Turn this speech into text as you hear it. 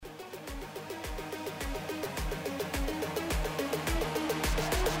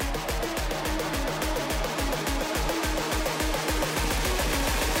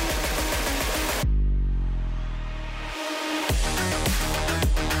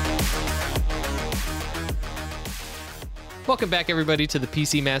Welcome back, everybody, to the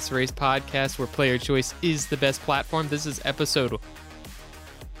PC Master Race podcast, where player choice is the best platform. This is episode,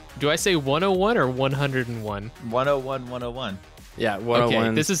 do I say 101 or 101? 101. Yeah, 101.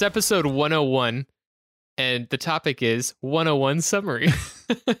 Okay, this is episode 101, and the topic is 101 summary.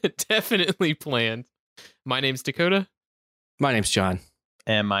 Definitely planned. My name's Dakota. My name's John.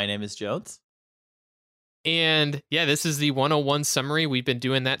 And my name is Jones. And yeah, this is the 101 summary. We've been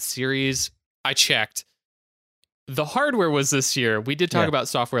doing that series. I checked. The hardware was this year. We did talk about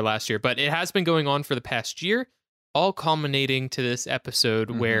software last year, but it has been going on for the past year, all culminating to this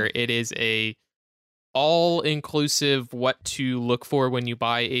episode where it is a all-inclusive what to look for when you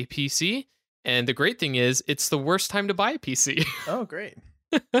buy a PC. And the great thing is, it's the worst time to buy a PC. Oh, great.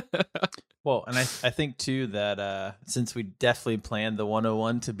 Well, and I think, too, that since we definitely planned the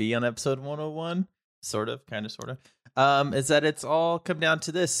 101 to be on episode 101, sort of, is that it's all come down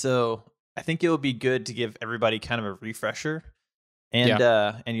to this. So I think it will be good to give everybody kind of a refresher. And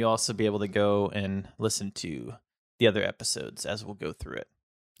and you'll also be able to go and listen to the other episodes as we'll go through it.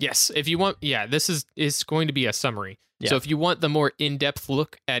 Yes, if you want, this is going to be a summary. Yeah. So if you want the more in-depth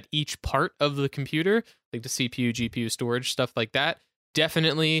look at each part of the computer, like the CPU, GPU, storage, stuff like that,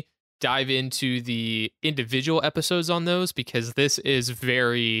 definitely dive into the individual episodes on those, because this is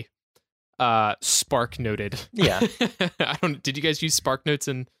very Spark noted. Yeah. Did you guys use Spark Notes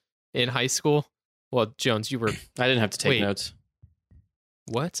in high school? Well, Jones, you were... I didn't have to take notes.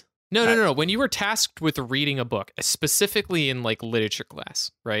 What? No. When you were tasked with reading a book, specifically in like literature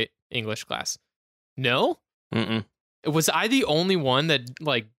class, right? English class. No? Mm-mm. Was I the only one that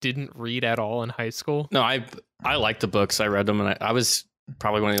like didn't read at all in high school? No, I liked the books. I read them, and I was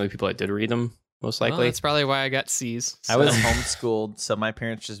probably one of the only people that did read them, most likely. Well, that's probably why I got C's. So. I was homeschooled, so my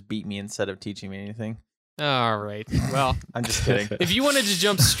parents just beat me instead of teaching me anything. All right. Well, I'm just kidding. If you wanted to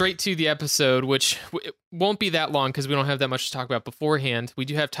jump straight to the episode, which won't be that long because we don't have that much to talk about beforehand, we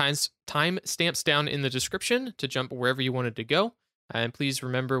do have time stamps down in the description to jump wherever you wanted to go. And please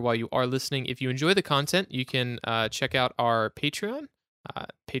remember, while you are listening, if you enjoy the content, you can check out our Patreon,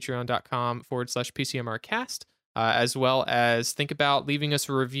 patreon.com/PCMRcast, as well as think about leaving us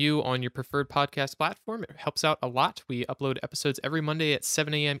a review on your preferred podcast platform. It helps out a lot. We upload episodes every Monday at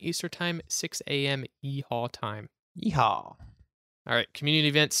 7 a.m. Eastern Time, 6 a.m. Yeehaw time. Yeehaw. All right, community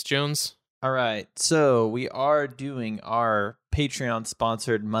events, Jones. All right, so we are doing our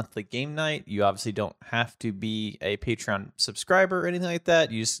Patreon-sponsored monthly game night. You obviously don't have to be a Patreon subscriber or anything like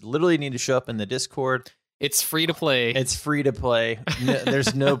that. You just literally need to show up in the Discord. It's free to play. It's free to play. No,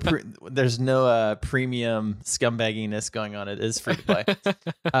 there's no premium scumbagginess going on. It is free to play.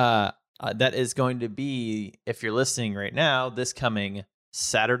 That is going to be, if you're listening right now, this coming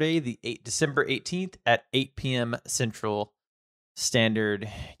Saturday, December 18th at 8 p.m. Central Standard,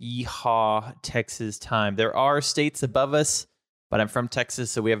 Yeehaw, Texas time. There are states above us, but I'm from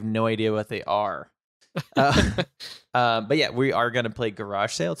Texas, so we have no idea what they are. But yeah, we are going to play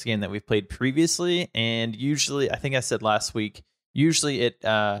Garage Sale. It's a game that we've played previously, and usually, I think I said last week, usually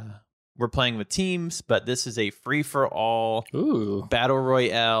we're playing with teams, but this is a free-for-all battle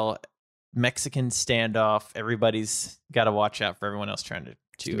royale Mexican standoff. Everybody's got to watch out for everyone else trying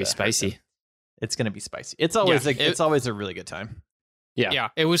to be spicy. It's going to be spicy. It's always it's always a really good time. Yeah.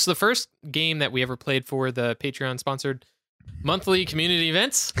 It was the first game that we ever played for the Patreon-sponsored monthly community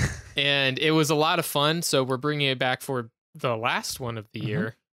events, and it was a lot of fun. So we're bringing it back for the last one of the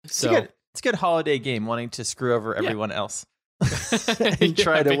year. So it's a good holiday game, wanting to screw over everyone else and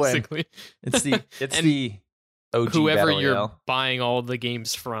try to win. It's the OG whoever battle you're royale. Buying all the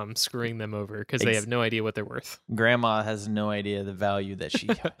games from, screwing them over because they have no idea what they're worth. Grandma has no idea the value that she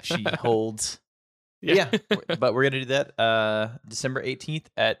holds. Yeah, but we're going to do that December 18th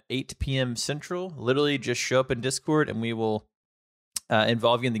at 8 p.m. Central. Literally just show up in Discord and we will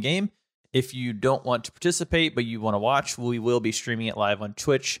involve you in the game. If you don't want to participate, but you want to watch, we will be streaming it live on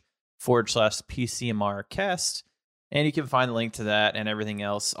Twitch/PCMRcast. And you can find the link to that and everything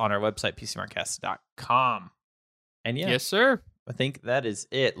else on our website, PCMRcast.com. And yeah, yes, sir. I think that is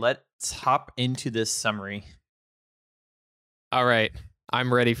it. Let's hop into this summary. All right.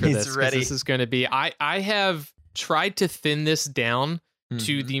 I'm ready for this. Ready. This is going to be... I have tried to thin this down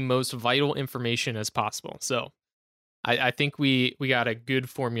to the most vital information as possible. So I think we got a good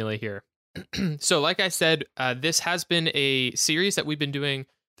formula here. So like I said, this has been a series that we've been doing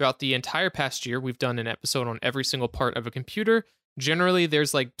throughout the entire past year. We've done an episode on every single part of a computer. Generally,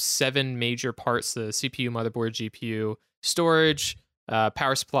 there's like 7 major parts: the CPU, motherboard, GPU, storage,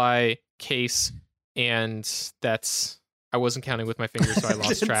 power supply, case, and that's... I wasn't counting with my fingers, so I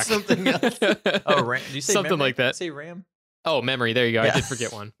lost track. Something else. Oh, RAM. Did you say something memory? like that? Did you say RAM? Oh, memory. There you go. Yeah. I did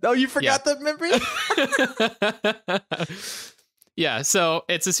forget one. Oh, you forgot the memory? Yeah, so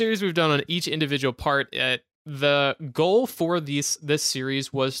it's a series we've done on each individual part. The goal for this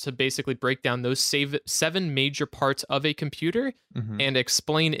series was to basically break down those 7 major parts of a computer and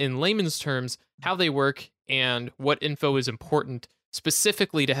explain in layman's terms how they work and what info is important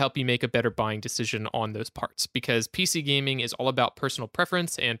specifically to help you make a better buying decision on those parts, because PC gaming is all about personal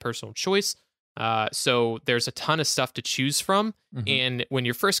preference and personal choice. So there's a ton of stuff to choose from. And when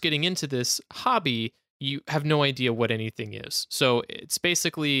you're first getting into this hobby, you have no idea what anything is. So it's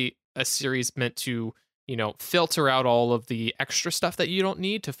basically a series meant to, filter out all of the extra stuff that you don't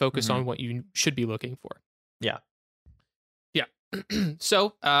need to focus on what you should be looking for. Yeah.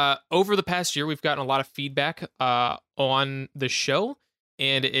 So over the past year, we've gotten a lot of feedback on the show,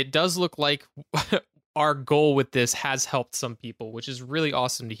 and it does look like our goal with this has helped some people, which is really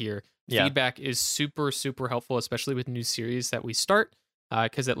awesome to hear. Yeah. Feedback is super, super helpful, especially with new series that we start,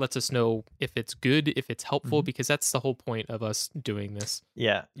 because it lets us know if it's good, if it's helpful, because that's the whole point of us doing this.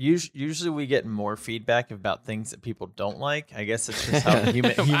 Yeah. Usually we get more feedback about things that people don't like. I guess it's just how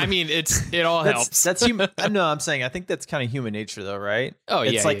human I mean, it all helps. That's human. No, I'm saying I think that's kind of human nature, though, right? Oh,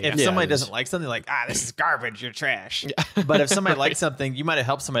 yeah. It's like if Yeah, somebody it is. doesn't like something, like, this is garbage, you're trash. But if somebody likes something, you might have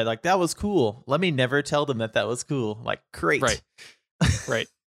helped somebody like, that was cool. Let me never tell them that was cool. Like, great. Right.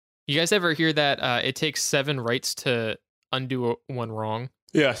 You guys ever hear that it takes 7 rights to undo one wrong?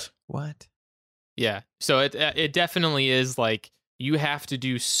 Yes. What? Yeah. So it definitely is like you have to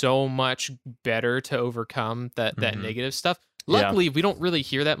do so much better to overcome that negative stuff. Luckily, we don't really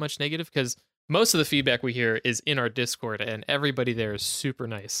hear that much negative because most of the feedback we hear is in our Discord, and everybody there is super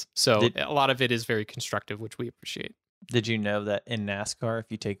nice. So a lot of it is very constructive, which we appreciate. Did you know that in NASCAR, if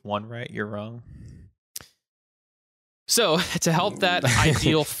you take one right, you're wrong? So to help that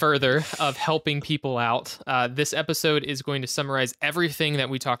ideal further of helping people out, this episode is going to summarize everything that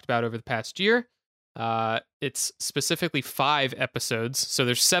we talked about over the past year. It's specifically 5 episodes. So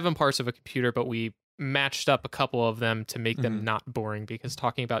there's 7 parts of a computer, but we matched up a couple of them to make them not boring, because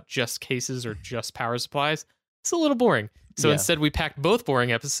talking about just cases or just power supplies, it's a little boring. So instead we packed both boring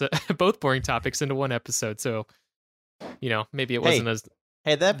topics into one episode. So, maybe it wasn't as...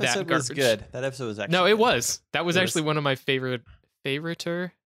 Hey, that episode was garbage. good. That episode was actually No, it good. was. That was actually one of my favoritist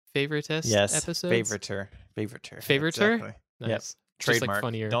Yes, episodes. favoriter. Favoriter? Exactly. Nice. Yep. Just Trademark. like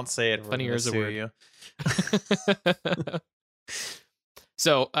funnier. Don't say it. Funnier is a word. You.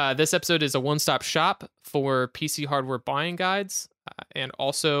 So this episode is a one-stop shop for PC hardware buying guides. And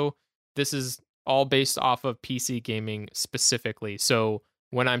also, this is all based off of PC gaming specifically. So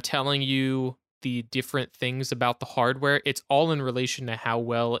when I'm telling you the different things about the hardware, it's all in relation to how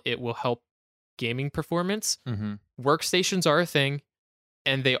well it will help gaming performance. Workstations are a thing,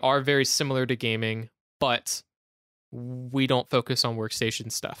 and they are very similar to gaming, but we don't focus on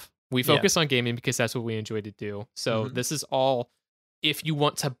workstation stuff. We focus on gaming because that's what we enjoy to do. So this is all if you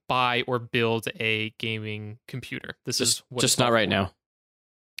want to buy or build a gaming computer. This is what just not right now.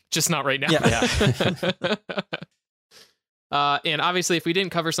 Just not right now. Yeah. And obviously, if we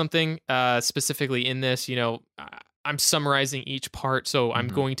didn't cover something specifically in this, I'm summarizing each part, so I'm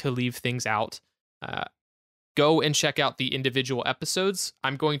going to leave things out. Go and check out the individual episodes.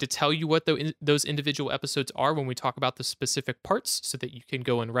 I'm going to tell you what those individual episodes are when we talk about the specific parts, so that you can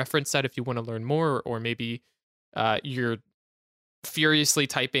go and reference that if you want to learn more, or maybe you're furiously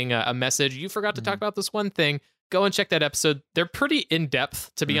typing a message. You forgot to talk about this one thing. Go and check that episode. They're pretty in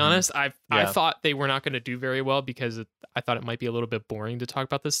depth, to be honest. I thought they were not going to do very well because I thought it might be a little bit boring to talk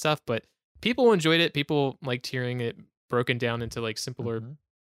about this stuff, but people enjoyed it. People liked hearing it broken down into like simpler,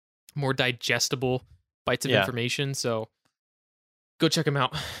 more digestible bites of information. So go check them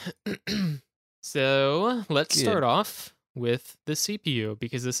out. So let's start off with the CPU,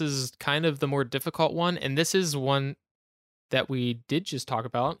 because this is kind of the more difficult one, and this is one that we did just talk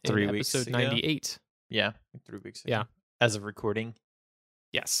about in 3 weeks episode ago. 98. Yeah, 3 weeks ago. Yeah. As of recording.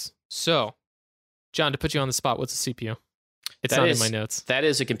 Yes. So, John, to put you on the spot, what's a CPU? It's That not is- in my notes. That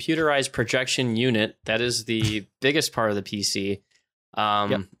is a computerized projection unit. That is the biggest part of the PC.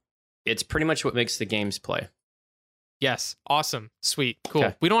 It's pretty much what makes the games play. Yes. Awesome. Sweet. Cool.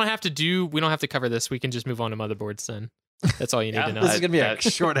 Okay. We don't have to cover this. We can just move on to motherboards then. That's all you need Yeah, to know. This is going to be a that-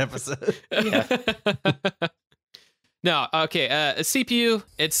 short episode. No, okay. A CPU,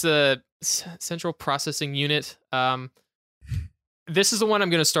 it's a central processing unit. This is the one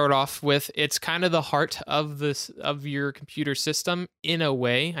I'm going to start off with. It's kind of the heart of your computer system in a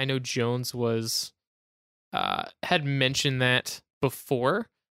way. I know Jones had mentioned that before,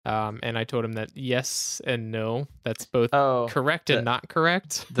 And I told him that yes and no. That's both correct and not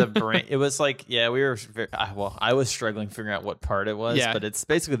correct. The brain. It was like, we were I was struggling figuring out what part it was, but it's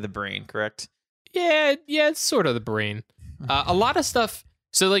basically the brain, correct? Yeah, it's sort of the brain. A lot of stuff.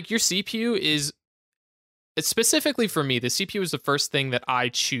 So like your CPU is, it's specifically for me, the CPU is the first thing that I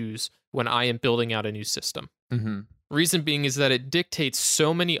choose when I am building out a new system. Mm-hmm. Reason being is that it dictates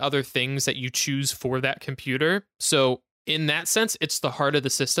so many other things that you choose for that computer. So in that sense, it's the heart of the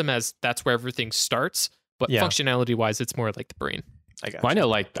system, as that's where everything starts. But functionality wise, it's more like the brain. I know,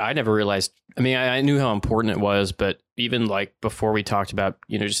 like, I never realized, I mean, I knew how important it was, but even like before we talked about,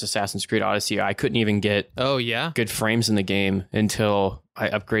 just Assassin's Creed Odyssey, I couldn't even get good frames in the game until I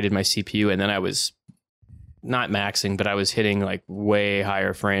upgraded my CPU. And then I was not maxing, but I was hitting like way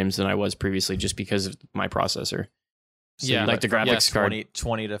higher frames than I was previously just because of my processor. So like the graphics card.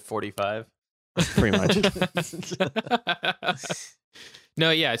 20 to 45. Pretty much.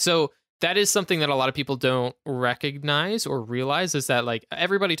 No, so that is something that a lot of people don't recognize or realize, is that like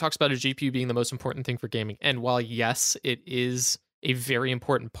everybody talks about a GPU being the most important thing for gaming. And while yes, it is a very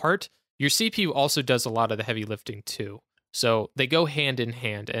important part, your CPU also does a lot of the heavy lifting too. So they go hand in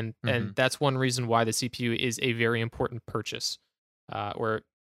hand, and that's one reason why the CPU is a very important purchase, or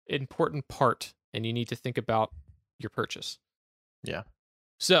important part, and you need to think about your purchase. Yeah.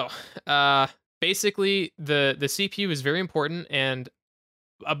 So, basically, the CPU is very important, and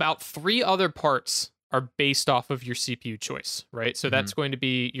about 3 other parts are based off of your CPU choice, right? So that's going to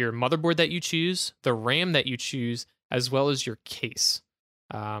be your motherboard that you choose, the RAM that you choose, as well as your case.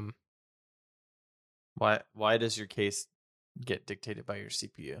 Why does your case get dictated by your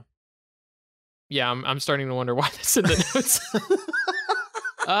CPU? Yeah, I'm starting to wonder why that's in the notes.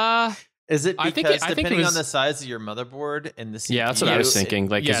 Is it because depending was, on the size of your motherboard and the CPU? Yeah, that's what I was thinking.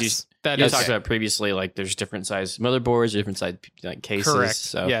 Like, because you talked about previously, like there's different size motherboards, different size like cases. Correct.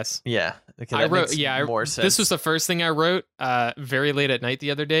 So. Yes. Yeah. Okay, I wrote. More sense. This was the first thing I wrote very late at night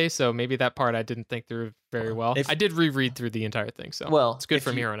the other day, so maybe that part I didn't think through very well. I did reread through the entire thing, so it's good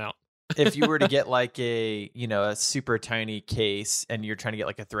from here on out. If you were to get like a super tiny case and you're trying to get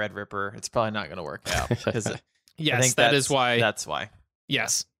like a Threadripper, it's probably not going to work out. Yes, that's why. That's why.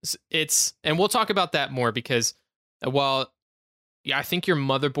 Yes, and we'll talk about that more, because while I think your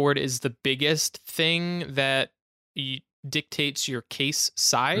motherboard is the biggest thing that dictates your case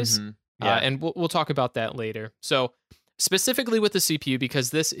size, and we'll talk about that later. So specifically with the CPU,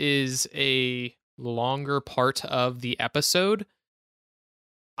 because this is a longer part of the episode,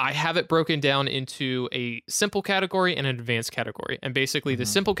 I have it broken down into a simple category and an advanced category. And basically the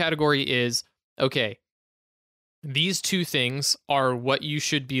simple category is, okay, these 2 things are what you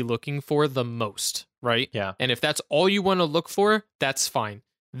should be looking for the most, right? Yeah. And if that's all you want to look for, that's fine.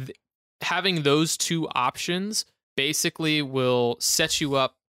 Having those 2 options basically will set you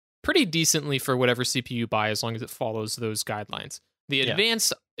up pretty decently for whatever CPU you buy, as long as it follows those guidelines. The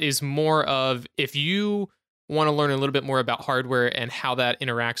advanced is more of, if you want to learn a little bit more about hardware and how that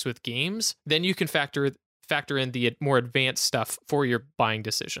interacts with games, then you can factor in the more advanced stuff for your buying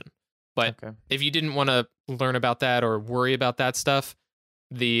decision. But if you didn't want to learn about that or worry about that stuff,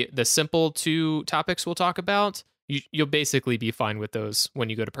 the simple 2 topics we'll talk about, you'll basically be fine with those when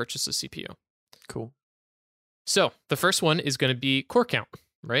you go to purchase a CPU. Cool. So the first one is going to be core count,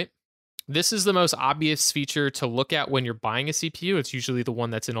 right? This is the most obvious feature to look at when you're buying a CPU. It's usually the one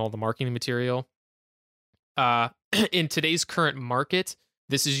that's in all the marketing material. In today's current market,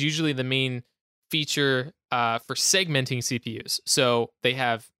 this is usually the main feature for segmenting CPUs. So they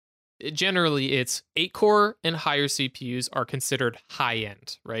have, generally it's 8-core and higher CPUs are considered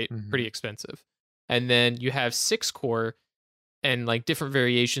high-end, right? Pretty expensive. And then you have 6-core, and like different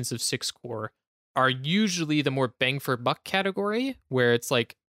variations of 6-core are usually the more bang for buck category, where it's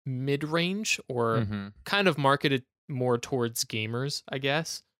like mid-range or kind of marketed more towards gamers, I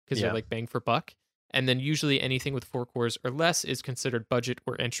guess, because they're like bang for buck. And then usually anything with 4 cores or less is considered budget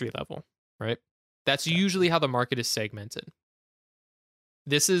or entry level, right? That's usually how the market is segmented.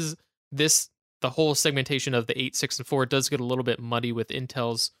 The whole segmentation of the 8, 6, and 4 does get a little bit muddy with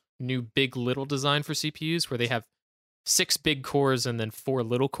Intel's new big little design for CPUs, where they have 6 big cores and then 4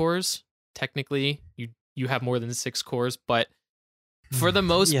 little cores. Technically, you have more than 6 cores, but for the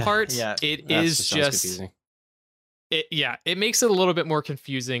most part, it is just confusing. It makes it a little bit more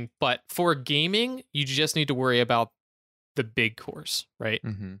confusing, but for gaming, you just need to worry about the big cores, right?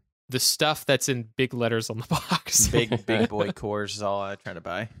 The stuff that's in big letters on the box. Big boy cores is all I try to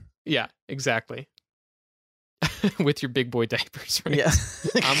buy. Yeah, exactly. With your big boy diapers, right? Yeah.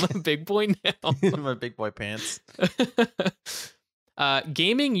 I'm a big boy now. My big boy pants.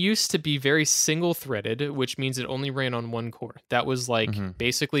 Gaming used to be very single-threaded, which means it only ran on one core. That was like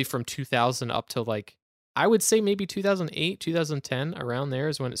basically from 2000 up to like, I would say maybe 2008, 2010, around there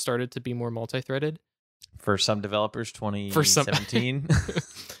is when it started to be more multi-threaded. For some developers, 2017,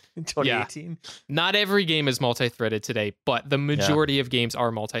 2018. Yeah. Not every game is multi-threaded today, but the majority of games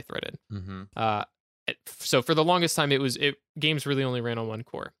are multi-threaded. So for the longest time, games really only ran on one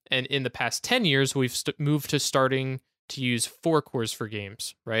core. And in the past 10 years, we've moved to starting to use 4 cores for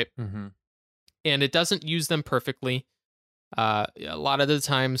games, right? And it doesn't use them perfectly. A lot of the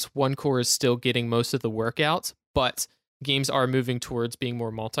times, one core is still getting most of the work out, but games are moving towards being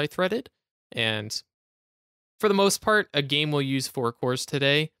more multi-threaded. And for the most part, a game will use 4 cores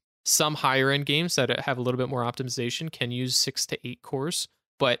today. Some higher-end games that have a little bit more optimization can use 6 to 8 cores,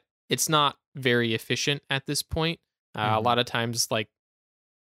 but it's not very efficient at this point. A lot of times, like,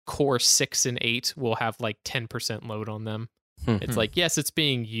 core 6 and 8 will have like 10% load on them. It's like, yes, it's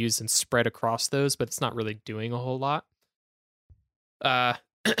being used and spread across those, but it's not really doing a whole lot.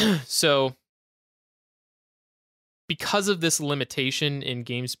 So because of this limitation in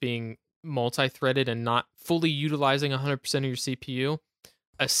games being multi-threaded and not fully utilizing 100% of your CPU,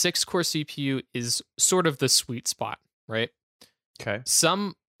 a 6-core CPU is sort of the sweet spot, right? Okay.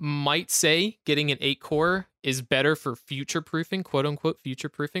 Some might say getting an 8-core is better for future-proofing, quote-unquote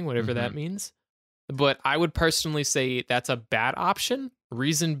future-proofing, whatever that means. But I would personally say that's a bad option.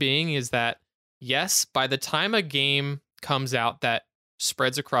 Reason being is that, yes, by the time a game comes out that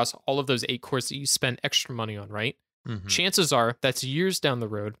spreads across all of those 8 cores that you spend extra money on, right? Chances are that's years down the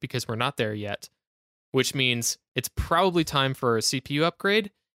road because we're not there yet, which means it's probably time for a CPU upgrade.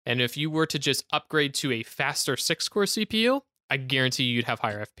 And if you were to just upgrade to a faster 6-core CPU, I guarantee you'd have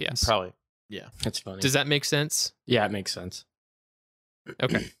higher FPS. Probably. Yeah. That's funny. Does that make sense? Yeah, it makes sense.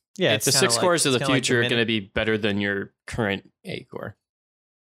 Okay. Yeah, the 6 cores of the future are going to be better than your current 8-core.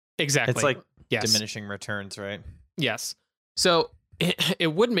 Exactly. It's like diminishing returns, right? Yes. So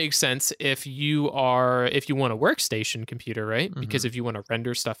it would make sense if you want a workstation computer, right? Because if you want to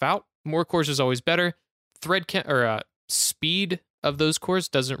render stuff out, more cores is always better. Thread count or speed of those cores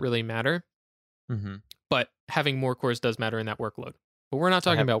doesn't really matter. But having more cores does matter in that workload. But we're not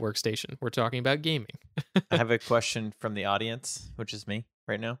talking about workstation. We're talking about gaming. I have a question from the audience, which is me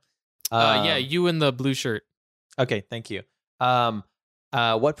right now. Yeah, you in the blue shirt. Okay, thank you.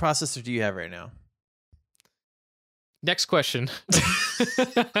 What processor do you have right now? Next question.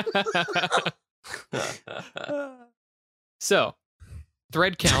 So,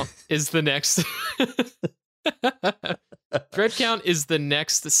 thread count is the next. Thread count is the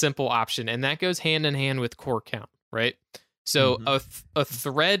next simple option, and that goes hand in hand with core count, right? So a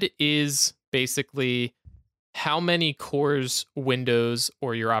thread is basically how many cores Windows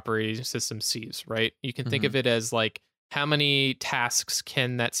or your operating system sees, right? You can think of it as like how many tasks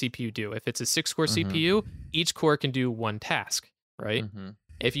can that CPU do? If it's a 6-core CPU, each core can do one task, right?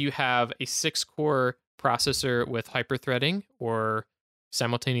 If you have a 6-core processor with hyperthreading or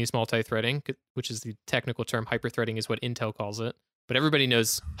simultaneous multi-threading, which is the technical term, hyperthreading is what Intel calls it. But everybody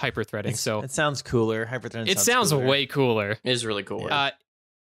knows hyperthreading, so it sounds cooler. Hyperthreading. It sounds cooler. way cooler. It is really cool.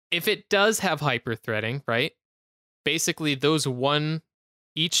 If it does have hyperthreading, right? Basically,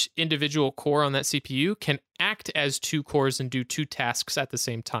 each individual core on that CPU can act as 2 cores and do 2 tasks at the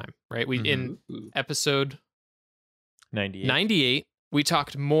same time, right? We in episode 98, we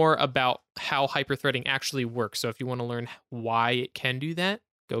talked more about how hyperthreading actually works. So if you want to learn why it can do that,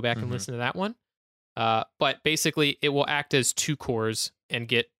 go back and listen to that one. But basically, it will act as 2 cores and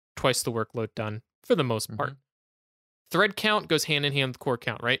get twice the workload done for the most part. Thread count goes hand in hand with core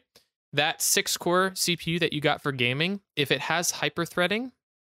count, right? That 6-core CPU that you got for gaming, if it has hyperthreading,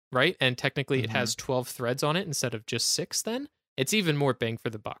 right, and technically it has 12 threads on it instead of just 6, then it's even more bang for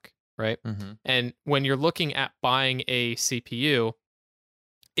the buck, right? And when you're looking at buying a CPU,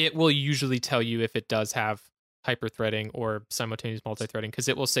 it will usually tell you if it does have hyperthreading or simultaneous multi-threading, because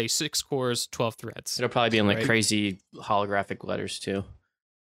it will say 6 cores, 12 threads. It'll probably be in like crazy holographic letters too.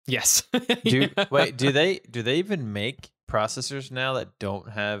 Yes. Wait, do they even make processors now that don't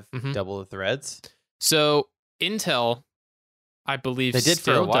have double the threads? So Intel, I believe, they did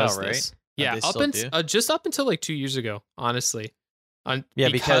for a while, right? Yeah, just up until like 2 years ago, honestly.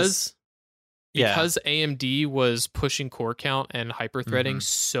 Because AMD was pushing core count and hyperthreading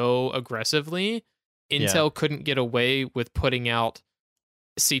so aggressively, Intel couldn't get away with putting out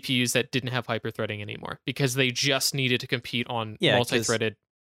CPUs that didn't have hyperthreading anymore because they just needed to compete on multi-threaded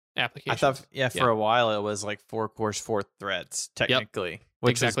applications. I thought, for a while it was like 4 cores, 4 threads, technically.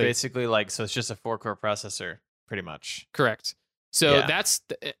 Which is basically like, so it's just a 4-core processor, pretty much. Correct. So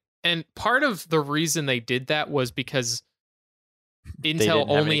and part of the reason they did that was because Intel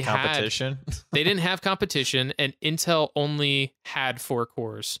only had competition. They didn't have competition, and Intel only had 4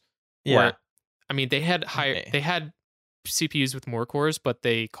 cores. Yeah. Where, I mean, they had they had CPUs with more cores, but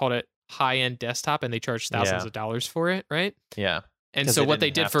they called it high-end desktop, and they charged thousands of dollars for it, right? Yeah. And so what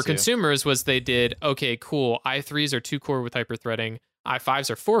they did for consumers was they did, okay, cool, i3s are 2-core with hyperthreading, i5s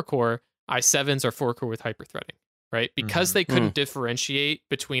are 4-core, i7s are 4-core with hyperthreading, right? Because they couldn't differentiate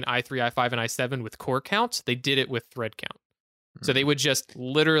between i3, i5, and i7 with core counts, they did it with thread count. So they would just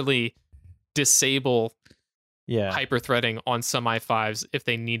literally disable hyperthreading on some i5s if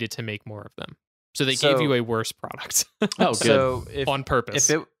they needed to make more of them. So they gave you a worse product. Oh, good. So on purpose.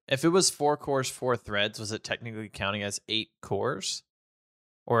 If it was 4 cores, 4 threads, was it technically counting as 8 cores?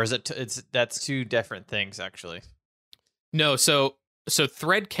 Or is it that's 2 different things actually? No, so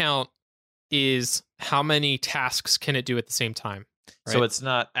thread count is how many tasks can it do at the same time. Right? So it's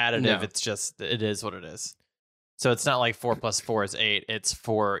not additive, No. it's just it is what it is. So it's not like 4 plus 4 is 8, it's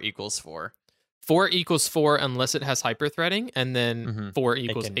 4 equals 4. 4 equals 4 unless it has hyperthreading, and then 4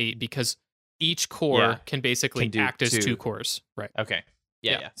 equals 8 because each core can basically act as 2 cores. Right. Okay.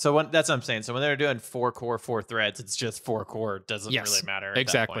 Yeah. So that's what I'm saying. So when they're doing 4 core, 4 threads, it's just 4 core. It doesn't really matter.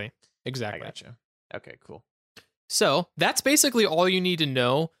 Exactly. I gotcha. Okay, cool. So that's basically all you need to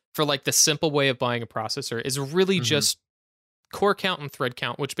know for like the simple way of buying a processor is really just core count and thread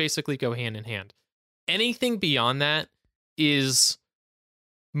count, which basically go hand in hand. Anything beyond that is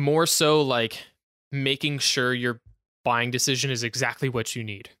more so like making sure your buying decision is exactly what you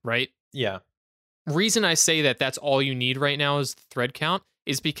need, right? Yeah. Reason I say that that's all you need right now is the thread count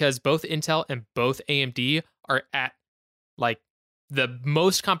is because both Intel and both AMD are at like the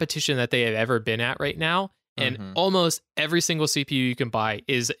most competition that they have ever been at right now. And almost every single CPU you can buy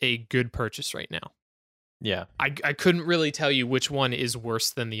is a good purchase right now. Yeah. I couldn't really tell you which one is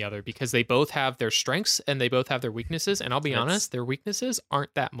worse than the other because they both have their strengths and they both have their weaknesses. And I'll be honest, their weaknesses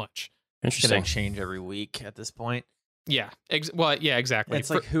aren't that much. It's going to change every week at this point. Yeah. Well, yeah, exactly.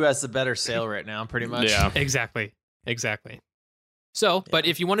 It's like who has the better sale right now, pretty much. Yeah. Exactly. So, but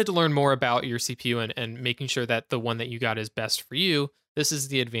if you wanted to learn more about your CPU and making sure that the one that you got is best for you, this is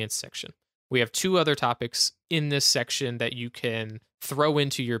the advanced section. We have 2 other topics in this section that you can throw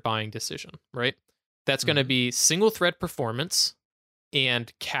into your buying decision, right? That's going to be single thread performance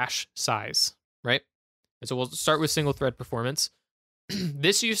and cache size, right? And so we'll start with single thread performance.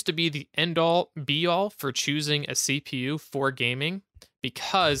 This used to be the end all be all for choosing a CPU for gaming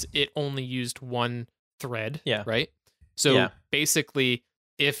because it only used one thread, right? So basically,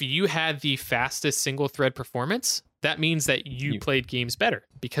 if you had the fastest single thread performance, that means that you played games better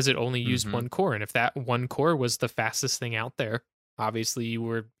because it only used one core. And if that one core was the fastest thing out there, obviously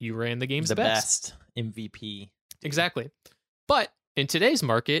you ran the games the best. MVP. Exactly. But in today's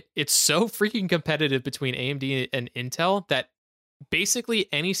market, it's so freaking competitive between AMD and Intel that basically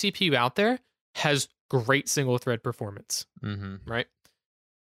any CPU out there has great single thread performance, right?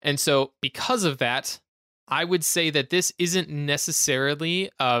 And so because of that, I would say that this isn't necessarily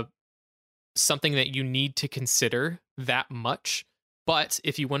something that you need to consider that much. But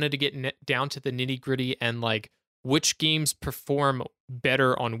if you wanted to get down to the nitty gritty and like which games perform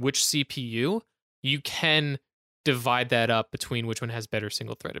better on which CPU, you can divide that up between which one has better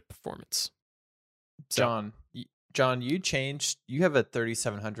single threaded performance. So, John, you have a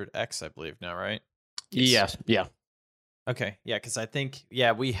 3700X, I believe now, right? Yes. Yeah. Okay. Yeah. Cause I think,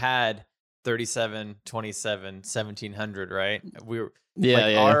 we had 37, 27, 1700, right? We were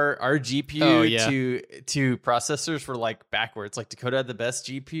our GPU to processors were like backwards. Like Dakota had the best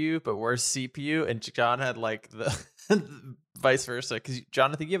GPU, but worse CPU, and John had like the vice versa. Because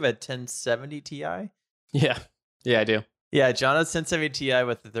John, I think you have a 1070 Ti. Yeah, I do. Yeah, John has 1070 Ti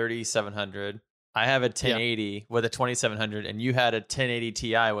with the 3700. I have a 1080 with a 2700, and you had a 1080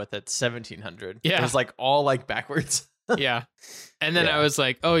 Ti with a 1700. Yeah, it was like all like backwards. Yeah. And then I was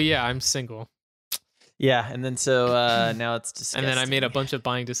like, oh yeah, I'm single. Yeah. And then so now it's disgusting. And then I made a bunch of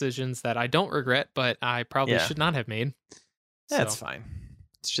buying decisions that I don't regret, but I probably should not have made. That's fine.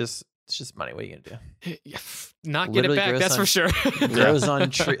 It's just money. What are you going to do? Not get it back. That's for sure. Grows on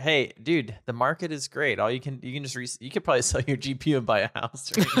tree. Hey, dude, the market is great. All you can just you could probably sell your GPU and buy a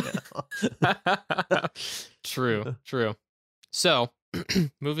house right now. True. So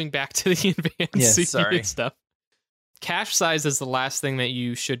moving back to the advanced CPU stuff. Cache size is the last thing that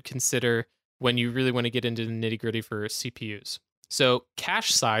you should consider when you really want to get into the nitty gritty for CPUs. So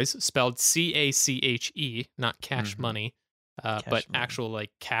cache size, spelled CACHE, not cash money, but money. Actual like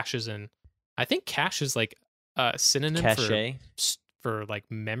caches and I think cache is like a synonym for like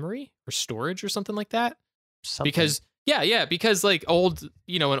memory or storage or something like that. Because because like in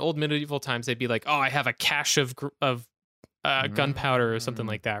old medieval times they'd be like, oh, I have a cache of gunpowder or something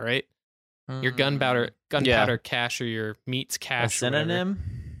like that, right? Your gunpowder cache or your meats cache. A synonym?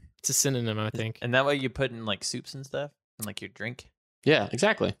 It's a synonym, I think. And that way you put in like soups and stuff and like your drink. Yeah,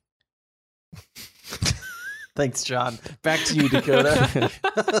 exactly. Thanks, John. Back to you, Dakota.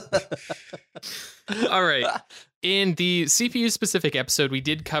 All right. In the CPU specific episode, we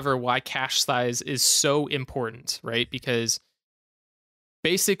did cover why cache size is so important, right? Because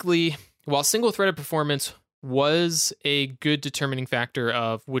basically, while single threaded performance was a good determining factor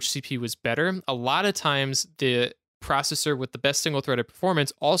of which CPU was better, a lot of times the processor with the best single threaded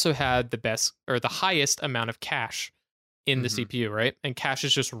performance also had the best or the highest amount of cache in the CPU, right? And cache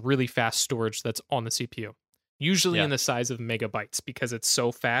is just really fast storage that's on the CPU, usually in the size of megabytes, because it's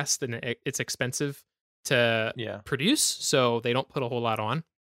so fast and it's expensive to produce, so they don't put a whole lot on.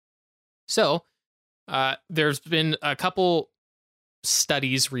 So there's been a couple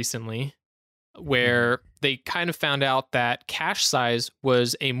studies recently where they kind of found out that cache size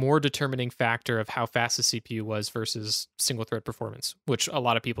was a more determining factor of how fast the CPU was versus single thread performance, which a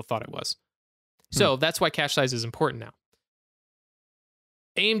lot of people thought it was. So that's why cache size is important now.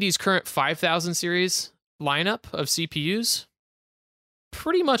 AMD's current 5000 series lineup of CPUs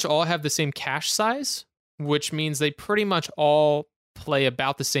pretty much all have the same cache size, which means they pretty much all play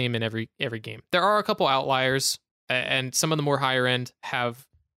about the same in every game. There are a couple outliers, and some of the more higher end have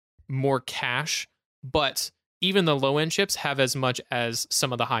more cache, but even the low end chips have as much as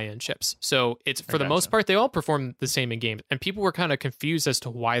some of the high end chips. So it's for the most part, they all perform the same in games. And people were kind of confused as to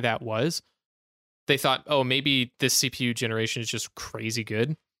why that was. They thought, oh, maybe this CPU generation is just crazy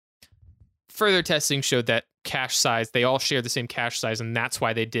good. Further testing showed that cache size, they all share the same cache size, and that's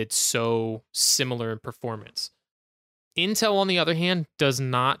why they did so similar in performance. Intel, on the other hand, does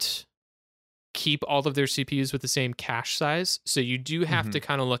not keep all of their CPUs with the same cache size. So you do have to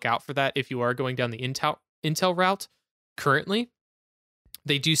kind of look out for that if you are going down the Intel route. Currently,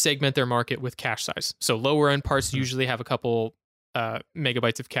 they do segment their market with cache size. So lower end parts usually have a couple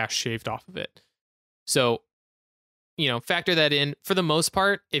megabytes of cache shaved off of it. So, factor that in. For the most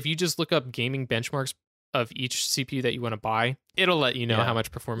part, if you just look up gaming benchmarks of each CPU that you want to buy, it'll let you know how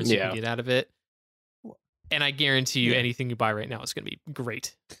much performance you can get out of it. And I guarantee you anything you buy right now is going to be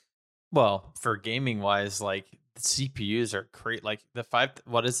great. Well, for gaming wise, like the CPUs are great. Like the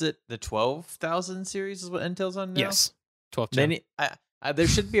the 12,000 series is what Intel's on now? Yes. 1210. There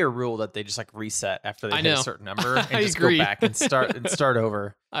should be a rule that they just like reset after they hit a certain number and just agree. go back and start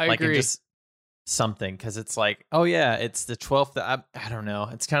over. I like, agree. And just something, because it's like, oh yeah, it's the 12th. I don't know.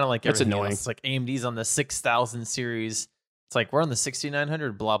 It's kind of like it's annoying. It's like AMD's on the 6000 series. It's like we're on the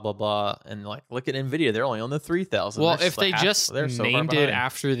 6900, blah blah blah, and like look at Nvidia, they're only on the 3000. Well, if they just named it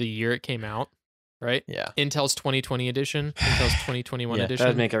after the year it came out, right? Yeah. Intel's 2020 edition, Intel's 2021 edition.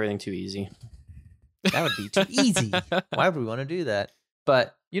 That'd make everything too easy. That would be too easy. Why would we want to do that?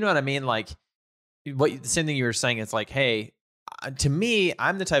 But you know what I mean? Like the same thing you were saying. It's like, hey, to me,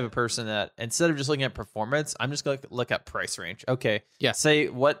 I'm the type of person that instead of just looking at performance, I'm just going to look at price range. Okay. Yeah.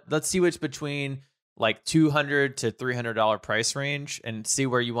 Let's see which between like $200 to $300 price range and see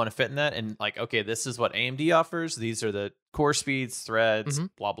where you want to fit in that. And like, okay, this is what AMD offers. These are the core speeds, threads,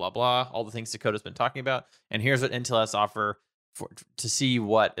 blah, blah, blah. All the things Dakota's been talking about. And here's what Intel has to offer to see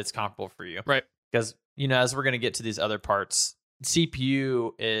what is comparable for you. Right. Because, as we're going to get to these other parts,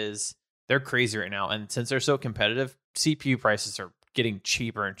 CPU they're crazy right now. And since they're so competitive, CPU prices are getting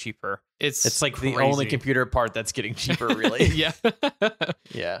cheaper and cheaper. It's like crazy. The only computer part that's getting cheaper, really. Yeah.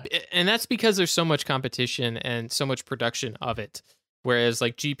 Yeah. And that's because there's so much competition and so much production of it. Whereas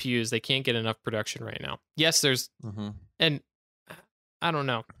like GPUs, they can't get enough production right now. Yes, there's, and I don't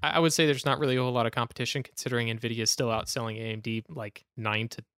know. I would say there's not really a whole lot of competition considering NVIDIA is still outselling AMD like 9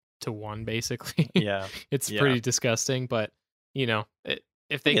 to 1, basically. Yeah. It's pretty disgusting, but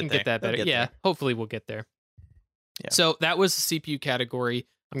if they can get that better, hopefully we'll get there. Yeah. So that was the CPU category.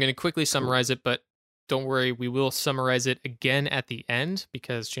 I'm going to quickly summarize it, but don't worry, we will summarize it again at the end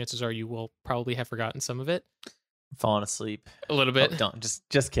because chances are you will probably have forgotten some of it. Falling asleep a little bit. Oh, don't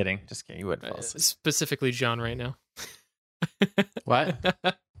just kidding. You wouldn't fall asleep. Specifically, John right now. What?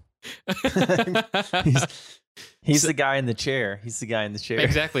 He's the guy in the chair.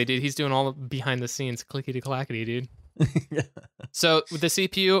 Exactly, dude. He's doing all the behind the scenes clickety clackety, dude. So with the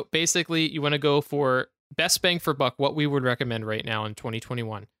CPU, basically, you want to go for best bang for buck, what we would recommend right now in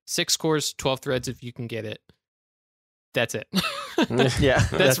 2021. 6 cores, 12 threads if you can get it. That's it. Yeah.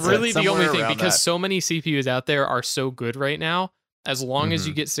 That's really the only thing because so many CPUs out there are so good right now. As long as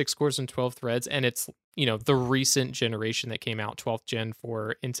you get 6 cores and 12 threads, and it's, the recent generation that came out, 12th gen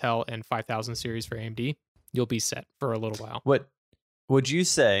for Intel and 5000 series for AMD, you'll be set for a little while. What would you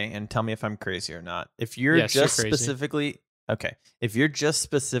say, and tell me if I'm crazy or not, if you're just specifically Okay. If you're just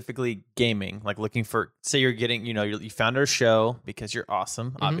specifically gaming, like looking for, say you're getting, you found our show because you're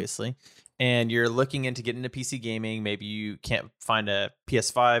awesome, obviously, and you're looking into getting into PC gaming. Maybe you can't find a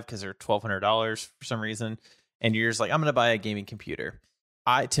PS5 because they're $1,200 for some reason, and you're just like, I'm going to buy a gaming computer.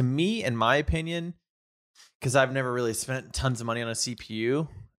 To me, in my opinion, because I've never really spent tons of money on a CPU,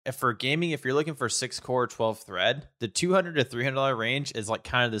 for gaming, if you're looking for 6-core, 12-thread, the $200 to $300 range is like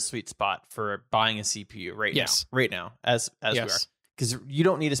kind of the sweet spot for buying a CPU right now, as we are, because you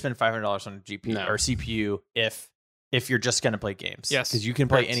don't need to spend $500 on a GPU or CPU if you're just going to play games. Yes, because you can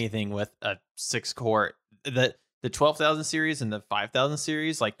play anything with a 6-core. The 12,000 series and the 5,000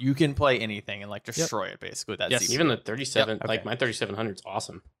 series, like you can play anything and like destroy it basically with that CPU. Even the 37, like my 3700 is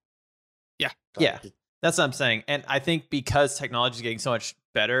awesome. Yeah. That's what I'm saying. And I think because technology is getting so much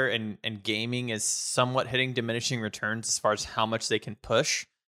better and gaming is somewhat hitting diminishing returns as far as how much they can push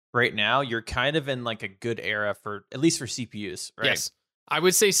right now, you're kind of in like a good era for, at least for CPUs, right? Yes. I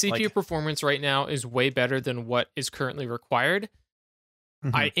would say CPU performance right now is way better than what is currently required.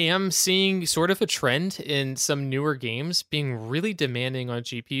 I am seeing sort of a trend in some newer games being really demanding on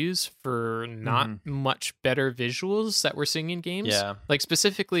GPUs for not much better visuals that we're seeing in games. Yeah. Like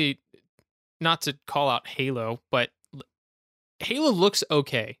specifically, not to call out Halo, but Halo looks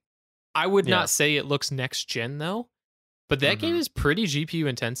okay. I would not say it looks next gen though, but that game is pretty GPU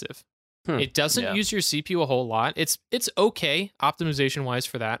intensive. It doesn't use your CPU a whole lot. It's okay optimization wise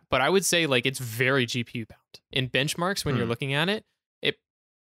for that, but I would say like it's very GPU bound in benchmarks when you're looking at it.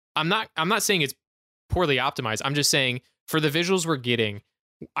 I'm not saying it's poorly optimized. I'm just saying for the visuals we're getting,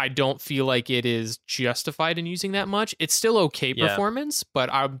 I don't feel like it is justified in using that much. It's still okay performance,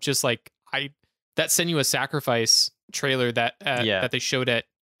 but I'm just like that Senua's Sacrifice trailer that they showed at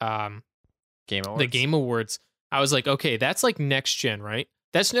the Game Awards. I was like, okay, that's like next gen, right?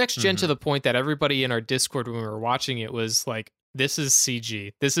 That's next gen to the point that everybody in our Discord when we were watching it was like, this is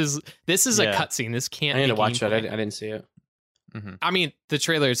CG. This is a cutscene. This can't. I need to watch that. I didn't see it. I mean, the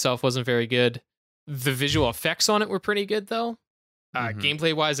trailer itself wasn't very good. The visual effects on it were pretty good, though.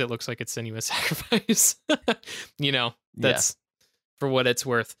 Gameplay wise, it looks like it's Senua's Sacrifice. That's for what it's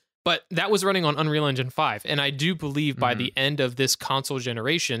worth. But that was running on Unreal Engine 5. And I do believe by the end of this console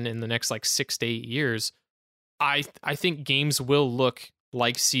generation, in the next like 6 to 8 years, I think games will look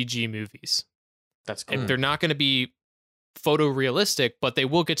like CG movies. That's cool. And they're not going to be photorealistic, but they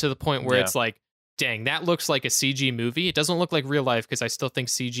will get to the point where it's like, dang, that looks like a CG movie. It doesn't look like real life, because I still think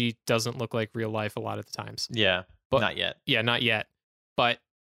CG doesn't look like real life a lot of the times. Yeah, but not yet. Yeah, not yet. But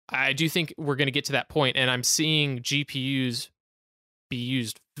I do think we're going to get to that point, and I'm seeing GPUs be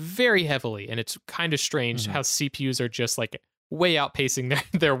used very heavily, and it's kind of strange how CPUs are just like way outpacing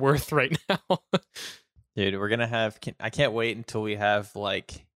their worth right now. Dude, we're gonna have. I can't wait until we have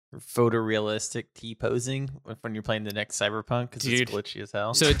like photorealistic T-posing when you're playing the next Cyberpunk, because it's glitchy as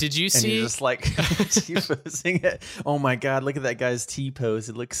hell. So did you see? And you're just like T-posing it. Oh my god, look at that guy's T-pose.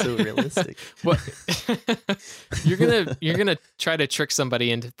 It looks so realistic. What? You're gonna try to trick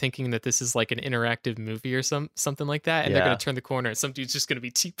somebody into thinking that this is like an interactive movie or something like that, and they're gonna turn the corner and some dude's just gonna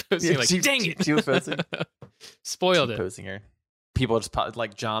be T-posing dang it. T-posing. Spoiled T-posing her. People just pop,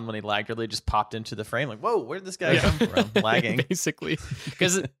 like John when he lagged early, just popped into the frame like, whoa, where did this guy come from? Lagging. Basically.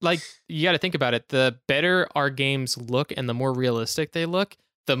 Because like you got to think about it. The better our games look and the more realistic they look,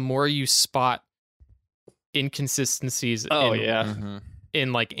 the more you spot inconsistencies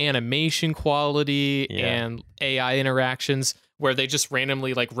in like animation quality and AI interactions where they just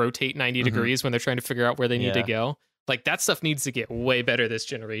randomly like rotate 90 degrees when they're trying to figure out where they need to go. Like that stuff needs to get way better this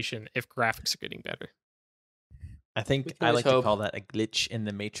generation if graphics are getting better. I think I like to call that a glitch in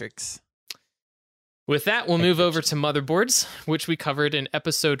the Matrix. With that, we'll move over to motherboards, which we covered in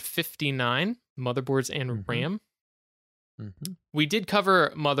episode 59, motherboards and RAM. We did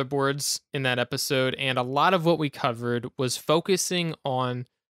cover motherboards in that episode, and a lot of what we covered was focusing on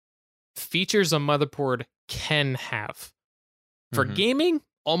features a motherboard can have. For gaming,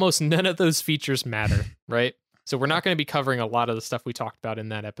 almost none of those features matter, right? So we're not going to be covering a lot of the stuff we talked about in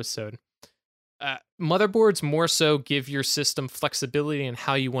that episode. Motherboards more so give your system flexibility in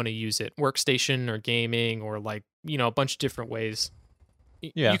how you want to use it, workstation or gaming or like, a bunch of different ways.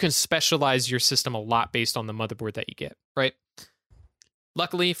 You can specialize your system a lot based on the motherboard that you get, right?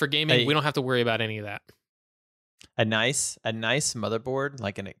 Luckily for gaming, we don't have to worry about any of that. A nice motherboard,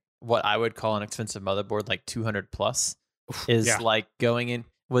 like what I would call an expensive motherboard, like 200 plus, is like going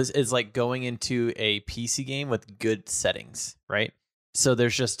into a PC game with good settings, right? So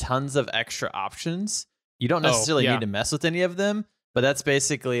there's just tons of extra options. You don't necessarily need to mess with any of them, but that's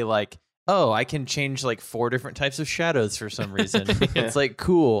basically like, oh, I can change like 4 different types of shadows for some reason. It's like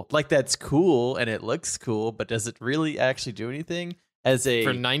cool. Like that's cool and it looks cool, but does it really actually do anything? For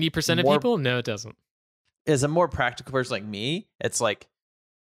 90% of people, no, it doesn't. As a more practical person like me, it's like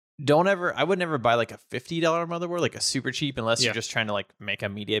I would never buy like a $50 motherboard, like a super cheap, unless you're just trying to like make a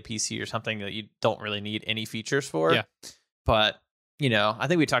media PC or something that you don't really need any features for. Yeah. But, I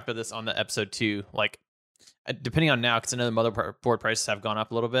think we talked about this on the episode too. Like, depending on now, because I know the motherboard prices have gone up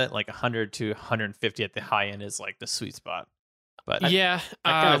a little bit, like 100 to 150 at the high end is like the sweet spot. But I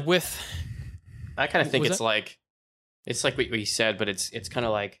kind of think it's like what you said, but it's kind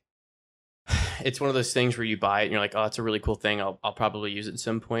of like, it's one of those things where you buy it and you're like, oh, it's a really cool thing. I'll probably use it at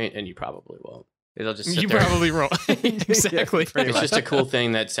some point, and you probably won't. It'll just sit there. Probably won't. Exactly. It's just a cool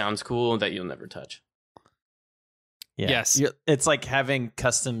thing that sounds cool that you'll never touch. Yeah. Yes. It's like having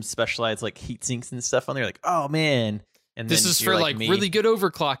custom specialized like heat sinks and stuff on there. Like, oh man. And this is for like really good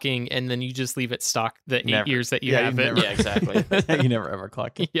overclocking, and then you just leave it stock the 8 years that you have it. Yeah, exactly. You never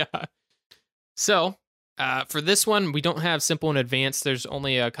overclock it. Yeah. So for this one, we don't have simple and advanced. There's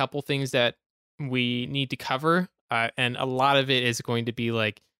only a couple things that we need to cover. And a lot of it is going to be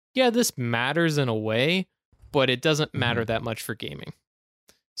like, yeah, this matters in a way, but it doesn't matter that much for gaming.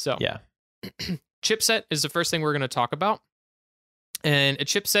 So yeah. Chipset is the first thing we're going to talk about. And a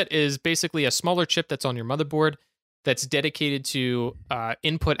chipset is basically a smaller chip that's on your motherboard that's dedicated to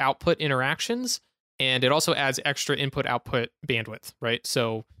input-output interactions. And it also adds extra input-output bandwidth, right?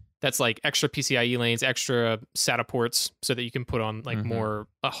 So that's like extra PCIe lanes, extra SATA ports, so that you can put on like more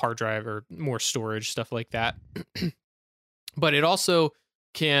a hard drive or more storage, stuff like that. But it also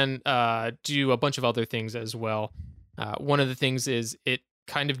can do a bunch of other things as well. One of the things is it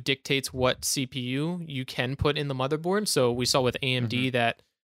kind of dictates what CPU you can put in the motherboard. So we saw with AMD that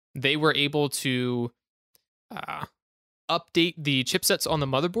they were able to update the chipsets on the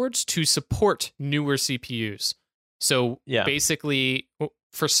motherboards to support newer CPUs. So basically,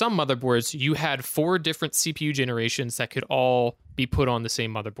 for some motherboards, you had 4 different CPU generations that could all be put on the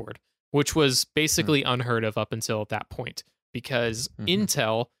same motherboard, which was basically unheard of up until that point, because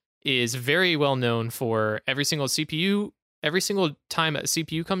Intel is very well known for every single time a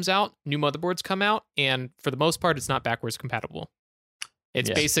CPU comes out, new motherboards come out, and for the most part, it's not backwards compatible. It's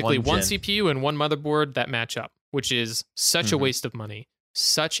basically one CPU and one motherboard that match up, which is such a waste of money,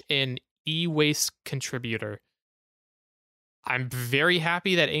 such an e-waste contributor. I'm very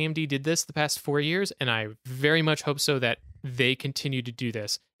happy that AMD did this the past 4 years, and I very much hope so that they continue to do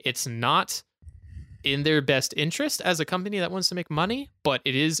this. It's not in their best interest as a company that wants to make money, but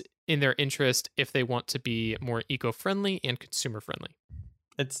it is in their interest if they want to be more eco-friendly and consumer-friendly.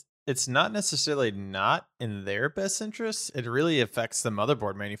 It's not necessarily not in their best interest. It really affects the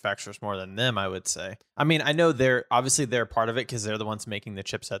motherboard manufacturers more than them, I would say. I mean, I know they're part of it because they're the ones making the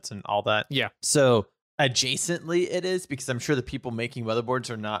chipsets and all that. Yeah. So adjacently it is, because I'm sure the people making motherboards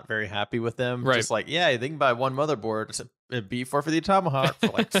are not very happy with them. Right. Just like, yeah, they can buy one motherboard, it's a B4 for the Tomahawk for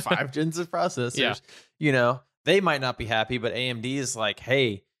like 5 gens of processors. Yeah. They might not be happy, but AMD is like,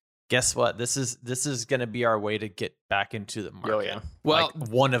 hey, guess what? This is going to be our way to get back into the market. Oh, yeah. Well, like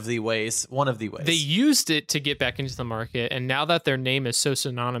one of the ways. They used it to get back into the market, and now that their name is so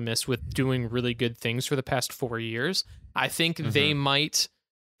synonymous with doing really good things for the past 4 years, I think they might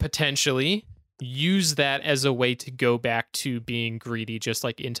potentially use that as a way to go back to being greedy, just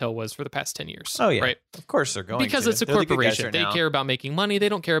like Intel was for the past 10 years. Oh, yeah. Right? Of course they're going because to. it's a They're the good guys corporation. right They now. care about making money. They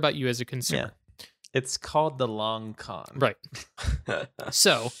don't care about you as a consumer. Yeah. It's called the long con. Right.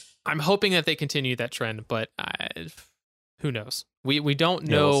 So I'm hoping that they continue that trend, but who knows? We don't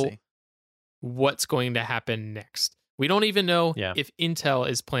know we'll see. what's going to happen next. We don't even know Yeah. if Intel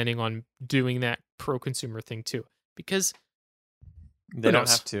is planning on doing that pro-consumer thing too, because They who don't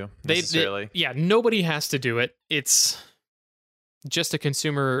knows? have to necessarily. Nobody has to do it. It's just a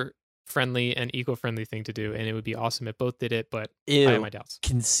consumer-friendly and eco-friendly thing to do, and it would be awesome if both did it, but Ew. I have my doubts.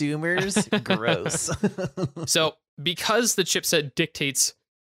 Consumers, gross. So because the chipset dictates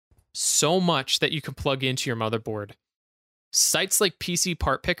so much that you can plug into your motherboard, sites like PC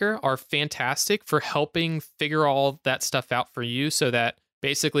Part Picker are fantastic for helping figure all that stuff out for you, so that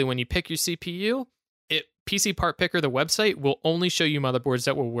basically when you pick your CPU, PC Part Picker, the website, will only show you motherboards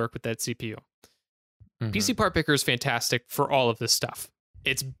that will work with that CPU. PC Part Picker is fantastic for all of this stuff.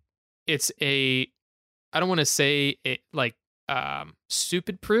 It's a, I don't want to say it like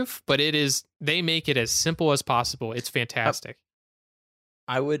stupid proof, but it is. They make it as simple as possible. It's fantastic.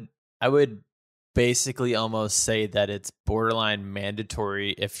 I would basically almost say that it's borderline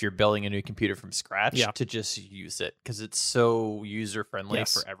mandatory if you're building a new computer from scratch to just use it, because it's so user friendly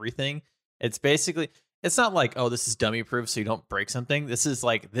for everything. It's basically, it's not like, oh, this is dummy proof so you don't break something. This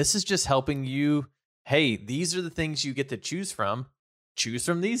is just helping you. Hey, these are the things you get to choose from. Choose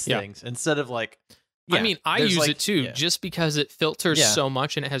from these things instead of like. Yeah, I mean, I use it too, just because it filters so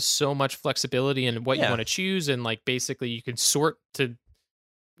much and it has so much flexibility in what you want to choose, and like basically you can sort to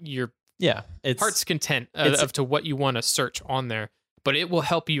your heart's content of to what you want to search on there. But it will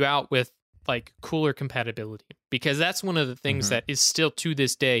help you out with like cooler compatibility, because that's one of the things that is still to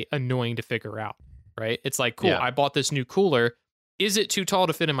this day annoying to figure out. Right? It's like, cool, I bought this new cooler. Is it too tall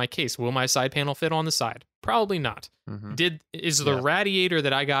to fit in my case? Will my side panel fit on the side? Probably not. Is the radiator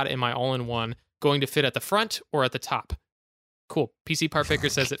that I got in my all-in-one going to fit at the front or at the top? Cool. PC Part Picker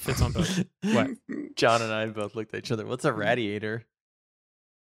says it fits on both. What? John and I both looked at each other. What's a radiator?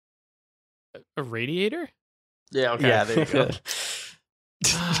 A radiator? Yeah, okay. Yeah, there you go.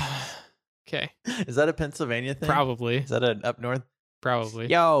 Okay. Is that a Pennsylvania thing? Probably. Is that an up north? Probably.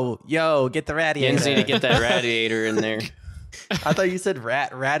 Yo, get the radiator. You need to get that radiator in there. I thought you said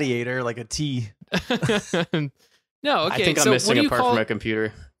radiator like a T. No, okay. I think I'm missing a part from a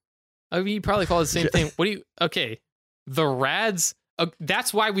computer. I mean, you probably call it the same thing. The rads,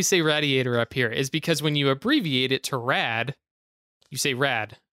 that's why we say radiator up here, is because when you abbreviate it to rad, you say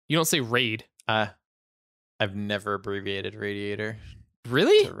rad. You don't say raid. I've never abbreviated radiator.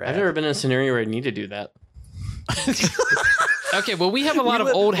 Really? I've never been in a scenario where I need to do that. Okay, well, we have a lot of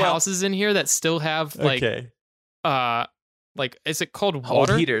old houses in here that still have like is it called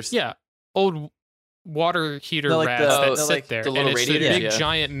water? Old heaters. Yeah, old water heater rads that sit there. The little and it's a radiators, big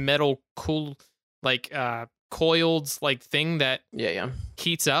giant metal coiled like thing that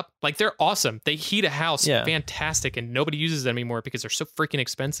heats up. Like, they're awesome. They heat a house fantastic, and nobody uses them anymore because they're so freaking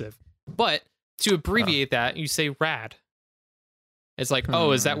expensive. But to abbreviate that, you say rad. It's like,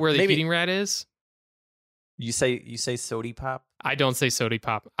 is that where the heating rad is? You say sody pop? I don't say sody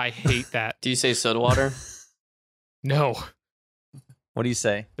pop. I hate that. Do you say soda water? No. What do you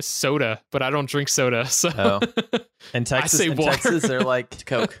say? Soda, but I don't drink soda. So in Texas, I say water. Texas, they're like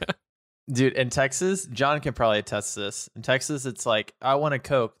Coke. Dude, in Texas, John can probably attest to this. In Texas, it's like, I want a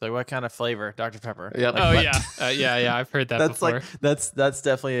Coke. Like, what kind of flavor? Dr. Pepper. Yep. Like, yeah. I've heard that before. Like, that's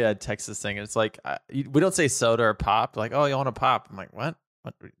definitely a Texas thing. It's like, we don't say soda or pop. Like, oh, you want a pop? I'm like, what?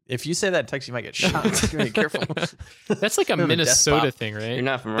 If you say that in Texas, you might get shot. Be careful. That's like a Minnesota thing, right? You're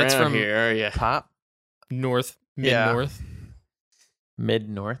not from around here, are you? Pop? Mid-north.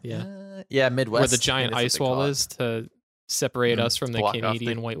 Mid-north? Yeah. Midwest. Where the giant ice wall is to separate us from the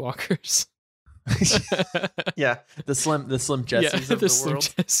Canadian White Walkers. Yeah, the Slim Jessies of the world.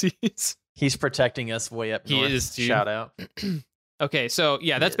 Jessies. He's protecting us way up north. He is, dude. Shout out. Okay, so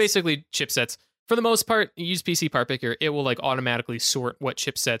that's basically chipsets. For the most part, you use PC Part Picker, it will like automatically sort what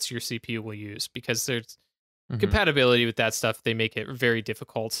chipsets your CPU will use, because there's compatibility with that stuff. They make it very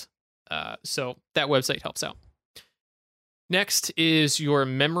difficult. So that website helps out. Next is your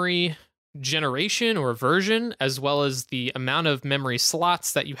memory generation or version, as well as the amount of memory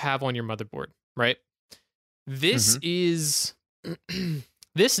slots that you have on your motherboard, right? This is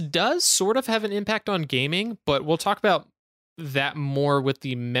this does sort of have an impact on gaming, but we'll talk about that more with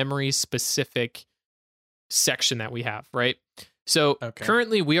the memory specific section that we have, right? So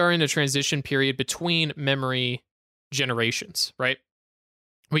currently we are in a transition period between memory generations, right?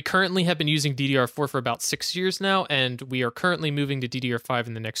 We currently have been using DDR4 for about 6 years now, and we are currently moving to DDR5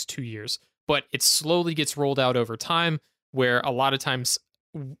 in the next 2 years. But it slowly gets rolled out over time, where a lot of times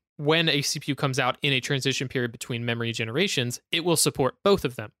when a CPU comes out in a transition period between memory generations, it will support both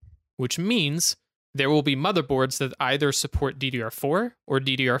of them, which means there will be motherboards that either support DDR4 or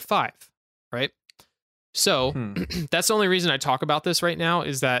DDR5, right? So that's the only reason I talk about this right now,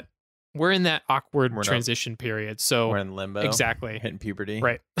 is that we're in that awkward transition period. So we're in limbo. Exactly. Hitting puberty.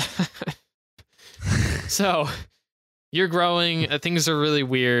 Right. So you're growing. Things are really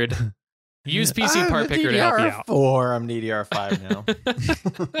weird. Use PC Part Picker to help you out. I'm DDR5 now.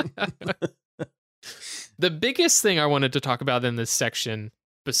 The biggest thing I wanted to talk about in this section,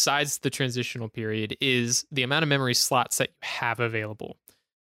 besides the transitional period, is the amount of memory slots that you have available.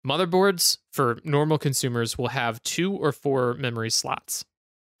 Motherboards for normal consumers will have 2 or 4 memory slots.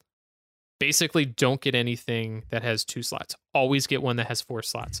 Basically, don't get anything that has 2 slots. Always get one that has 4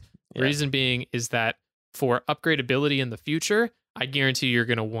 slots. The reason being is that for upgradability in the future, I guarantee you're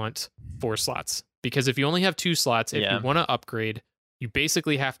going to want 4 slots. Because if you only have 2 slots, if you want to upgrade, you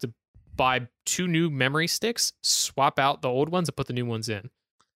basically have to buy 2 new memory sticks, swap out the old ones, and put the new ones in,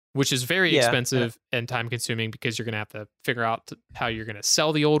 which is very expensive and time consuming, because you're going to have to figure out how you're going to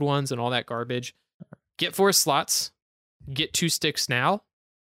sell the old ones and all that garbage. Get 4 slots, get 2 sticks now,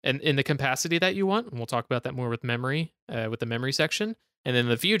 and in the capacity that you want. And we'll talk about that more with memory, with the memory section. And then in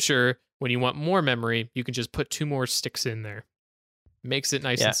the future, When you want more memory, you can just put 2 more sticks in there. Makes it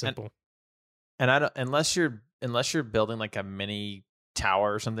nice and simple. And I don't, unless you're building like a mini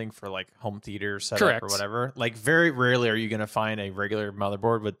tower or something for like home theater setup or whatever. Like very rarely are you going to find a regular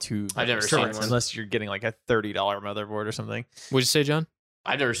motherboard with 2. I've never seen one. Unless you're getting like a $30 motherboard or something. What'd you say, John?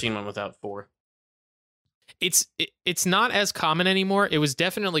 I've never seen one without 4. It's not as common anymore. It was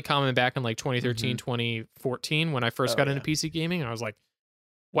definitely common back in like 2013, 2014 when I first got into PC gaming. And I was like,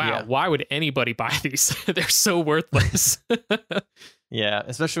 wow, why would anybody buy these? They're so worthless. Yeah,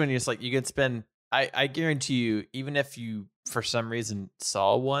 especially when you just like you can spend. I guarantee you, even if you for some reason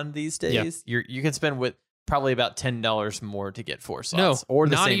saw one these days, you can spend with probably about $10 more to get 4 slots. No, or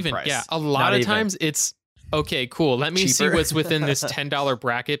the not same even. price. Yeah, a lot of times it's okay. Cool. Let me see what's within this $10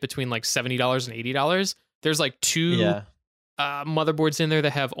 bracket between like $70 and $80. There's like 2 motherboards in there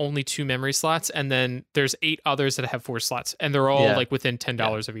that have only 2 memory slots, and then there's 8 others that have 4 slots, and they're all like within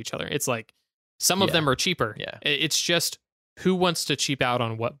 $10 of each other. It's like some of them are cheaper. Yeah, it's just who wants to cheap out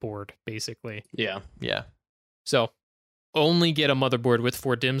on what board, basically. Yeah. So only get a motherboard with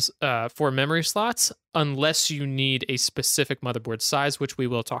 4 memory slots unless you need a specific motherboard size, which we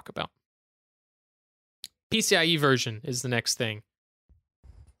will talk about. PCIe version is the next thing.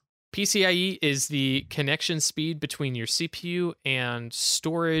 PCIe is the connection speed between your CPU and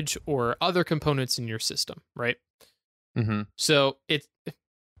storage or other components in your system, right? Mm-hmm. So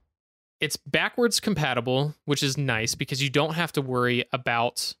it's backwards compatible, which is nice because you don't have to worry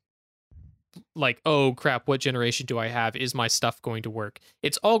about like, oh crap, what generation do I have? Is my stuff going to work?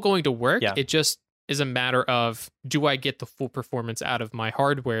 It's all going to work. Yeah. It just is a matter of, do I get the full performance out of my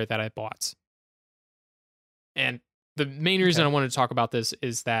hardware that I bought? And the main reason I wanted to talk about this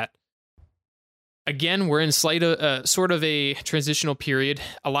is that, again, we're in sort of a transitional period.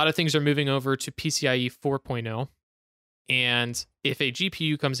 A lot of things are moving over to PCIe 4.0. And if a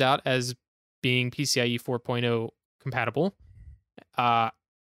GPU comes out as being PCIe 4.0 compatible,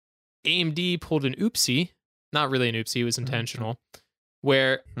 AMD pulled an oopsie. Not really an oopsie, it was intentional.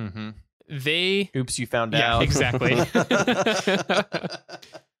 Where they... Oops, you found out. Exactly.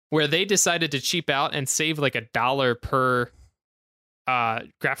 Where they decided to cheap out and save like $1 per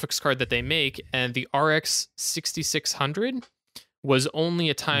graphics card that they make, and the RX 6600 was only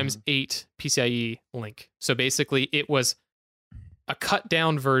a x8 PCIe link. So basically it was a cut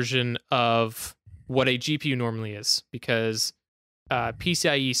down version of what a GPU normally is, because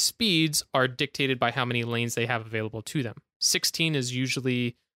PCIe speeds are dictated by how many lanes they have available to them. 16 is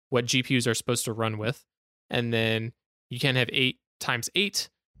usually what GPUs are supposed to run with, and then you can have 8 times 8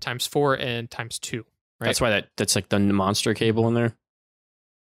 times 4 and times 2. Right? That's why that's like the monster cable in there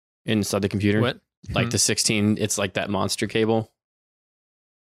inside the computer. What? Like the 16, it's like that monster cable.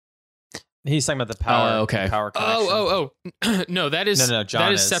 He's talking about the power. Okay. Power connection. No, that is John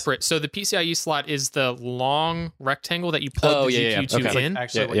that is separate. So the PCIe slot is the long rectangle that you plug the GPU to in.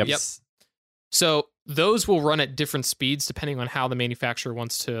 Actually, So those will run at different speeds depending on how the manufacturer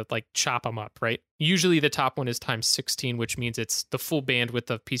wants to like chop them up, right? Usually the top one is times 16, which means it's the full bandwidth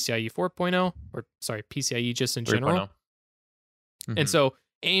of PCIe 4.0, or sorry, PCIe just in general. And so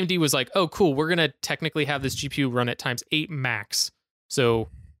AMD was like, oh, cool, we're going to technically have this GPU run at times 8 max. So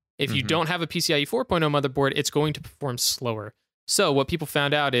if you don't have a PCIe 4.0 motherboard, it's going to perform slower. So what people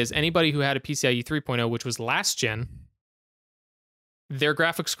found out is anybody who had a PCIe 3.0, which was last gen, their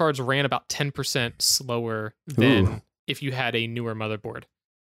graphics cards ran about 10% slower than if you had a newer motherboard.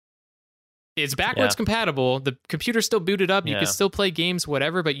 It's backwards compatible. The computer still booted up. You could still play games,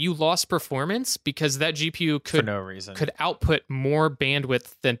 whatever, but you lost performance because that GPU could, for no reason, could output more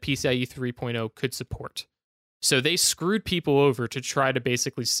bandwidth than PCIe 3.0 could support. So they screwed people over to try to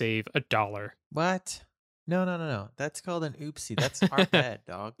basically save $1. What? No. That's called an oopsie. That's our bad,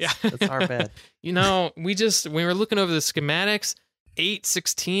 dog. Yeah. That's our bad. You know, we were looking over the schematics,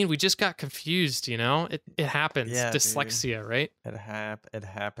 816, we just got confused, you know? It happens. Yeah, dyslexia, dude. right? It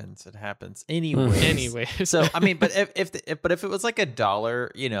happens. Anyway. So, I mean, but if it was like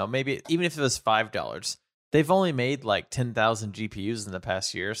 $1, you know, maybe even if it was $5, they've only made like 10,000 GPUs in the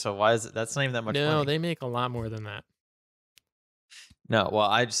past year. So why is it? That's not even that much money. No, they make a lot more than that. No, well,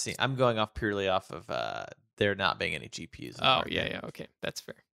 I'm going off purely off of there not being any GPUs. Oh, yeah, okay, that's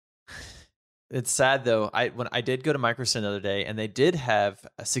fair. It's sad though. When I did go to Microsoft the other day, and they did have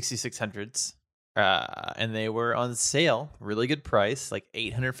 6600s, and they were on sale, really good price, like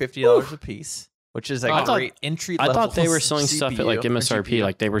 $850 a piece, which is a great entry level. I thought they were selling stuff at like MSRP,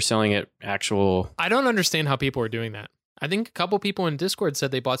 like they were selling it actual. I don't understand how people are doing that. I think a couple people in Discord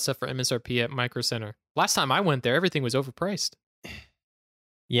said they bought stuff for MSRP at Micro Center. Last time I went there, everything was overpriced.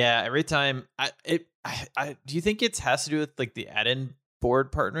 Yeah, every time. Do you think it has to do with like the add-in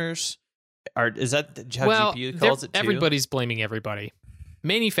board partners? Is that how GPU calls it too? Everybody's blaming everybody.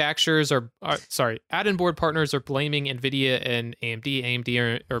 Manufacturers add-in board partners are blaming NVIDIA and AMD.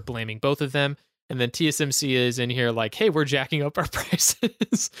 AMD are blaming both of them. And then TSMC is in here like, hey, we're jacking up our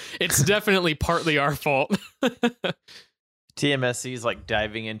prices. It's definitely partly our fault. TMSC is like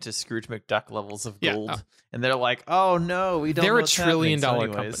diving into Scrooge McDuck levels of gold. And they're like, oh no, we don't know what's happening. They're $1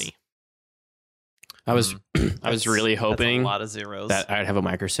 trillion company. I was really hoping a lot of zeros. that I'd have a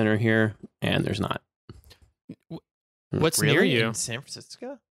Micro Center here, and there's not. What's really? near you? In San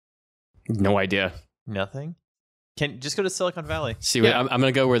Francisco? No idea. Nothing. Can just go to Silicon Valley. See, I'm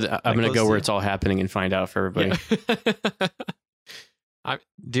gonna go where it's all happening and find out for everybody. Yeah.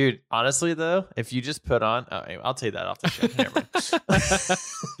 Dude, honestly though, if you just put on, I'll tell you that off the show. Never mind.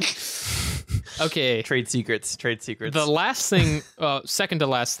 Okay. Trade secrets. The last thing, second to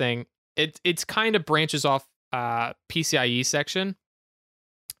last thing, it's kind of branches off PCIe section.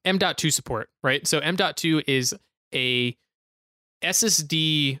 M.2 support, right? So M.2 is a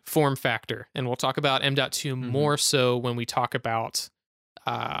SSD form factor, and we'll talk about M.2 more so when we talk about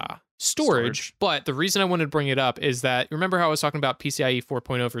storage. But the reason I wanted to bring it up is that, remember how I was talking about PCIe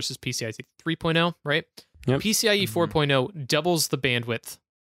 4.0 versus PCIe 3.0, right? Yep. PCIe 4.0 doubles the bandwidth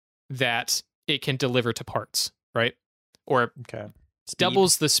that it can deliver to parts, right? Or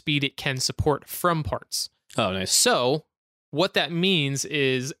doubles the speed it can support from parts. Oh, nice. So what that means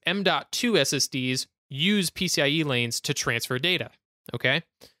is M.2 SSDs use PCIe lanes to transfer data, okay?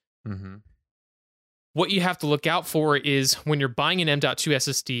 Mm-hmm. What you have to look out for is when you're buying an M.2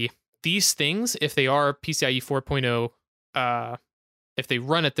 SSD, these things, if they are PCIe 4.0, if they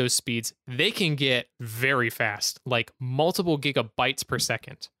run at those speeds, they can get very fast, like multiple gigabytes per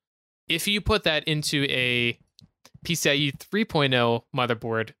second. If you put that into a PCIe 3.0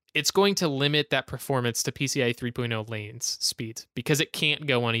 motherboard, it's going to limit that performance to PCIe 3.0 lanes speeds because it can't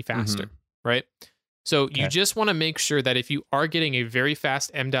go any faster, right? So you just want to make sure that if you are getting a very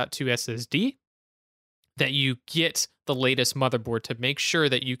fast M.2 SSD, that you get the latest motherboard to make sure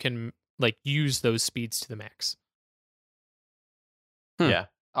that you can like use those speeds to the max. Yeah.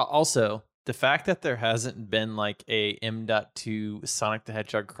 Also, the fact that there hasn't been like a M.2 Sonic the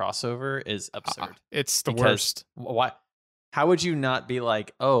Hedgehog crossover is absurd. It's the worst. Why? How would you not be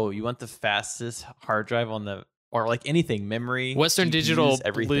like, oh, you want the fastest hard drive on the, or like anything, memory, Western GPUs, Digital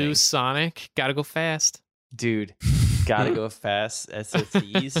everything. Blue Sonic, gotta go fast. Dude, gotta go fast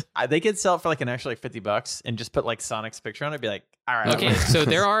SSDs. They could sell it for like an extra like $50 and just put like Sonic's picture on it. Be like, all right. Okay, so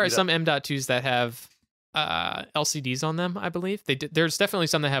there are some M.2s that have LCDs on them, I believe. There's definitely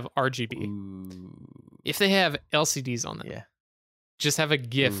some that have RGB. Ooh. If they have LCDs on them, just have a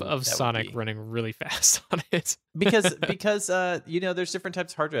GIF of Sonic be running really fast on it. because there's different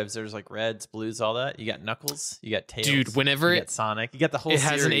types of hard drives. There's like reds, blues, all that. You got Knuckles, you got Tails. Dude, whenever you got Sonic, you got the whole it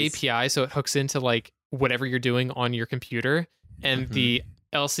has series. an API, so it hooks into like whatever you're doing on your computer, and the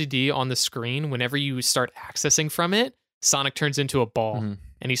LCD on the screen, whenever you start accessing from it, Sonic turns into a ball,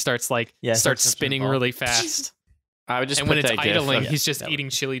 and he starts like starts spinning really fast. I would just and put when it's that idling, GIF he's just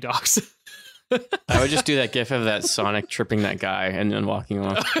eating chili dogs. I would just do that GIF of that Sonic tripping that guy and then walking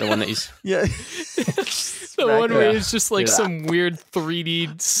off. The one that he's the one where it's just like some weird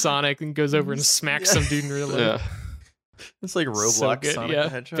 3D Sonic and goes over and smacks some dude in real life. It's like Roblox Sonic the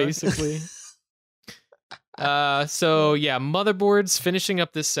Hedgehog. Basically. So yeah, motherboards, finishing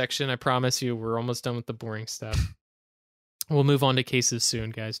up this section. I promise you we're almost done with the boring stuff. We'll move on to cases soon,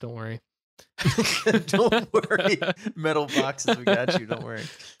 guys. Don't worry. Don't worry. Metal boxes, we got you. Don't worry.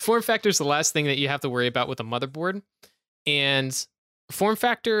 Form factor is the last thing that you have to worry about with a motherboard. And form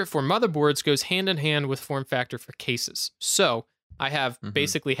factor for motherboards goes hand in hand with form factor for cases. So I have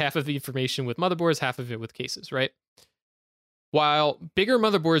basically half of the information with motherboards, half of it with cases, right? While bigger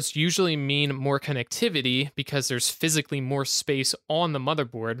motherboards usually mean more connectivity because there's physically more space on the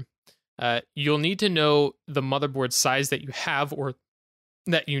motherboard, you'll need to know the motherboard size that you have or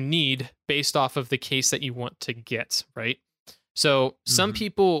that you need based off of the case that you want to get, right? So some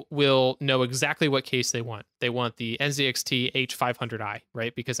people will know exactly what case they want. They want the NZXT H500i,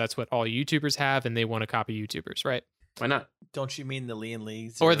 right? Because that's what all YouTubers have, and they want to copy YouTubers, right? Why not? Don't you mean the Lian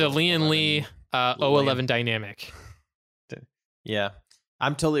Li? Or the Lian Li 011 Dynamic. Yeah.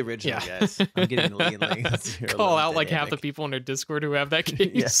 I'm totally original, guys. I'm getting the Lian Li. Call out like half the people in our Discord who have that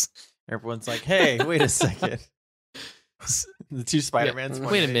case. Everyone's like, hey, wait a second. The two Spider-Mans.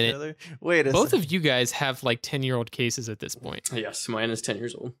 Wait a minute. Wait Both of you guys have like 10-year-old cases at this point. Yes, mine is 10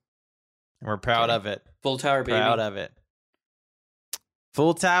 years old. We're proud of it. Full tower, baby. Proud of it.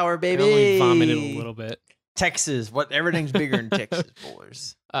 Full tower, baby. I only vomited a little bit. Texas. Everything's bigger in Texas,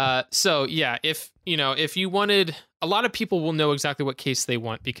 boys. So yeah, if you wanted, a lot of people will know exactly what case they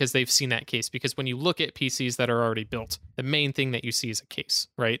want because they've seen that case. Because when you look at PCs that are already built, the main thing that you see is a case,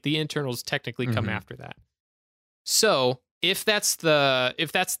 right? The internals technically come after that. So if that's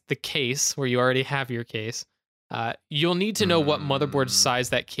the case where you already have your case, you'll need to know what motherboard size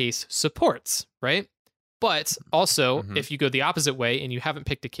that case supports, right? But also, if you go the opposite way and you haven't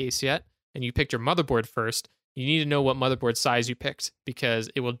picked a case yet, and you picked your motherboard first, you need to know what motherboard size you picked because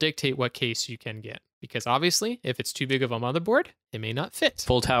it will dictate what case you can get. Because obviously, if it's too big of a motherboard, it may not fit.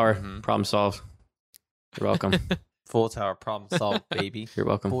 Full tower, problem solved. You're welcome. Full tower, problem solved, baby. You're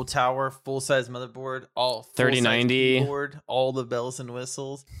welcome. Full tower, full size motherboard, all 3090 keyboard, all the bells and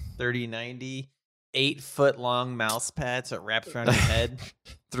whistles. 3090, 8-foot long mouse pads that wraps around your head.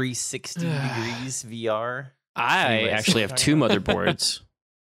 360 degrees VR. I actually have 2 motherboards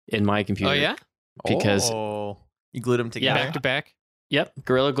in my computer. Oh yeah. Because you glued them together. Back to back. Yep,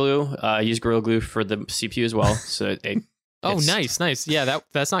 Gorilla Glue. Use Gorilla Glue for the CPU as well. So nice. Yeah,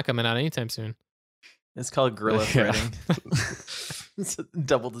 that's not coming out anytime soon. It's called Gorilla Threading. It's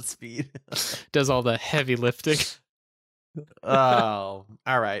double the speed. Does all the heavy lifting. Oh,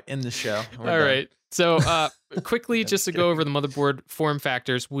 all right. In the show. All right. So quickly, just to go over the motherboard form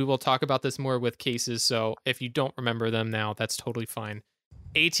factors, we will talk about this more with cases. So if you don't remember them now, that's totally fine.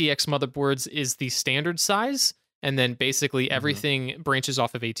 ATX motherboards is the standard size, and then basically everything branches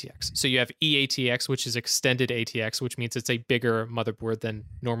off of ATX. So you have eATX, which is extended ATX, which means it's a bigger motherboard than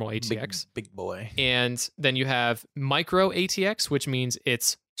normal ATX. Big boy. And then you have micro ATX, which means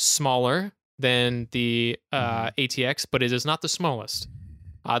it's smaller than the ATX, but it is not the smallest.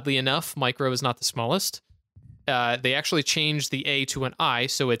 Oddly enough, micro is not the smallest. They actually changed the A to an I,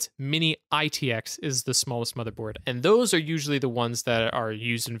 so it's mini ITX is the smallest motherboard. And those are usually the ones that are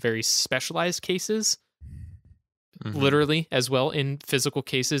used in very specialized cases, literally, as well, in physical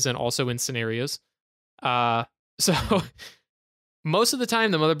cases and also in scenarios. So most of the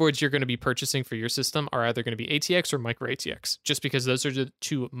time, the motherboards you're going to be purchasing for your system are either going to be ATX or micro ATX, just because those are the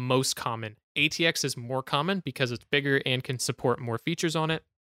 2 most common. ATX is more common because it's bigger and can support more features on it.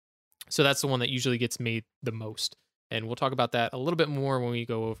 So that's the one that usually gets made the most. And we'll talk about that a little bit more when we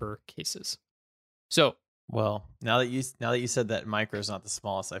go over cases. So, well, now that you said that micro is not the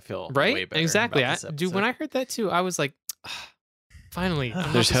smallest, I feel right? way better. Exactly. About this Dude, when I heard that too, I was like, finally,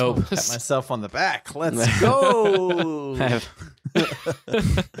 there's hope. Pat myself on the back. Let's go.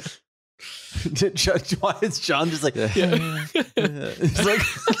 Why is John just like, He's like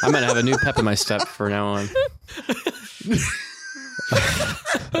I'm going to have a new pep in my step from now on.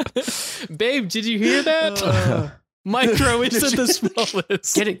 Babe, did you hear that? Micro is the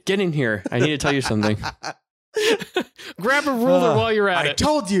smallest. Get in here. I need to tell you something. Grab a ruler while you're at it. I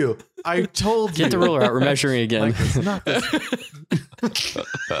told you. Get the ruler out. We're measuring again.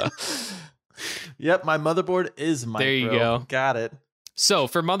 Yep, my motherboard is micro. There you go. Got it. So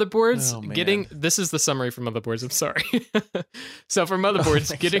for motherboards, this is the summary for motherboards. I'm sorry. So for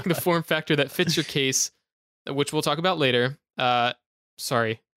motherboards, getting the form factor that fits your case, which we'll talk about later.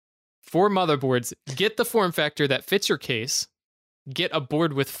 For motherboards, get the form factor that fits your case, get a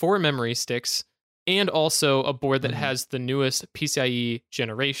board with 4 memory sticks, and also a board that has the newest PCIe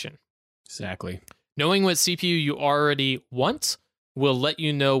generation. Exactly. Knowing what CPU you already want will let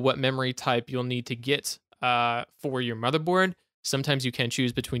you know what memory type you'll need to get for your motherboard. Sometimes you can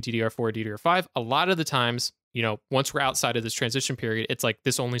choose between DDR4 or DDR5. A lot of the times, once we're outside of this transition period, it's like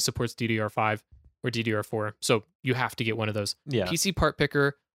this only supports DDR5 or DDR4. So you have to get one of those. Yeah. PC Part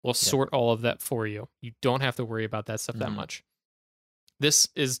Picker will sort all of that for you. You don't have to worry about that stuff that much. This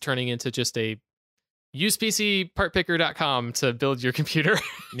is turning into just a use PCPartPicker.com to build your computer.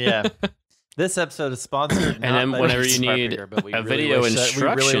 Yeah. This episode is sponsored. And then whenever you need a video instruction we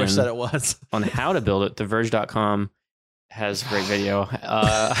really wish that it was. on how to build it, TheVerge.com has great video.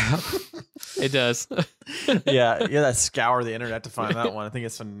 It does. Yeah, that scour the internet to find that one. I think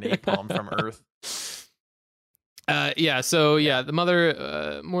it's some napalm from Earth.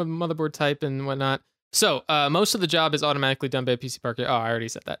 The more motherboard type and whatnot. So most of the job is automatically done by PC Parker. Oh, I already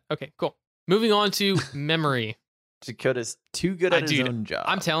said that. Okay, cool. Moving on to memory. Dakota's too good at his own job.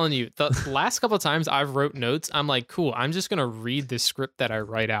 I'm telling you, the last couple of times I've wrote notes, I'm like, cool, I'm just going to read the script that I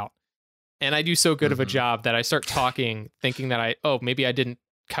write out. And I do so good of a job that I start talking, thinking that maybe I didn't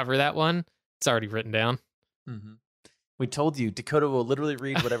cover that one. It's already written down. Mm-hmm. We told you, Dakota will literally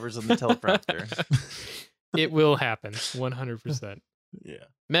read whatever's on the teleprompter. It will happen, 100%. Yeah.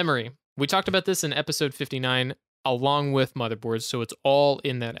 Memory. We talked about this in episode 59, along with motherboards, so it's all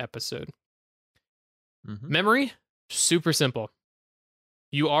in that episode. Memory, super simple.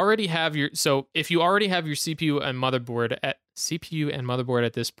 you already have your if you already have your CPU and motherboard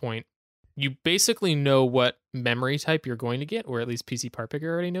at this point, you basically know what memory type you're going to get, or at least PC Part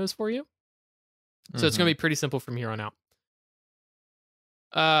Picker already knows for you. So it's going to be pretty simple from here on out.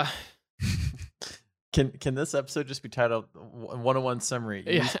 Can this episode just be titled 101 Summary?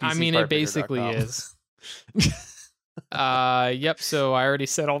 Yeah, I mean, it basically is. Yep, so I already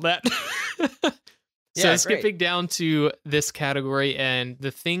said all that. So skipping down to this category and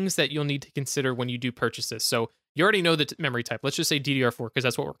the things that you'll need to consider when you do purchase this. So you already know the memory type. Let's just say DDR4 because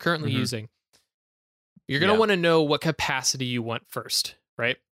that's what we're currently using. You're going to want to know what capacity you want first,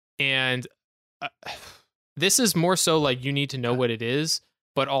 right? And this is more so like you need to know what it is,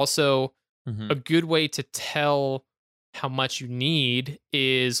 but also a good way to tell how much you need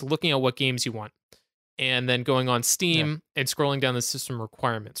is looking at what games you want and then going on Steam and scrolling down the system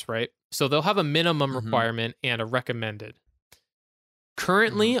requirements, right? So they'll have a minimum requirement and a recommended.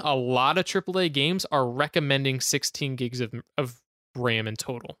 Currently, a lot of AAA games are recommending 16 gigs of RAM in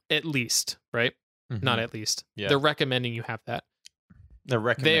total, at least, right? Not at least. Yeah. They're recommending you have that.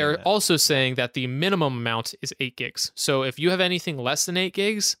 They're also saying that the minimum amount is 8 gigs. So if you have anything less than 8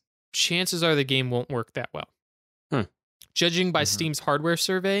 gigs, chances are the game won't work that well. Judging by Steam's hardware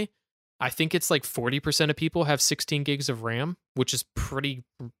survey, I think it's like 40% of people have 16 gigs of RAM, which is pretty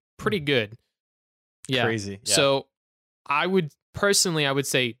good. Yeah. Crazy. Yeah. So I would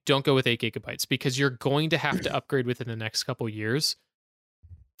say don't go with 8 gigabytes because you're going to have to upgrade within the next couple years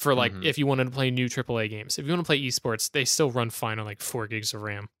for like if you wanted to play new AAA games. If you want to play esports, they still run fine on like 4 gigs of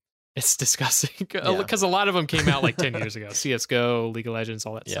RAM. It's disgusting because a lot of them came out like 10 years ago. CSGO, League of Legends,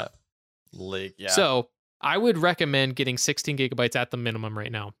 all that stuff. So I would recommend getting 16 gigabytes at the minimum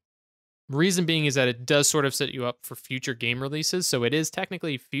right now. Reason being is that it does sort of set you up for future game releases. So it is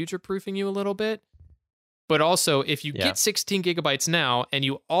technically future-proofing you a little bit. But also, if you get 16 gigabytes now, and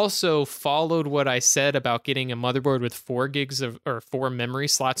you also followed what I said about getting a motherboard with 4 memory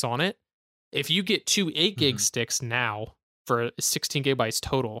slots on it, if you get 2 8 gig sticks now for 16 gigabytes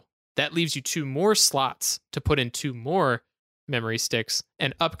total, that leaves you 2 more slots to put in 2 more memory sticks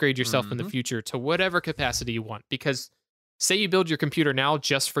and upgrade yourself in the future to whatever capacity you want. Because say you build your computer now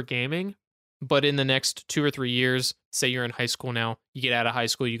just for gaming, but in the next 2 or 3 years, say you're in high school now, you get out of high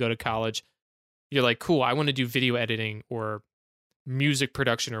school, you go to college, you're like, cool, I want to do video editing or music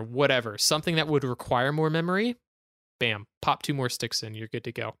production or whatever, something that would require more memory. Bam, pop 2 more sticks in, you're good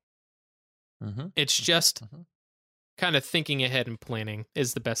to go. It's just kind of thinking ahead and planning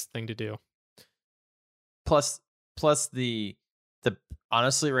is the best thing to do. Plus the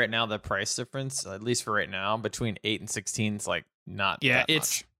honestly right now the price difference, at least for right now, between 8 and 16 is like not that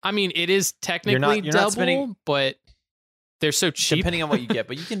much. I mean, it is technically you're double, not spending, but they're so cheap. Depending on what you get,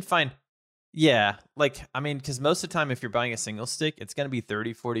 but you can find because most of the time if you're buying a single stick, it's going to be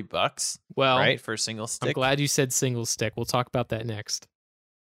 $30-$40 right for a single stick. I'm glad you said single stick. We'll talk about that next.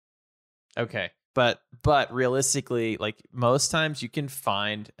 Okay. But realistically, like most times you can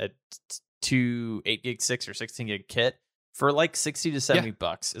find a 2 8 gig 6 or 16 gig kit for like $60 to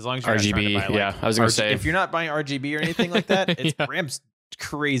 $70 as long as you're RGB. Not trying to buy, I was going to say if you're not buying RGB or anything like that, it's RAM's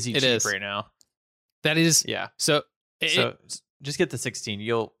crazy cheap right now. That is So just get the 16.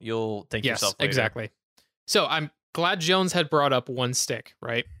 You'll thank yourself later. Exactly. So I'm glad Jones had brought up 1 stick,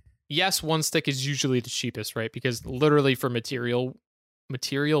 right? Yes, 1 stick is usually the cheapest, right? Because literally for material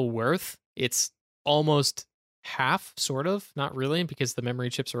worth, it's almost half, sort of. Not really, because the memory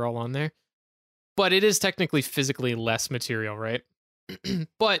chips are all on there. But it is technically physically less material, right?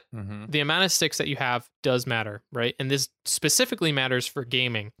 But the amount of sticks that you have does matter, right? And this specifically matters for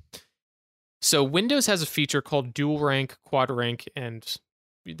gaming. So Windows has a feature called dual rank, quad rank, and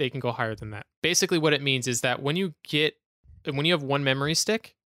they can go higher than that. Basically what it means is that when you have 1 memory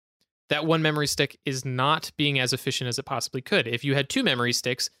stick, that 1 memory stick is not being as efficient as it possibly could. If you had 2 memory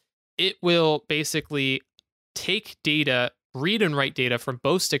sticks, it will basically take data, read and write data from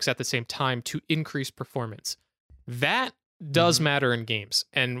both sticks at the same time to increase performance. That does matter in games.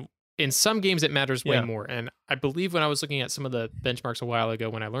 And in some games, it matters way more. And I believe when I was looking at some of the benchmarks a while ago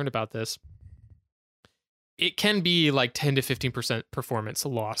when I learned about this, it can be like 10 to 15% performance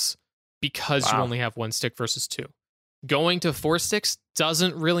loss because you only have 1 stick versus 2. Going to 4 sticks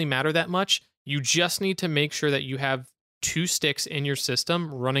doesn't really matter that much. You just need to make sure that you have 2 sticks in your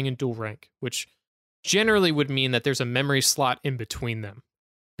system running in dual rank, which generally would mean that there's a memory slot in between them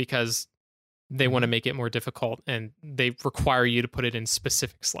because they want to make it more difficult and they require you to put it in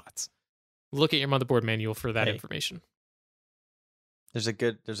specific slots. Look at your motherboard manual for that information. There's a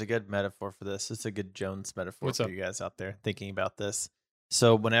good metaphor for this. It's a good Jones metaphor for you guys out there thinking about this.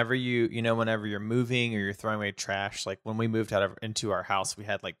 So whenever whenever you're moving or you're throwing away trash, like when we moved into our house, we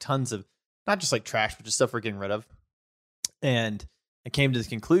had like tons of not just like trash, but just stuff we're getting rid of. And I came to the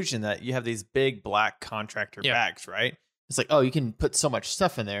conclusion that you have these big black contractor bags, right? It's like, oh, you can put so much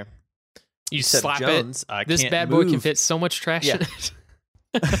stuff in there. You slap Jones, it. This bad boy can fit so much trash in it.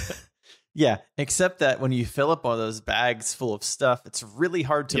 Yeah, except that when you fill up one of those bags full of stuff, it's really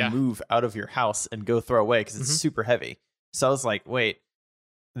hard to move out of your house and go throw away because it's super heavy. So I was like, wait,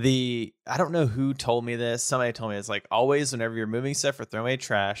 I don't know who told me this. Somebody told me it's like always whenever you're moving stuff or throwing away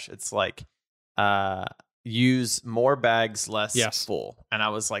trash, it's like use more bags, less full. And I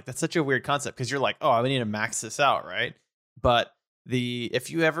was like, that's such a weird concept because you're like, oh, I need to max this out, right? But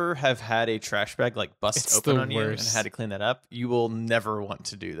if you ever have had a trash bag like bust open on you and had to clean that up, you will never want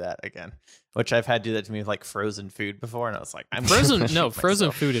to do that again. Which I've had to do that to me with like frozen food before, and I was like, I'm frozen. No,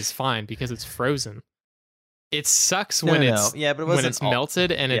 frozen food is fine because it's frozen. It sucks when it's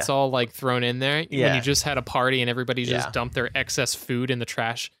melted and it's all like thrown in there. Yeah. When you just had a party and everybody just dumped their excess food in the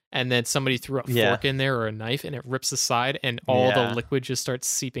trash, and then somebody threw a fork in there or a knife and it rips the side and all the liquid just starts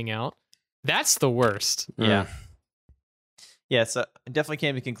seeping out. That's the worst. Yeah. Yeah, so I definitely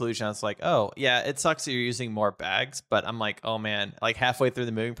came to the conclusion. I was like, oh, yeah, it sucks that you're using more bags. But I'm like, oh, man, like halfway through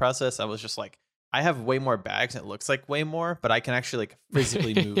the moving process, I was just like, I have way more bags. And it looks like way more, but I can actually like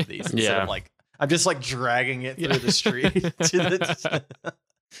physically move these instead of like, I'm just like dragging it through the street.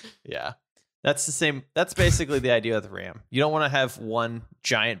 Yeah, that's the same. That's basically the idea of the RAM. You don't want to have one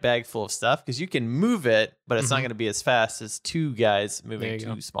giant bag full of stuff because you can move it, but it's not going to be as fast as two guys moving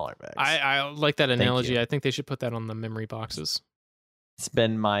two smaller bags. I like that analogy. I think they should put that on the memory boxes. It's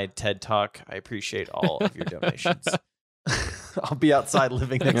been my TED Talk. I appreciate all of your donations. I'll be outside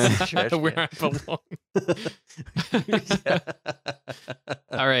living next to the trash where I belong.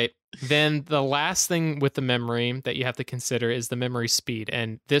 All right. Then the last thing with the memory that you have to consider is the memory speed.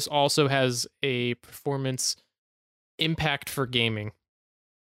 And this also has a performance impact for gaming.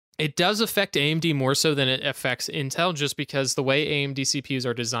 It does affect AMD more so than it affects Intel, just because the way AMD CPUs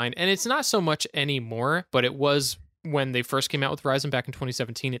are designed, and it's not so much anymore, but it was when they first came out with Ryzen back in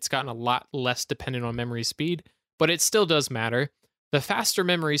 2017. It's gotten a lot less dependent on memory speed, but it still does matter. The faster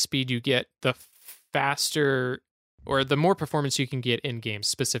memory speed you get, the faster or the more performance you can get in games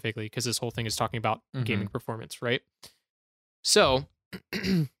specifically, because this whole thing is talking about gaming performance, right? So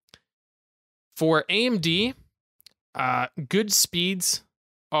for AMD, good speeds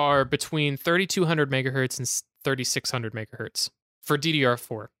are between 3200 megahertz and 3600 megahertz for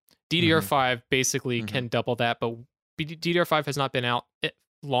DDR4. DDR5 basically can double that, but DDR5 has not been out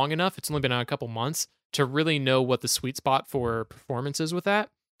long enough. It's only been out a couple months to really know what the sweet spot for performance is with that.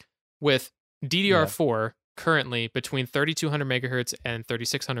 With DDR4, currently between 3200 megahertz and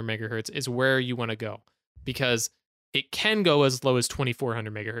 3600 megahertz is where you want to go, because it can go as low as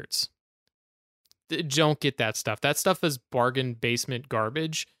 2400 megahertz. Don't get that stuff. That stuff is bargain basement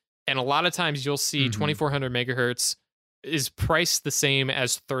garbage. And a lot of times you'll see 2400 megahertz is priced the same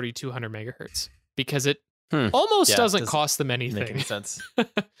as 3200 megahertz because it almost doesn't cost them anything. Make any sense.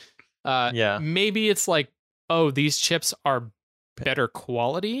 Maybe it's like, oh, these chips are better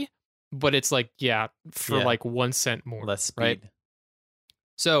quality, but it's like, for like 1 cent more. Less speed. Right?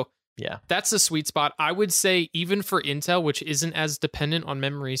 So that's the sweet spot. I would say even for Intel, which isn't as dependent on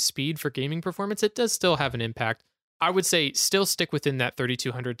memory speed for gaming performance, it does still have an impact. I would say still stick within that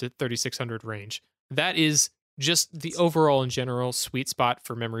 3200 to 3600 range. That is just the overall and general sweet spot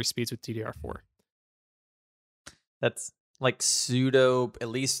for memory speeds with DDR4. That's like pseudo, at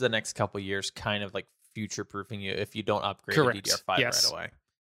least the next couple of years, kind of like future-proofing you if you don't upgrade to DDR5 right away.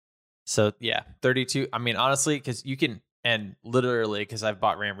 So 32. I mean, honestly, because you can, and literally, because I've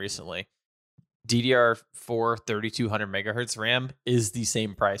bought RAM recently, DDR4 3200 megahertz RAM is the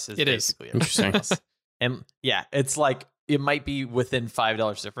same price as basically everything else. And it's like, it might be within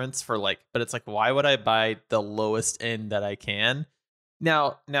 $5 difference for like, but it's like, why would I buy the lowest end that I can?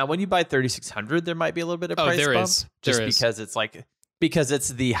 Now, when you buy 3600, there might be a little bit of price bump, because it's like, because it's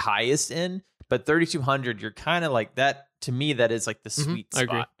the highest end. But 3200, you're kind of like that. To me, that is like the sweet spot. I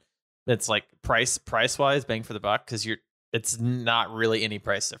agree. It's like price wise, bang for the buck, because it's not really any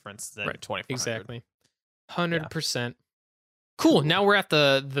price difference than 2400. Exactly, 100%. Cool. Now we're at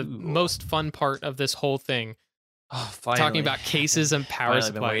the most fun part of this whole thing. Oh, finally. Talking about cases and power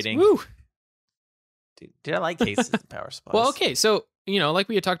supplies. Woo! Dude, I like cases and power supplies. Well, okay, so like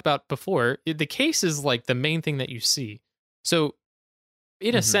we had talked about before, the case is like the main thing that you see. So,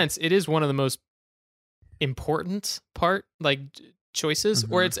 in a sense, it is one of the most important choices,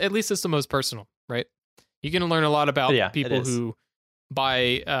 or it's at least it's the most personal, right? You're going to learn a lot about people who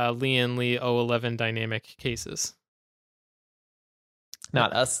buy Lian Li 011 dynamic cases.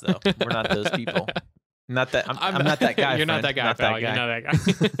 Not us though. We're not those people. Not that I'm not that guy. You're not that guy, pal. You're not that guy.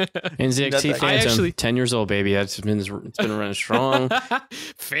 NZXT Phantom, 10 years old, baby. It's been running strong.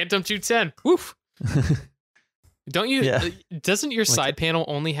 Phantom 210. Woof. Don't you? Yeah. Doesn't your side panel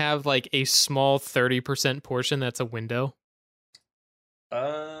only have like a small 30% portion that's a window?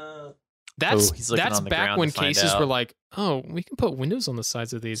 That's back when cases were like, oh, we can put windows on the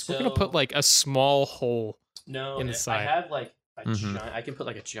sides of these. We're gonna put like a small hole. In the side. I have like giant, I can put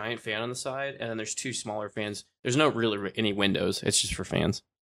like a giant fan on the side, and then there's two smaller fans. There's no really any windows. It's just for fans.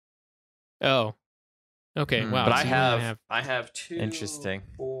 Oh, okay. Wow. But I have 2, interesting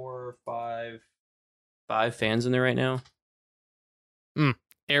 4, 5 fans in there right now.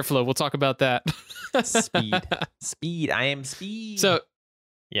 Airflow. We'll talk about that. Speed. I am speed. So,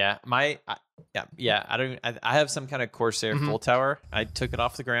 yeah, I have some kind of Corsair full tower. I took it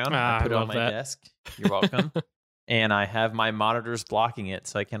off the ground. I put it on my desk. You're welcome. And I have my monitors blocking it,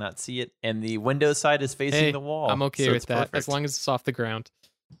 so I cannot see it. And the Windows side is facing the wall. I'm okay with that, as long as it's off the ground.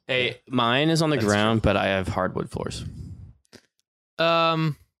 Hey, mine is on the ground, but I have hardwood floors.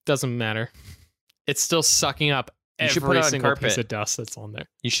 Doesn't matter. It's still sucking up every single piece of dust that's on there.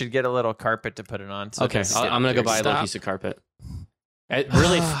 You should get a little carpet to put it on. So okay, I'm gonna go buy a little piece of carpet. I'm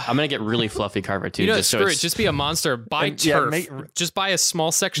gonna get really fluffy carpet too. Just be a monster. Buy turf. Just buy a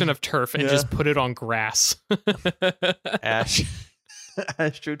small section of turf and just put it on grass. Ash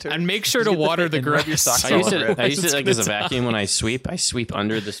turf. And make sure to water the grass. I use it like as a vacuum when I sweep. I sweep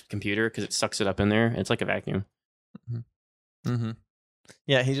under this computer because it sucks it up in there. It's like a vacuum. Mm-hmm.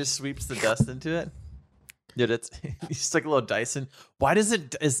 Yeah, he just sweeps the dust into it. Dude, it's just like a little Dyson. Why does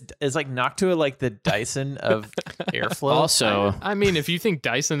it is like Noctua like the Dyson of airflow? Also, I mean, if you think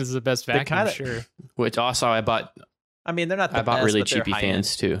Dyson is the best vacuum, sure. Which also I bought. I mean, they're not. I bought really cheapy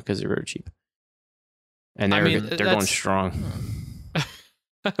fans too because they're very cheap, and they're going strong.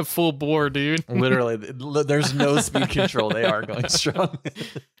 Full bore, dude. Literally, there's no speed control. They are going strong.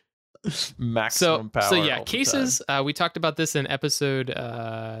 Maximum power. So yeah, cases. We talked about this in episode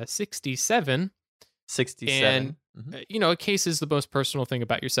 67. 67. And a case is the most personal thing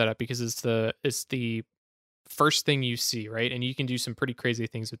about your setup because it's the first thing you see, right? And you can do some pretty crazy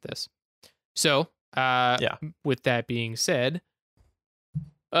things with this. So, with that being said,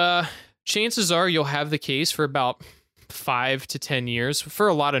 chances are you'll have the case for about 5 to 10 years for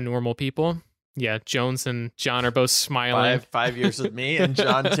a lot of normal people. Yeah, Jones and John are both smiling. 5 years with me and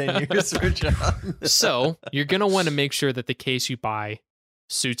John 10 years for John. So you're going to want to make sure that the case you buy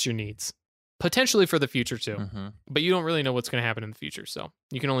suits your needs. Potentially for the future too, but you don't really know what's going to happen in the future, so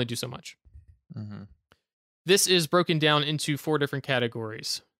you can only do so much. This is broken down into 4 different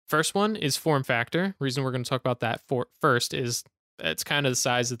categories. First one is form factor. Reason we're going to talk about that first is it's kind of the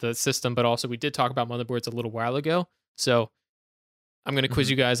size of the system, but also we did talk about motherboards a little while ago, so I'm going to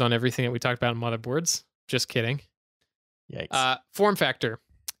quiz you guys on everything that we talked about in motherboards. Just kidding. Yikes. Form factor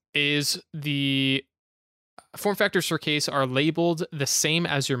is the form factors for case are labeled the same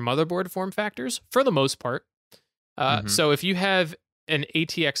as your motherboard form factors for the most part. So if you have an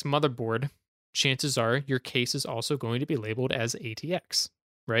ATX motherboard, chances are your case is also going to be labeled as ATX,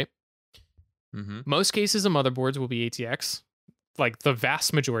 right? Most cases of motherboards will be ATX, like the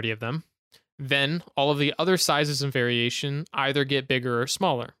vast majority of them. Then all of the other sizes and variation either get bigger or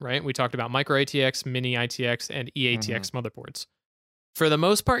smaller, right? We talked about micro ATX, mini ITX, and eATX motherboards. For the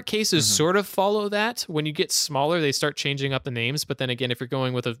most part, cases sort of follow that. When you get smaller, they start changing up the names. But then again, if you're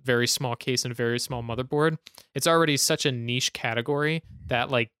going with a very small case and a very small motherboard, it's already such a niche category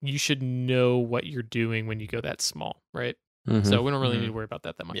that like you should know what you're doing when you go that small, right? So we don't really need to worry about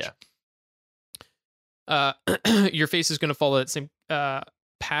that much. Yeah. Your face is going to follow that same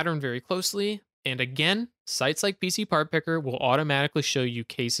pattern very closely. And again, sites like PC Part Picker will automatically show you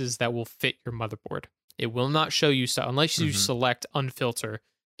cases that will fit your motherboard. It will not show you stuff unless you select unfilter.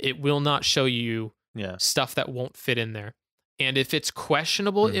 It will not show you stuff that won't fit in there. And if it's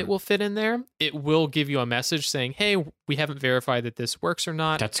questionable, it will fit in there. It will give you a message saying, "Hey, we haven't verified that this works or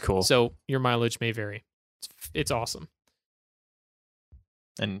not." That's cool. So your mileage may vary. It's awesome.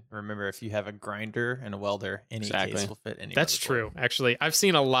 And remember, if you have a grinder and a welder, any case will fit any. That's true. Actually, I've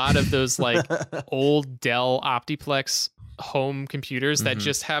seen a lot of those like old Dell Optiplex home computers that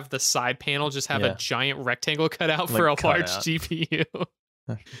just have the side panel a giant rectangle cut out for a large GPU.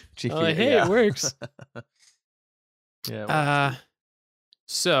 It works. The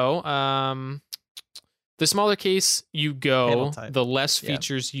smaller case you go, the less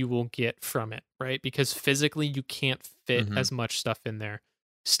features you will get from it, right? Because physically you can't fit as much stuff in there.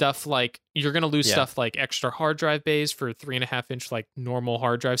 Stuff like you're going to lose stuff like extra hard drive bays for 3.5-inch like normal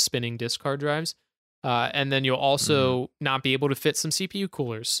hard drive spinning disk hard drives. And then you'll also not be able to fit some CPU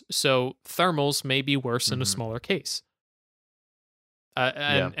coolers. So thermals may be worse in a smaller case.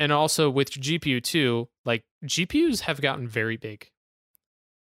 And also with GPU too, like GPUs have gotten very big.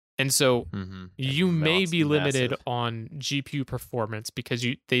 And so you may be limited on GPU performance because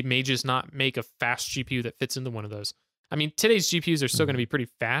they may just not make a fast GPU that fits into one of those. I mean, today's GPUs are still going to be pretty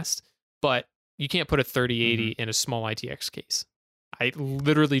fast, but you can't put a 3080 in a small ITX case. I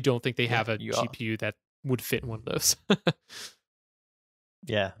literally don't think they have a GPU that would fit in one of those.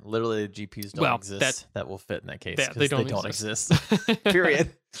 Yeah, literally the GPUs don't exist that will fit in that case because they don't exist.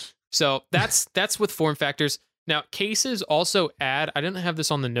 Period. So that's with form factors. Now, cases also add, I didn't have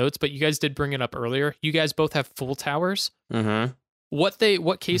this on the notes, but you guys did bring it up earlier. You guys both have full towers.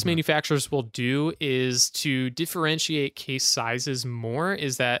 What case manufacturers will do is to differentiate case sizes more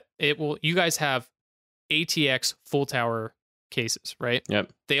is that you guys have ATX full tower cases, right?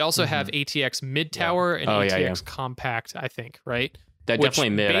 Yep. They also have ATX mid tower and ATX compact, I think, right? That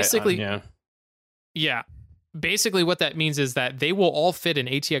definitely mid. Basically, yeah. Basically, what that means is that they will all fit an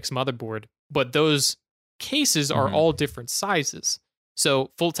ATX motherboard, but those cases are all different sizes.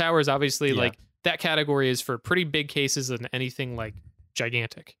 So full tower is obviously like that category is for pretty big cases and anything like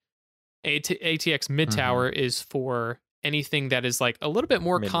gigantic. ATX mid tower is for anything that is like a little bit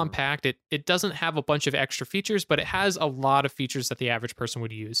more compact. It doesn't have a bunch of extra features, but it has a lot of features that the average person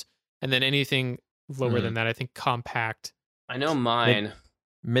would use. And then anything lower than that, I think compact. I know mine.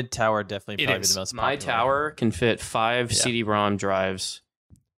 Mid tower definitely probably the most popular. My tower can fit 5 CD-ROM drives.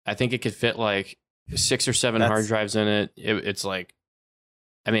 I think it could fit like 6 or 7 hard drives in it. It's like,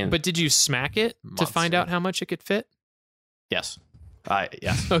 I mean, but did you smack it to find out how much it could fit? Yes.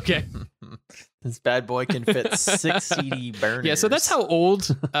 Yes. Okay. This bad boy can fit 6 CD burners. Yeah, so that's how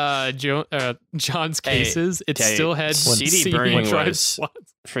old John's case is. It still had CD burning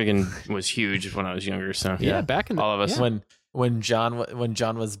was huge when I was younger. So yeah, back in all of us when John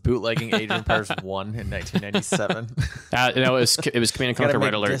was bootlegging Age of Empires 1 in 1997. It was Command & Conquer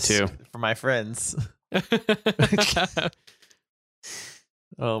Red Alert 2 for my friends.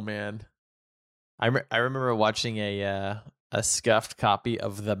 Oh man, I remember watching a scuffed copy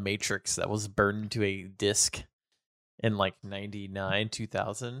of The Matrix that was burned to a disc in like 99,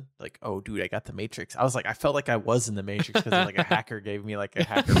 2000. Like, oh dude, I got The Matrix. I was like, I felt like I was in The Matrix because like a hacker gave me like a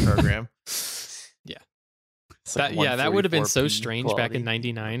hacker program. Yeah. Like that would have been so strange quality. back in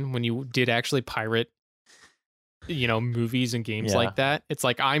 99 when you did actually pirate, movies and games like that. It's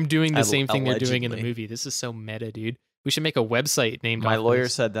like, I'm doing the same thing they're doing in the movie. This is so meta, dude. We should make a website named My lawyer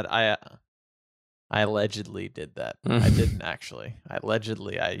said that I allegedly did that. I didn't actually.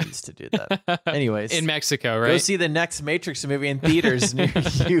 I used to do that. Anyways. In Mexico, right? Go see the next Matrix movie in theaters near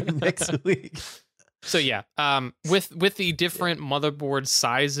you next week. So yeah, with the different motherboard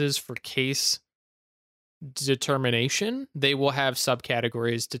sizes for case determination, they will have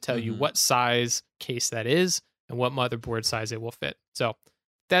subcategories to tell you what size case that is and what motherboard size it will fit. So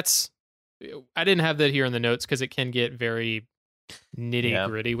I didn't have that here in the notes because it can get very nitty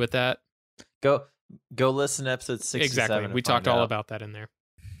gritty with that. Go listen to episode 67. Exactly. We talked all about that in there.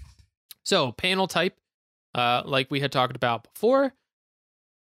 So panel type, like we had talked about before,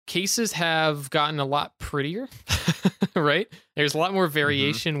 cases have gotten a lot prettier, right? There's a lot more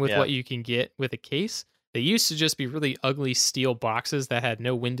variation with what you can get with a case. They used to just be really ugly steel boxes that had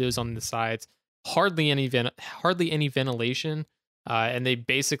no windows on the sides, hardly any ventilation, and they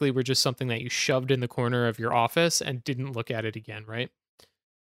basically were just something that you shoved in the corner of your office and didn't look at it again, right?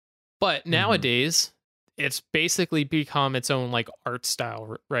 But nowadays, it's basically become its own like art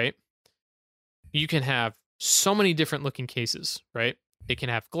style, right? You can have so many different looking cases, right? It can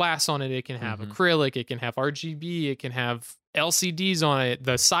have glass on it. It can have acrylic. It can have RGB. It can have LCDs on it.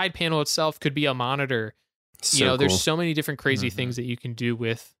 The side panel itself could be a monitor. So there's so many different crazy things that you can do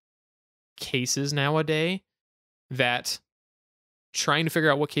with cases nowadays that trying to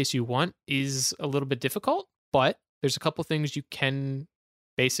figure out what case you want is a little bit difficult, but there's a couple things you can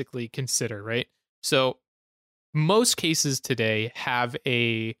basically consider, right? So most cases today have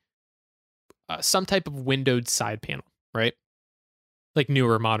some type of windowed side panel, right? Like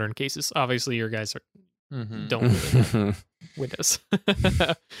newer modern cases. Obviously, your guys don't really have windows.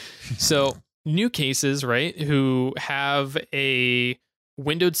 So new cases, right, who have a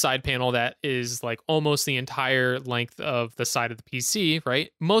windowed side panel that is like almost the entire length of the side of the PC,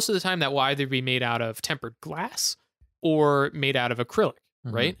 right? Most of the time that will either be made out of tempered glass or made out of acrylic,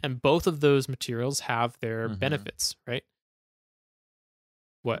 right? And both of those materials have their benefits, right?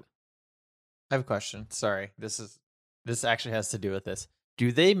 What? I have a question. Sorry. This actually has to do with this.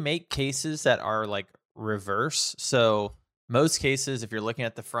 Do they make cases that are like reverse? So most cases, if you're looking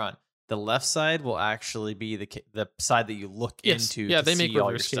at the the left side will actually be the side that you look into. Yeah, to they make see all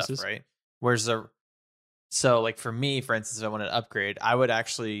your reverse cases, stuff, right? Whereas so like for me, for instance, if I wanted to upgrade, I would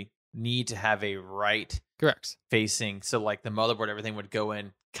actually need to have a right correct facing. So like the motherboard, everything would go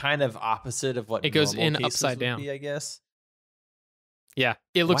in kind of opposite of what it goes normal in cases upside would down. be, I guess. Yeah,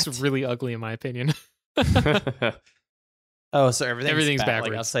 it looks What? really ugly in my opinion. Oh, so everything's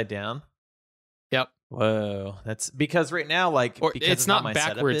backwards, like upside down. Yep. Whoa, that's because right now, like, Or because it's of how not my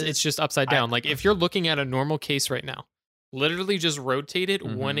setup backwards, is, it's just upside down. Like if you're looking at a normal case right now, literally just rotate it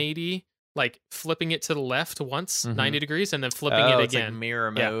 180, like flipping it to the left once, 90 degrees, and then flipping it it's again. like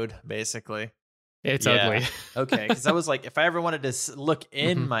mirror mode, basically. It's Yeah. ugly. Okay, because I was like, if I ever wanted to look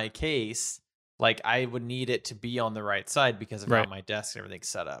in my case, like I would need it to be on the right side because of how Right. my desk and everything's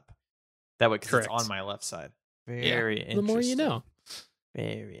set up. That way, because it's Correct. on my left side. Yeah, Very interesting. the more you know.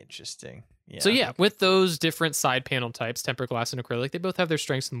 Very interesting. Yeah. So yeah, with those different side panel types, tempered glass and acrylic, they both have their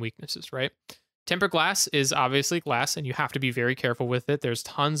strengths and weaknesses, right? Tempered glass is obviously glass, and you have to be very careful with it. There's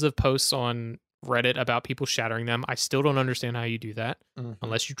tons of posts on Reddit about people shattering them. I still don't understand how you do that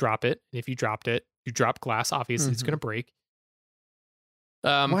unless you drop it. And if you dropped it, you drop glass, obviously it's going to break.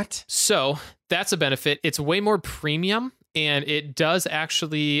 What? So that's a benefit. It's way more premium, and it does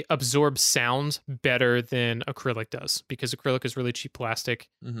actually absorb sound better than acrylic does because acrylic is really cheap plastic.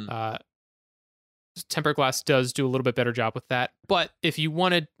 Tempered glass does do a little bit better job with that. But if you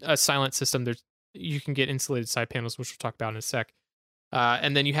wanted a silent system, you can get insulated side panels, which we'll talk about in a sec.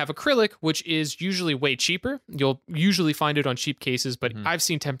 And then you have acrylic, which is usually way cheaper. You'll usually find it on cheap cases, but I've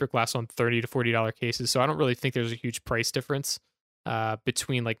seen tempered glass on $30 to $40 cases, so I don't really think there's a huge price difference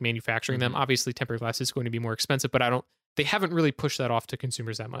between like manufacturing them. Obviously, tempered glass is going to be more expensive, but they haven't really pushed that off to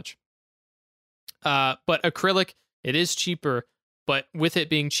consumers that much. But acrylic, it is cheaper, but with it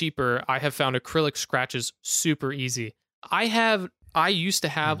being cheaper, I have found acrylic scratches super easy. I used to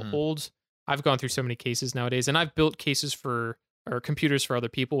have I've gone through so many cases nowadays, and I've built cases or computers for other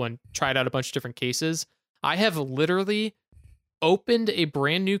people and tried out a bunch of different cases. I have literally opened a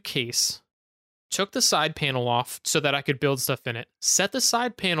brand new case, took the side panel off so that I could build stuff in it, set the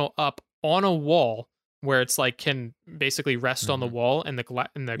side panel up on a wall where it's like can basically rest on the wall and the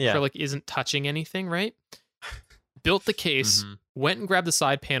acrylic isn't touching anything, right? Built the case, went and grabbed the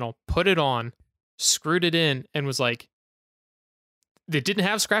side panel, put it on, screwed it in, and was like, it didn't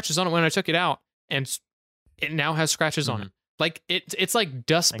have scratches on it when I took it out, and it now has scratches on it. Like it's like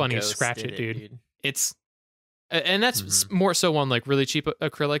Dust Bunny scratch it, dude. It's and that's more so on like really cheap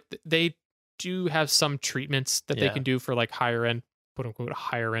acrylic. They do have some treatments that they can do for like higher end, quote unquote,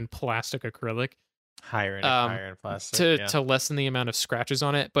 higher end plastic acrylic. Higher end plastic to lessen the amount of scratches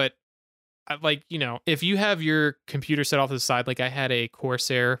on it. But like, if you have your computer set off to the side, like I had a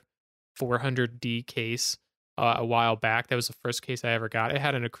Corsair 400D case a while back. That was the first case I ever got. It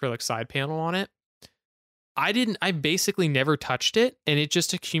had an acrylic side panel on it. I basically never touched it, and it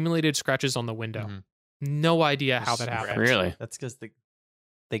just accumulated scratches on the window. No idea how that happened. Really? That's because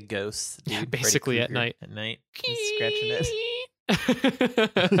the ghosts, dude, Yeah, basically Freddy at night. Krueger at night, just scratching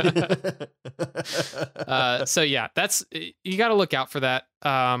it. So yeah, you got to look out for that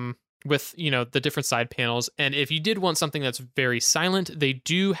with the different side panels. And if you did want something that's very silent, they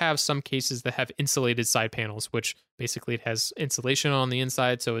do have some cases that have insulated side panels, which basically it has insulation on the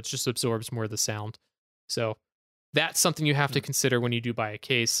inside, so it just absorbs more of the sound. So that's something you have to consider when you do buy a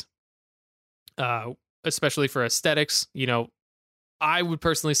case, especially for aesthetics. I would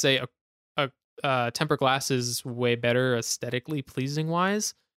personally say a tempered glass is way better aesthetically pleasing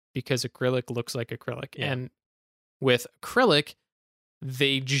wise because acrylic looks like acrylic. Yeah. And with acrylic,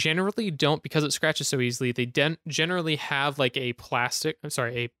 they generally don't, because it scratches so easily, they generally have like a plastic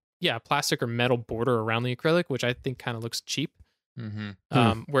or metal border around the acrylic, which I think kind of looks cheap.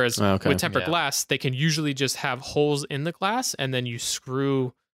 Whereas with tempered glass, they can usually just have holes in the glass, and then you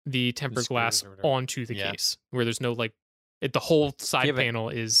screw the tempered glass onto the case, where there's no like the whole side panel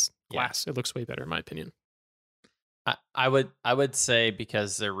is glass. It looks way better in my opinion. I would say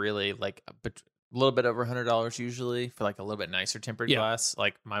because they're really like a little bit over $100 usually for like a little bit nicer tempered glass.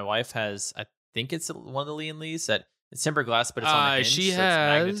 Like my wife has, I think it's one of the Lian Lees that it's tempered glass, but it's on a hinge, she so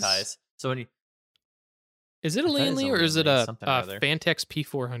has it's magnetized. So when you is it a Lian Li or is it a Fantex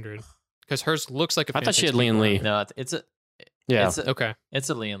P400? Because hers looks like a I thought she had Lian Li. No, it's a okay.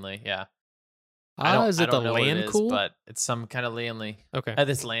 It's a Lian Li, yeah. Is it the Land Cool? But it's some kind of Lian Li. Okay.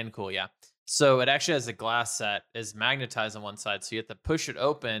 This Land Cool, yeah. So it actually has a glass that is magnetized on one side, so you have to push it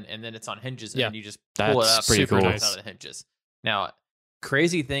open, and then it's on hinges, and then you just pull it up. Pretty cool. Out of the hinges. Now,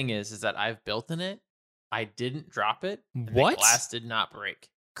 crazy thing is that I've built in it. I didn't drop it. What? The glass did not break.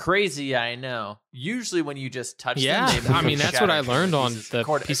 Crazy, I know. Usually when you just touch Yeah, them, they I mean, that's what I learned on the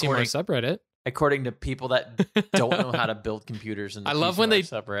PCMR subreddit. According to people that don't know how to build computers in the I love when they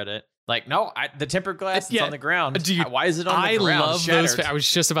subreddit. Like, no, the tempered glass is Yeah. on the ground. Dude, Why is it on the ground? I love those. I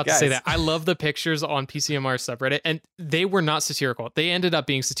was just about to say Guys. that. I love the pictures on PCMR subreddit, and they were not satirical. They ended up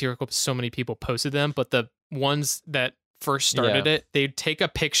being satirical because so many people posted them, but the ones that first started it, they'd take a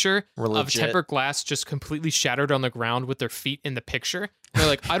picture of tempered glass just completely shattered on the ground with their feet in the picture. They're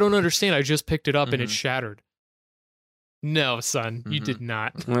like, I don't understand. I just picked it up and it shattered. No, son, you did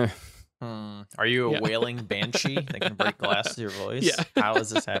not. Are you a wailing banshee that can break glass with your voice? Yeah. How is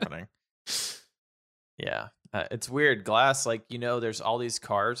this happening? Yeah. It's weird. Glass, like, there's all these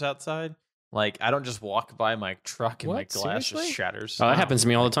cars outside. Like, I don't just walk by my truck and my glass just shatters. Oh, that happens to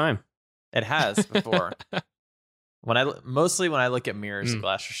me all the time. It has before. Mostly when I look at mirrors,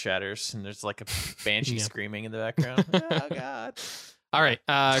 glass just shatters and there's like a banshee screaming in the background. Oh, God. All right.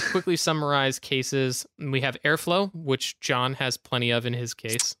 Quickly summarize cases. We have airflow, which John has plenty of in his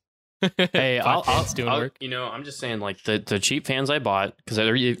case. Hey, I'll work. I'm just saying, like the cheap fans I bought, because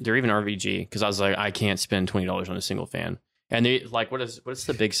they're even RVG, because I was like, I can't spend $20 on a single fan. And they like, what's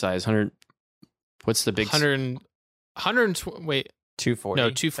the big size? 100. What's the big 120? Wait. 240. No,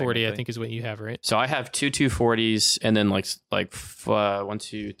 240. I think is what you have, right? So I have two 240s, and then like 1,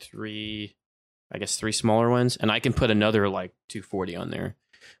 2, 3. I guess 3 smaller ones, and I can put another like 240 on there.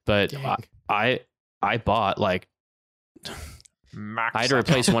 But I bought like I had to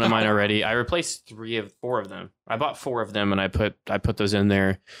replace one of mine already. I replaced 4 of them. I bought 4 of them, and I put those in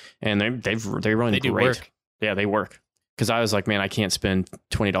there, and they run great. Work. Yeah, they work. Because I was like, man, I can't spend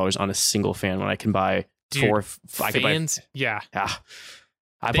 $20 on a single fan when I can buy 4 fans. Yeah.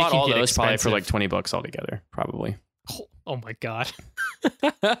 I bought all those probably for like $20 altogether, probably. Oh my God.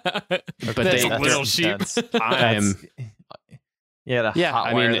 But that's a little cheap. I mean,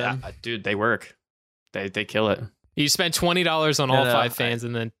 dude, they work. They kill it. You spent $20 on all 5 fans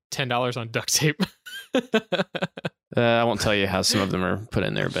and then $10 on duct tape. I won't tell you how some of them are put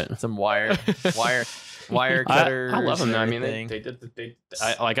in there, but some wire cutters. I love them. I mean,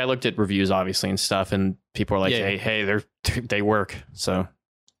 I looked at reviews obviously and stuff, and people are like, hey, they work. So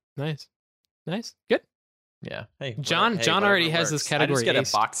nice, good. Yeah. Hey, John already has this category. I just get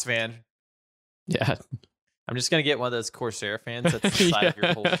a box fan. Yeah. I'm just gonna get one of those Corsair fans that's the side of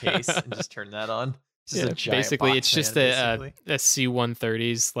your whole case and just turn that on. Basically, it's just a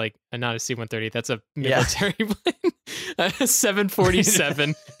C-130s, like not a C-130. That's a military plane. A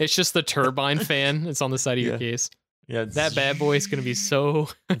 747. It's just the turbine fan. It's on the side of your case. Yeah, that bad boy is gonna be so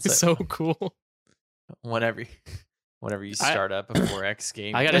cool. Whenever you start up a 4X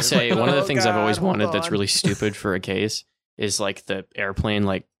game, I gotta say, one of the things I've always wanted that's really stupid for a case is like the airplane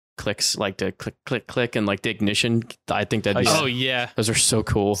like clicks, like the click, and like the ignition. I think that'd be those are so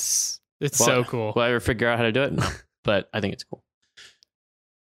cool. It's so cool. Will I ever figure out how to do it? No, but I think it's cool.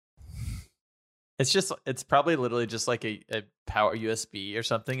 It's probably literally just like a power USB or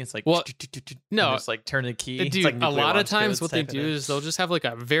something. It's like, no, it's like turn the key. Dude, like a lot of times what they do is they'll just have like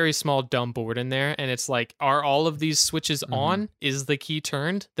a very small dumb board in there, and it's like, are all of these switches on? Is the key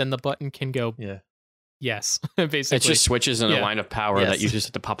turned? Then the button can go. Yeah. Yes, basically. It's just switches in a line of power that you just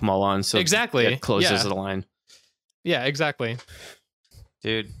have to pop them all on. So it closes the line. Yeah, exactly.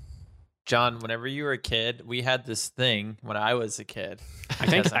 Dude. John, whenever you were a kid, we had this thing when I was a kid. I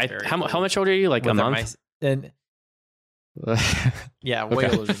think how much older are you? Like a month? Yeah, way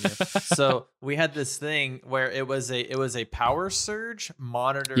older than you. So we had this thing where it was a power surge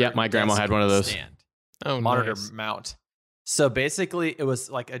monitor. Yeah, my grandma had one of those. Monitor mount. So basically, it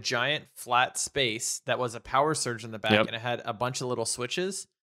was like a giant flat space that was a power surge in the back, and it had a bunch of little switches.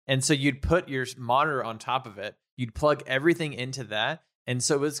 And so you'd put your monitor on top of it. You'd plug everything into that. And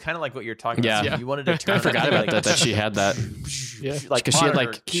so it was kind of like what you're talking about. So you wanted to turn. I forgot about that she had that. Yeah, because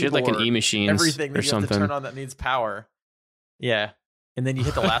she had like an e-machine everything or that something. You have to turn on that needs power. Yeah, and then you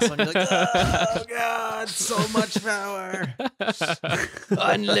hit the last one. You're like, oh God, so much power,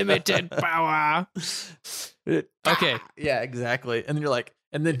 unlimited power. Okay, yeah, exactly. And then you're like,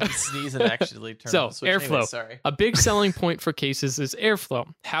 and then you sneeze and actually turn. So on the switch. airflow. Anyway, sorry. A big selling point for cases is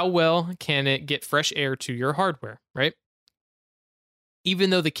airflow. How well can it get fresh air to your hardware? Right.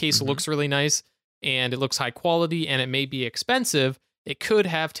 Even though the case looks really nice and it looks high quality and it may be expensive, it could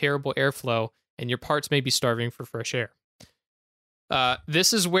have terrible airflow and your parts may be starving for fresh air.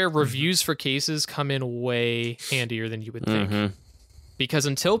 This is where reviews for cases come in way handier than you would think. Because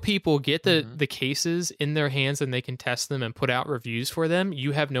until people get the cases in their hands and they can test them and put out reviews for them,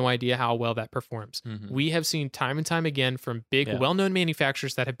 you have no idea how well that performs. We have seen time and time again from big, well-known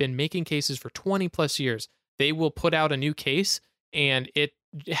manufacturers that have been making cases for 20 plus years. They will put out a new case and it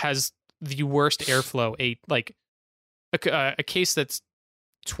has the worst airflow. A case that's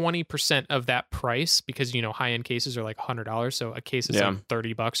 20% of that price, because high end cases are like $100, so a case is like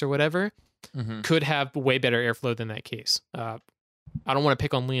 $30 or whatever, could have way better airflow than that case. I don't want to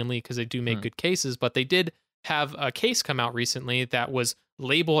pick on Lian Li because they do make good cases, but they did have a case come out recently that was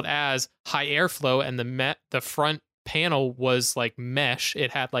labeled as high airflow, and the front panel was like mesh.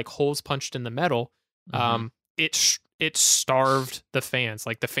 It had like holes punched in the metal. It starved the fans.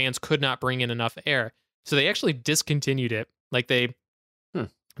 Like the fans could not bring in enough air, so they actually discontinued it. Like they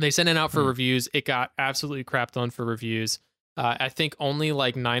sent it out for reviews. It got absolutely crapped on for reviews. I think only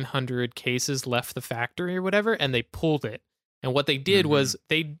like 900 cases left the factory or whatever, and they pulled it. And what they did was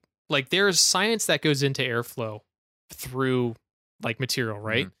there's science that goes into airflow through like material,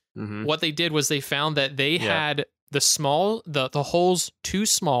 right? What they did was they found that they had the holes too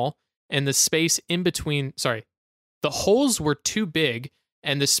small, and the space in between, the holes were too big,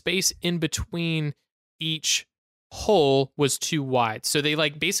 and the space in between each hole was too wide. So they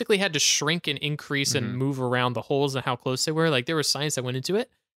like basically had to shrink and increase and move around the holes and how close they were. Like there was science that went into it,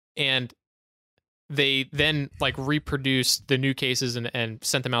 and they then like reproduced the new cases and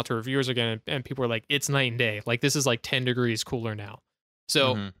sent them out to reviewers again, and people were like, it's night and day. Like this is like 10 degrees cooler now.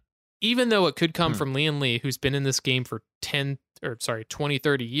 So even though it could come from Lian Li, who's been in this game for 20,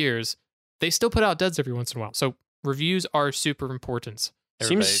 30 years, they still put out duds every once in a while. So reviews are super important.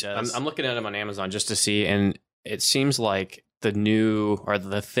 I'm looking at them on Amazon just to see, and it seems like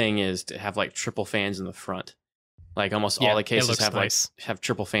the thing is to have like triple fans in the front. Like almost all the cases have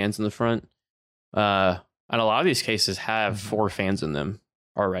triple fans in the front. And a lot of these cases have 4 fans in them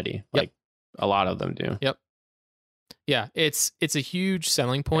already. Like a lot of them do. Yep. Yeah, it's a huge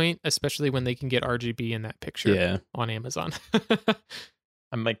selling point, especially when they can get RGB in that picture on Amazon.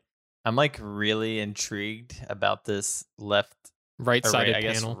 I'm like really intrigued about this right-sided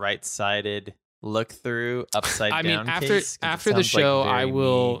panel. Right-sided look through upside down case. After the show, I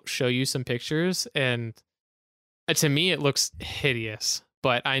will show you some pictures, and to me it looks hideous,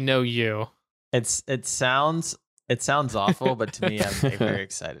 but I know you. It sounds awful, but to me, I'm very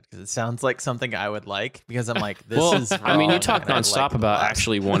excited because it sounds like something I would like, because I'm like, this is wrong. I mean, you talk nonstop about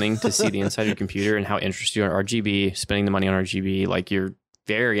actually wanting to see the inside of your computer and how interested you are in RGB, spending the money on RGB, like you're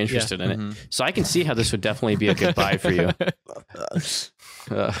very interested in it. So I can see how this would definitely be a good buy for you.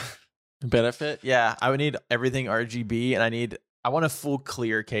 Benefit? Yeah, I would need everything RGB, and I want a full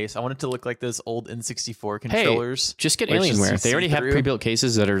clear case. I want it to look like those old N64 controllers. Hey, just get Alienware. They already have pre-built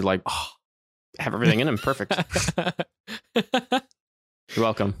cases that are like, have everything in them. Perfect. You're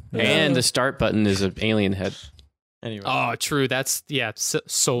welcome. Yeah. And the start button is an alien head. Anyway. Oh, true. That's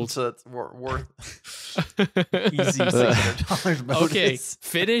sold. So it's worth easy $600. Okay,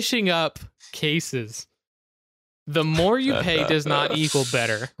 finishing up cases. The more you pay does not equal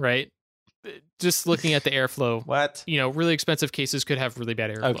better, right? Just looking at the airflow. What? Really expensive cases could have really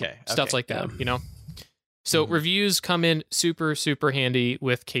bad airflow. Okay. Stuff like that, So reviews come in super, super handy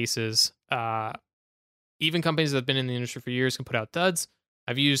with cases. Even companies that have been in the industry for years can put out duds.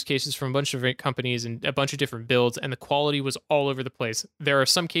 I've used cases from a bunch of different companies and a bunch of different builds, and the quality was all over the place. There are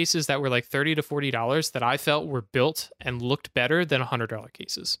some cases that were like $30 to $40 that I felt were built and looked better than $100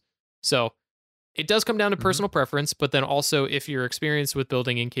 cases. So it does come down to personal preference, but then also if you're experienced with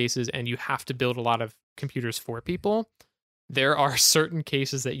building in cases and you have to build a lot of computers for people, there are certain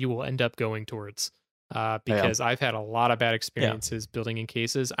cases that you will end up going towards. Because I've had a lot of bad experiences building in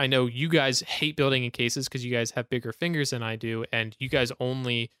cases. I know you guys hate building in cases because you guys have bigger fingers than I do, and you guys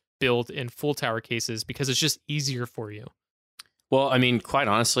only build in full tower cases because it's just easier for you. Well, I mean, quite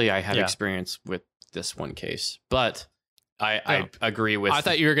honestly, I had experience with this one case, but I agree with... I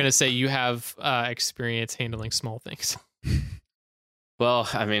thought you were going to say you have experience handling small things. Well,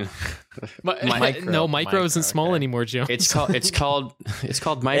 I mean, micro isn't small anymore, Joe. It's called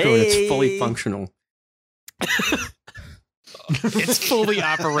micro, and it's fully functional. It's fully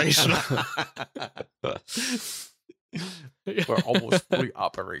operational. We're almost fully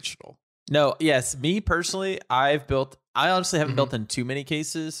operational. No, yes, me personally, I honestly haven't built in too many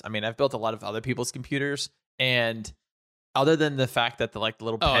cases. I mean, I've built a lot of other people's computers, and other than the fact that the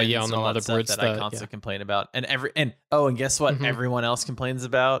little pens on the motherboards that I constantly complain about, and guess what? Everyone else complains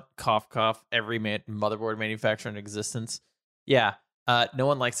about. Cough, cough. Every motherboard manufacturer in existence. Yeah, no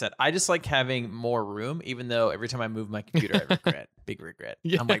one likes that. I just like having more room, even though every time I move my computer, I regret. Big regret.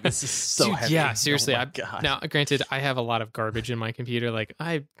 I'm like, this is so heavy. Yeah, seriously. Oh God. Now, granted, I have a lot of garbage in my computer. Like,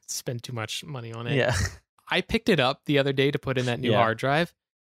 I spend too much money on it. Yeah. I picked it up the other day to put in that new hard drive.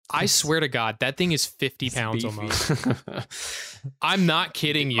 I swear to God, that thing is 50 pounds almost. I'm not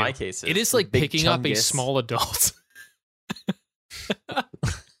kidding you. In my case, it is like picking up a small adult.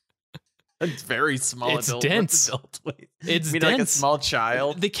 It's very small. It's dense. It's dense. Like a small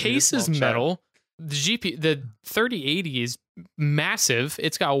child. The case is metal. The 3080 is massive.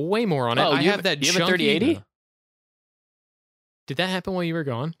 It's got way more on it. Oh, I have that. You have a 3080? Did that happen while you were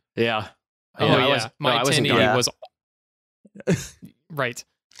gone? Yeah. Oh yeah. My 1080 was right.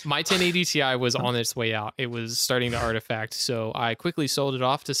 My 1080 Ti was on its way out. It was starting to artifact, so I quickly sold it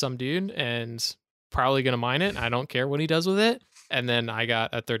off to some dude and probably gonna mine it. I don't care what he does with it. And then I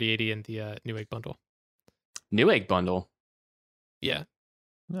got a 3080 in the Newegg bundle. Newegg bundle. Yeah.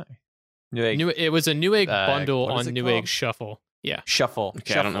 Nice. It was a Newegg bundle on Newegg called? Shuffle. Yeah. Shuffle.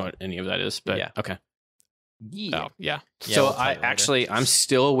 Okay, I don't know what any of that is, but Yeah. okay. Yeah. Oh, yeah. So we'll I'm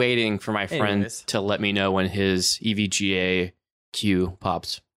still waiting for my friend Anyways. to let me know when his EVGA Q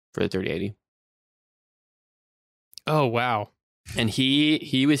pops for the 3080. Oh wow. And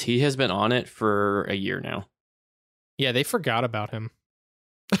he has been on it for a year now. Yeah, they forgot about him.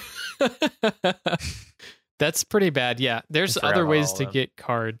 That's pretty bad. Yeah, there's other ways to get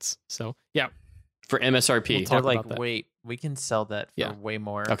cards. So yeah, for MSRP. We'll They're talk about that. wait, we can sell that for way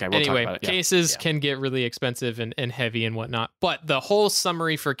more. Okay, we'll talk anyway, about it. Yeah. cases can get really expensive and heavy and whatnot. But the whole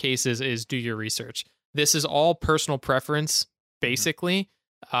summary for cases is do your research. This is all personal preference, basically.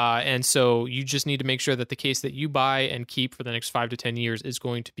 And so you just need to make sure that the case that you buy and keep for the next 5 to 10 years is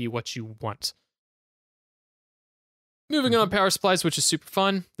going to be what you want. Moving on, power supplies, which is super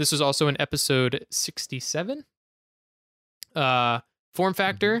fun. This is also in episode 67. Form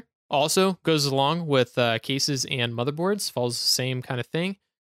factor also goes along with cases and motherboards, follows the same kind of thing.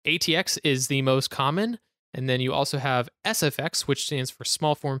 ATX is the most common. And then you also have SFX, which stands for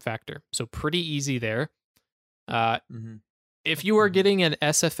small form factor. So pretty easy there. If you are getting an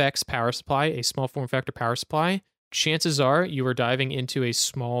SFX power supply, a small form factor power supply, chances are you are diving into a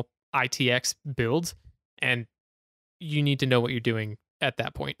small ITX build, and you need to know what you're doing at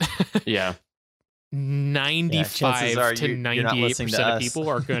that point. Yeah. 95 to 98% of people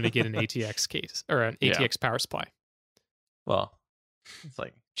are going to get an ATX case or an ATX power supply. Well, it's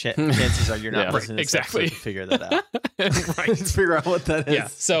like chances are you're not listening to this episode to figure that out. Right. Figure out what that is. Yeah.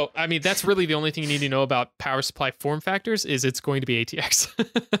 So, I mean, that's really the only thing you need to know about power supply form factors is it's going to be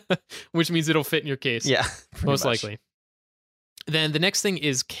ATX, which means it'll fit in your case. Yeah. Most likely. Then the next thing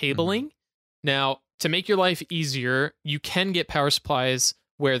is cabling. Now, to make your life easier, you can get power supplies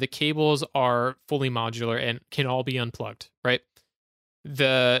where the cables are fully modular and can all be unplugged, right?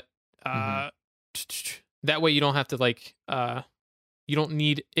 That way you don't have to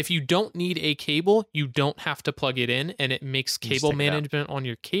if you don't need a cable, you don't have to plug it in, and it makes cable management on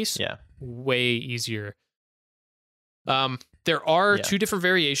your case way easier. There are two different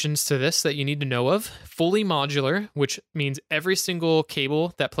variations to this that you need to know of. Fully modular, which means every single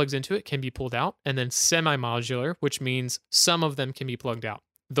cable that plugs into it can be pulled out, and then semi-modular, which means some of them can be plugged out.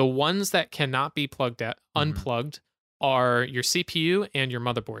 The ones that cannot be unplugged are your CPU and your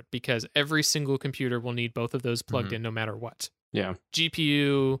motherboard, because every single computer will need both of those plugged in no matter what. Yeah.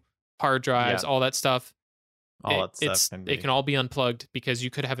 GPU, hard drives, all that stuff. It can all be unplugged because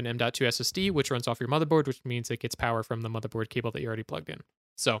you could have an M.2 SSD, which runs off your motherboard, which means it gets power from the motherboard cable that you already plugged in.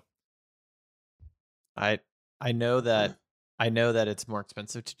 So I know that it's more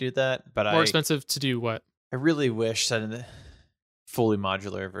expensive to do that, but more expensive to do what? I really wish that in the fully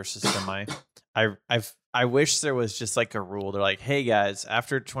modular versus semi. I wish there was just like a rule. They're like, hey guys,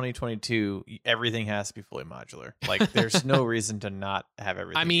 after 2022, everything has to be fully modular. Like, there's no reason to not have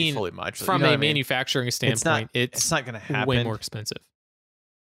everything be fully modular. From a manufacturing standpoint, it's not going to happen. Way more expensive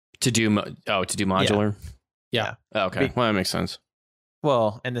to do modular. Yeah. Oh, okay. Well, that makes sense.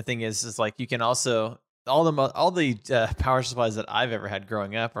 Well, and the thing is like you can also all the power supplies that I've ever had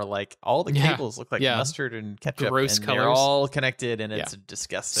growing up are like all the cables look like mustard and ketchup, gross and colors. They're all connected, and it's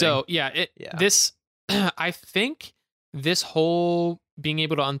disgusting. So this. I think this whole being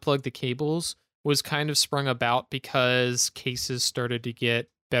able to unplug the cables was kind of sprung about because cases started to get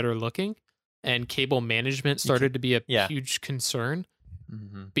better looking and cable management started to be a huge concern.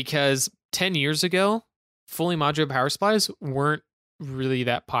 Because 10 years ago, fully modular power supplies weren't really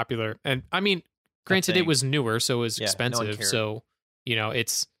that popular. And I mean, granted, it was newer, so it was expensive. No, so,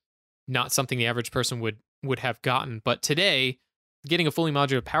 it's not something the average person would have gotten. But today, getting a fully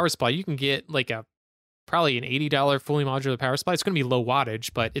modular power supply, you can get like probably an $80 fully modular power supply. It's going to be low wattage,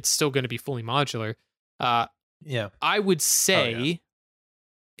 but it's still going to be fully modular. I would say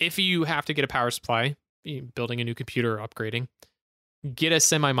if you have to get a power supply, building a new computer or upgrading, get a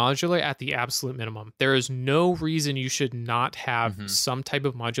semi-modular at the absolute minimum. There is no reason you should not have some type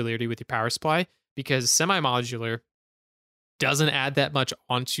of modularity with your power supply, because semi-modular doesn't add that much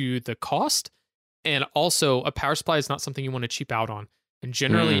onto the cost. And also, a power supply is not something you want to cheap out on. And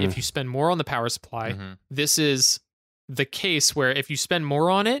generally, if you spend more on the power supply, this is the case where if you spend more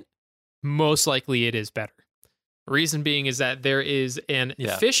on it, most likely it is better. Reason being is that there is an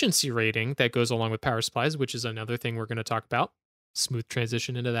efficiency rating that goes along with power supplies, which is another thing we're going to talk about. Smooth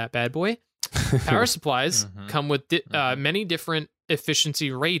transition into that bad boy. Power supplies come with many different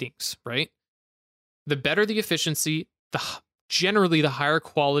efficiency ratings, right? The better the efficiency, generally the higher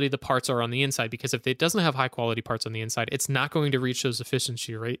quality the parts are on the inside, because if it doesn't have high quality parts on the inside, it's not going to reach those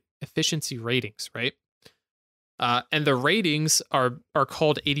efficiency ratings, right? And the ratings are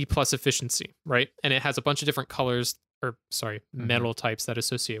called 80 plus efficiency, right? And it has a bunch of different colors, metal types that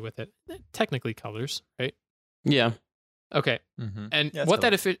associate with it. Technically colors, right? Yeah. Okay. And what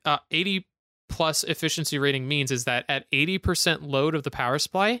that 80 plus efficiency rating means is that at 80% load of the power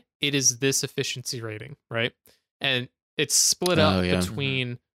supply, it is this efficiency rating, right? And it's split up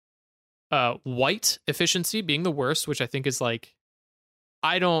between white efficiency being the worst, which I think is like,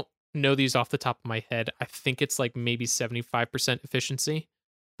 I don't know these off the top of my head. I think it's like maybe 75% efficiency,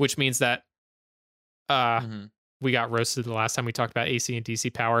 which means that we got roasted the last time we talked about AC and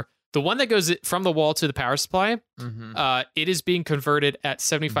DC power. The one that goes from the wall to the power supply, it is being converted at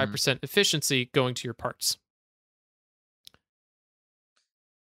 75% efficiency going to your parts.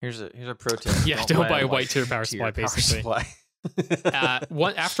 Here's a pro tip. Yeah, don't buy a white to your power supply, basically.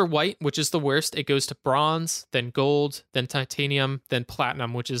 After white, which is the worst, it goes to bronze, then gold, then titanium, then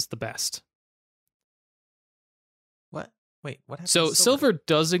platinum, which is the best. What? Wait, what happened? So silver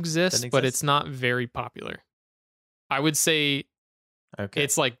does exist, but it's not very popular. I would say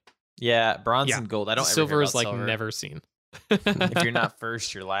it's like bronze and gold. I don't. Silver ever is like silver. never seen. If you're not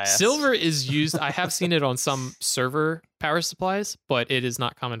first, you're last. Silver is used. I have seen it on some server power supplies, but it is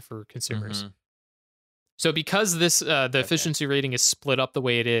not common for consumers. So because this the efficiency rating is split up the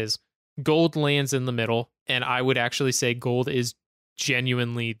way it is, gold lands in the middle, and I would actually say gold is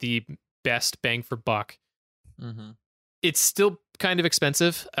genuinely the best bang for buck. It's still kind of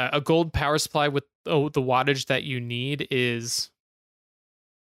expensive. A gold power supply with the wattage that you need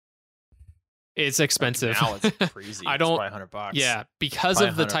it's expensive. Now it's crazy. I don't. It's $100. Yeah, because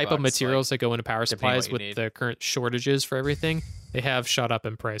of the type of materials that go into power supplies with the current shortages for everything, they have shot up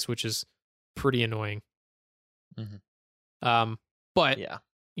in price, which is pretty annoying. But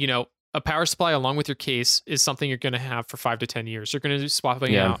you know, a power supply along with your case is something you're going to have for 5 to 10 years. You're going to be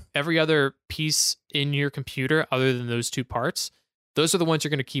swapping out every other piece in your computer other than those two parts. Those are the ones you're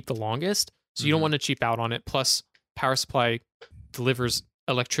going to keep the longest. So you don't want to cheap out on it. Plus, power supply delivers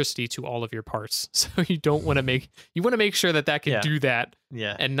electricity to all of your parts. So you want to make sure that can do that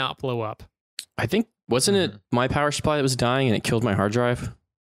and not blow up. I think, wasn't it my power supply that was dying and it killed my hard drive?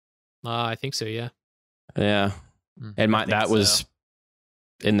 I think so, yeah. Yeah. And that was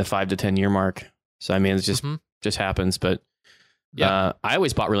in the 5 to 10 year mark. So I mean, it's just happens, but I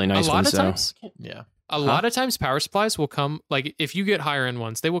always bought really nice ones. A lot of times power supplies will come, like if you get higher end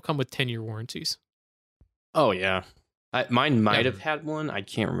ones, they will come with 10-year warranties. Oh yeah. Mine might have had one. I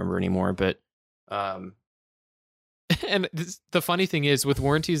can't remember anymore, but and the funny thing is with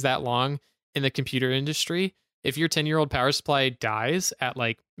warranties that long in the computer industry, if your 10-year-old power supply dies at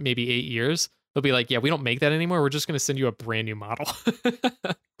like maybe 8 years, they'll be like, yeah, we don't make that anymore. We're just going to send you a brand new model.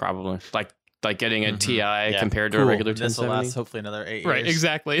 Probably like getting a TI compared to a regular 1070. This will last hopefully another 8 years. Right,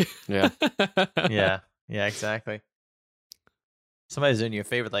 exactly. Yeah. yeah, exactly. Somebody's doing you a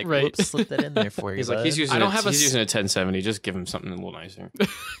favor, like, whoops, slip that in there for you. He's like, he's using a 1070. Just give him something a little nicer.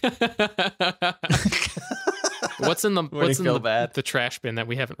 What's in the trash bin that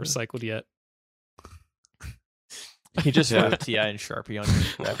we haven't recycled yet? He just wrote TI and Sharpie on your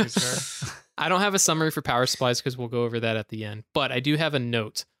graphics card. I don't have a summary for power supplies because we'll go over that at the end. But I do have a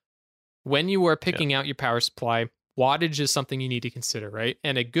note. When you are picking out your power supply, wattage is something you need to consider, right?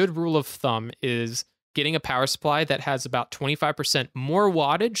 And a good rule of thumb is getting a power supply that has about 25% more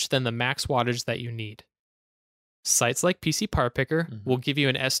wattage than the max wattage that you need. Sites like PC Part Picker will give you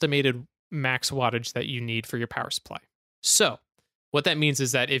an estimated max wattage that you need for your power supply. So what that means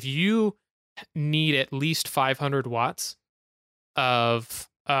is that if you need at least 500 watts of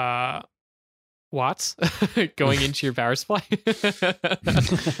watts going into your power supply,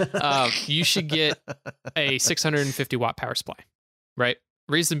 you should get a 650 watt power supply, right?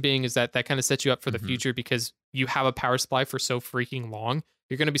 Reason being is that kind of sets you up for the future because you have a power supply for so freaking long.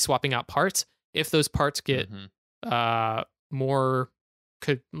 You're going to be swapping out parts. If those parts get more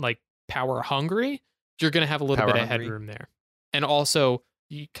power hungry, you're going to have a little bit of headroom there. And also,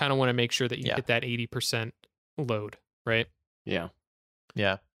 you kind of want to make sure that you get that 80% load, right? Yeah.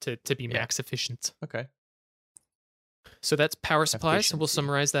 Yeah. To be max efficient. Okay. So that's power supply. So we'll Efficiency.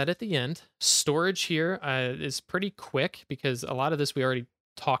 summarize that at the end. Storage here is pretty quick because a lot of this we already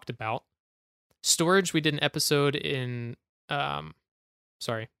talked about. Storage, we did an episode in,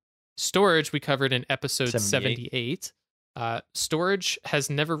 storage we covered in episode 78. Storage has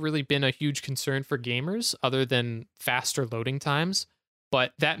never really been a huge concern for gamers other than faster loading times,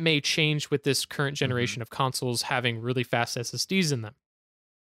 but that may change with this current generation of consoles having really fast SSDs in them.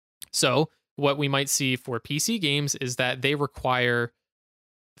 So what we might see for PC games is that they require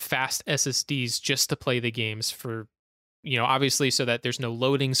fast SSDs just to play the games for, obviously so that there's no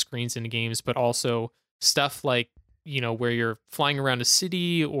loading screens in the games, but also stuff like, where you're flying around a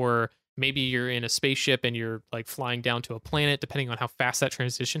city or maybe you're in a spaceship and you're like flying down to a planet, depending on how fast that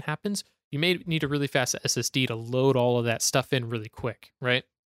transition happens. You may need a really fast SSD to load all of that stuff in really quick, right?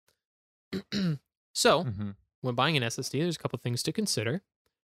 So when buying an SSD, there's a couple things to consider.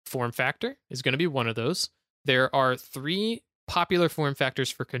 Form factor is going to be one of those. There are 3 popular form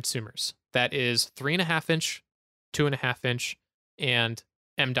factors for consumers. That is 3.5 inch, 2.5 inch, and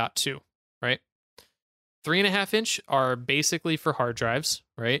M.2, right? 3.5 inch are basically for hard drives,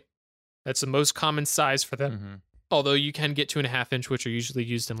 right? That's the most common size for them. Although you can get 2.5 inch, which are usually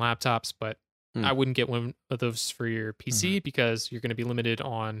used in laptops, but I wouldn't get one of those for your PC because you're going to be limited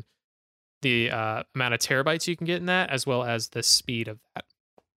on the amount of terabytes you can get in that, as well as the speed of that.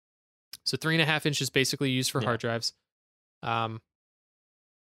 So 3.5 inch is basically used for hard drives.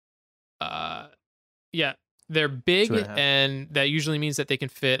 They're big, and that usually means that they can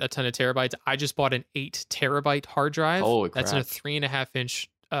fit a ton of terabytes. I just bought an 8 terabyte hard drive. Holy crap. That's in a 3.5 inch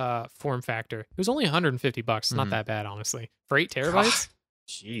form factor. It was only $150. It's not that bad, honestly, for 8 terabytes.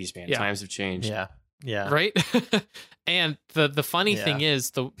 Jeez, man, times have changed. Yeah. Right. And the funny thing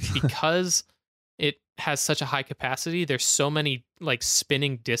is, because it has such a high capacity, there's so many like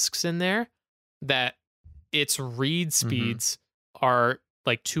spinning disks in there that its read speeds are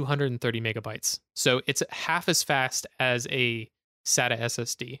like 230 megabytes. So it's half as fast as a SATA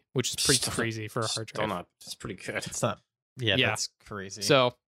SSD, which is pretty crazy for a hard drive. It's pretty good. It's not. Yeah, that's crazy.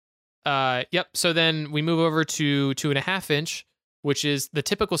 So, So then we move over to 2.5 inch, which is the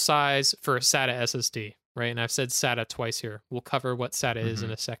typical size for a SATA SSD, right? And I've said SATA twice here. We'll cover what SATA is in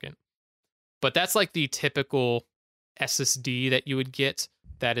a second. But that's like the typical SSD that you would get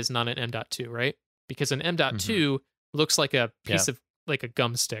that is not an M.2, right? Because an M.2 looks like a piece of like a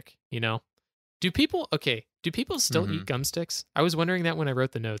gum stick, Do people still eat gum sticks? I was wondering that when I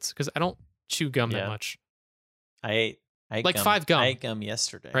wrote the notes because I don't chew gum that much. I ate like gum. 5 gum. I ate gum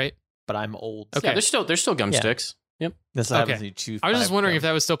yesterday, right? But I'm old. Okay. Yeah, there's still gum sticks. Yep. That's what happens when you chew. I was just 5 wondering gum. if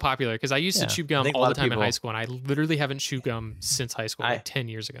that was still popular because I used to chew gum think a all lot the of time in people- high school, and I literally haven't chewed gum since high school, like 10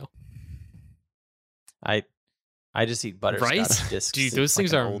 years ago. I just eat butterscotch discs. Dude, those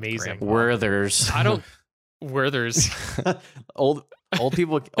things are amazing. Werther's. I don't. Werther's. old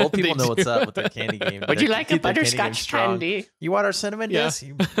people know what's up with their candy game. Would you like a butterscotch candy? You want our cinnamon disc?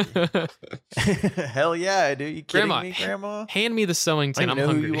 Hell yeah, I do. You kidding me, Grandma? Hand me the sewing tin. I I'm know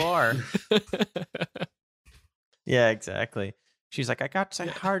hungry. who you are. Yeah, exactly. She's like, I got some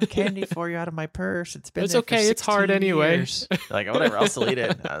hard candy for you out of my purse. It's been It's there okay. For It's hard 16 anyway. years. Like, whatever. I'll still eat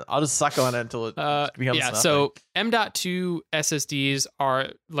it. I'll just suck on it until it becomes nothing. So M.2 SSDs are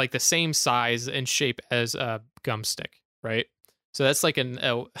like the same size and shape as a gum stick, right? So that's like a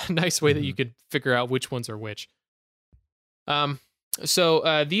nice way that you could figure out which ones are which.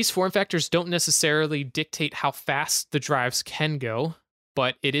 So these form factors don't necessarily dictate how fast the drives can go,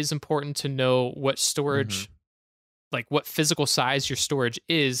 but it is important to know what storage, like what physical size your storage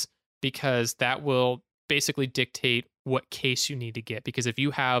is, because that will basically dictate what case you need to get. Because if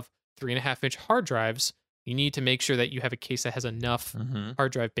you have 3.5 inch hard drives, you need to make sure that you have a case that has enough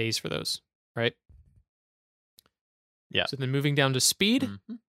hard drive bays for those, right? Yeah. So then moving down to speed.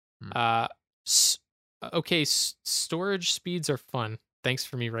 Storage speeds are fun. Thanks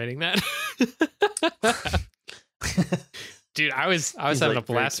for me writing that. Dude, I was having a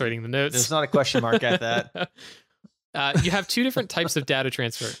blast writing the notes. There's not a question mark at that. You have 2 different types of data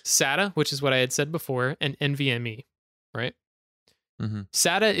transfer. SATA, which is what I had said before, and NVMe, right?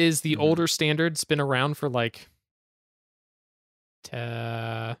 SATA is the older standard. It's been around for like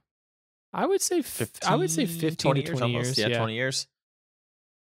I would say 15 to 20 years. Yeah, 20 years.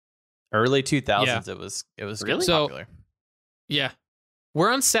 Early 2000s it was really popular. Yeah. We're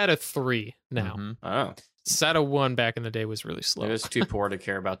on SATA 3 now. Oh. SATA 1 back in the day was really slow. I was too poor to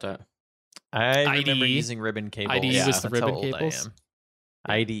care about that. I remember using ribbon cables. IDE was the ribbon cables.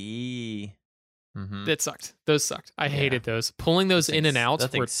 IDE. That sucked. Those sucked. I hated those. Pulling those in and out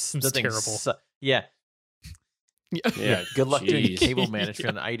was terrible. Yeah. Yeah. Good luck doing cable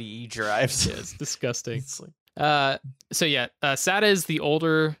management on IDE drives. Yeah, it's disgusting. So yeah, SATA is the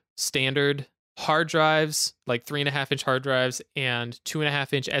older standard hard drives, like 3.5-inch hard drives and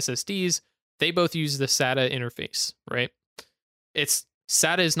 2.5-inch SSDs. They both use the SATA interface, right?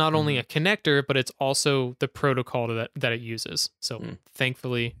 SATA is not only a connector, but it's also the protocol that it uses. So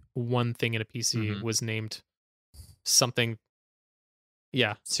thankfully, one thing in a PC was named something.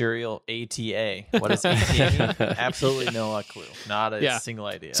 Yeah. Serial ATA. What is ATA mean? Absolutely no clue. Not a single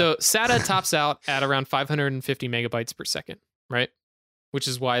idea. So SATA tops out at around 550 megabytes per second, right? Which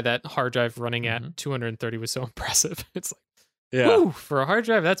is why that hard drive running at 230 was so impressive. It's like, woo, for a hard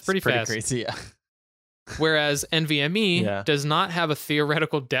drive, that's pretty fast. Crazy, yeah. Whereas NVMe does not have a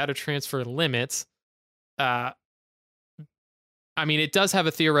theoretical data transfer limit. I mean, it does have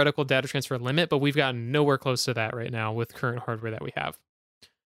a theoretical data transfer limit, but we've gotten nowhere close to that right now with current hardware that we have.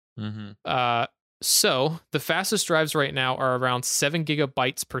 So the fastest drives right now are around 7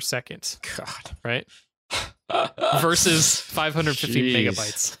 gigabytes per second. God, right? Versus 550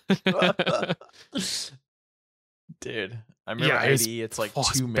 megabytes. Dude, I remember it's like 2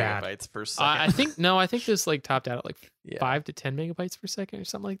 megabytes per second. I think this like topped out at like 5 to 10 megabytes per second or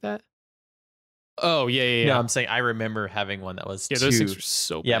something like that. Oh yeah. No, I'm saying I remember having one that was those things were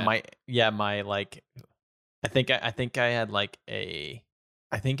so bad. My like, I think I had like I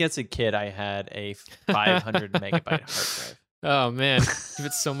think as a kid I had a 500 megabyte hard drive. Oh man, you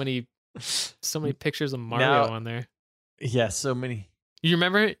had so many pictures of Mario on there. Yeah, so many. You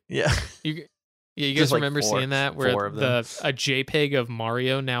remember it? Yeah. You guys remember seeing that where a JPEG of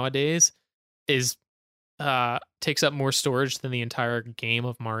Mario nowadays is takes up more storage than the entire game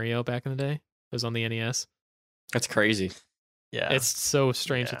of Mario back in the day? It was on the NES. That's crazy. Yeah. It's so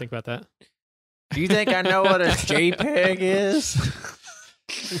strange to think about that. Do you think I know what a JPEG is?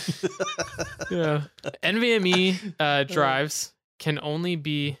 Yeah. NVMe drives can only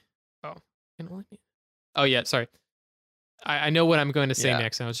be sorry. I know what I'm going to say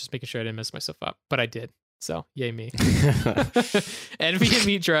next. I was just making sure I didn't mess myself up, but I did. So yay me.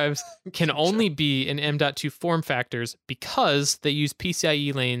 NVMe drives can only be in M.2 form factors because they use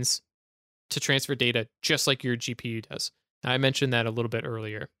PCIe lanes to transfer data just like your GPU does. I mentioned that a little bit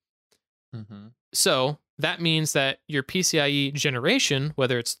earlier. So that means that your PCIe generation,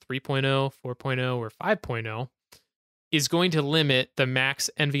 whether it's 3.0, 4.0, or 5.0, is going to limit the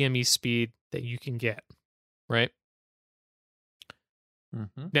max NVMe speed that you can get, right?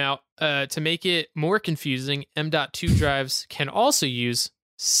 Now, to make it more confusing, M.2 drives can also use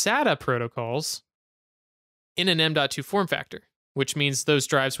SATA protocols in an M.2 form factor, which means those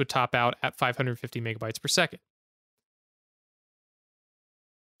drives would top out at 550 megabytes per second.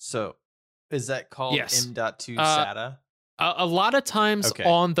 So, is that called M.2 SATA? A lot of times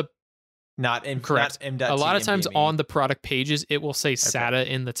on the correct. Not M.2 a lot of times NVMe. On the product pages, it will say SATA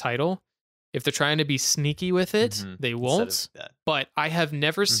in the title. If they're trying to be sneaky with it, they won't. But I have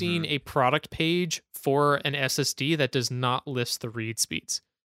never seen a product page for an SSD that does not list the read speeds.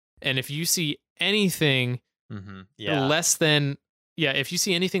 And if you see anything less than, if you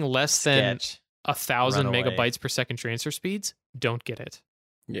see anything less than 1,000 megabytes per second transfer speeds, don't get it.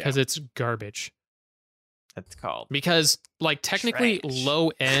 Because it's garbage. That's called. Because like technically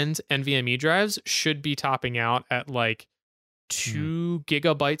low end NVMe drives should be topping out at like 2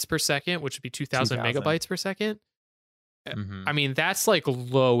 gigabytes per second, which would be 2,000 megabytes per second. I mean, that's like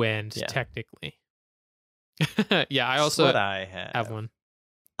low end technically. I also have one.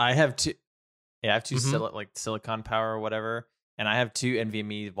 I have two. Yeah, I have two Silicon Power or whatever, and I have two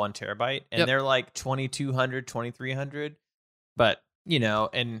NVMe 1 terabyte, and they're like 2,200, 2,300. But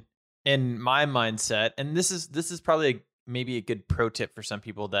and in my mindset, and this is probably maybe a good pro tip for some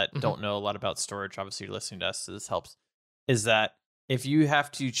people that don't know a lot about storage. Obviously, you're listening to us, so this helps. Is that if you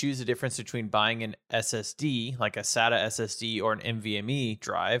have to choose the difference between buying an SSD, like a SATA SSD or an NVMe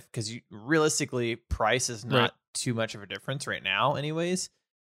drive, because realistically, price is not too much of a difference right now anyways.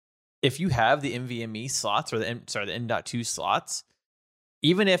 If you have the NVMe slots or the M.2 slots,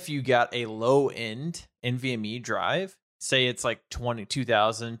 even if you got a low-end NVMe drive, say it's like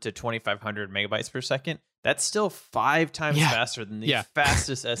 22,000 to 2,500 megabytes per second, that's still 5 times faster than the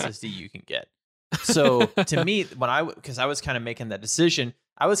fastest SSD you can get. So to me, because I was kind of making that decision,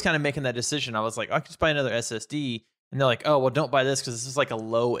 I was like, I could just buy another SSD. And they're like, oh, well, don't buy this because this is like a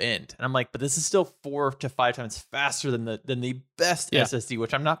low end. And I'm like, but this is still 4 to 5 times faster than the best SSD,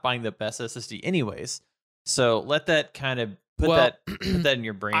 which I'm not buying the best SSD anyways. So let that kind of put that in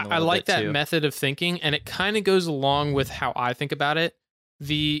your brain. I like that too. method of thinking, and it kind of goes along with how I think about it.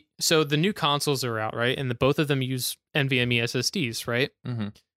 So the new consoles are out, right? And both of them use NVMe SSDs, right?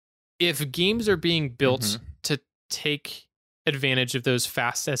 If games are being built to take advantage of those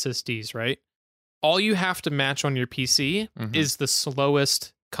fast SSDs, right? all you have to match on your PC is the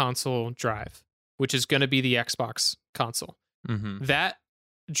slowest console drive, which is going to be the Xbox console. That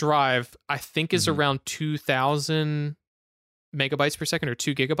drive, I think, is around 2,000 megabytes per second or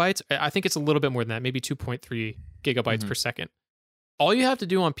 2 gigabytes. I think it's a little bit more than that, maybe 2.3 gigabytes per second. All you have to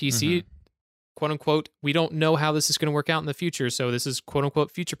do on PC, quote unquote, we don't know how this is going to work out in the future, so this is quote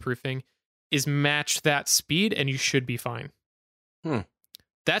unquote future proofing, is match that speed and you should be fine.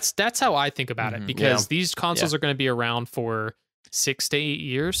 That's how I think about it, because these consoles are going to be around for 6 to 8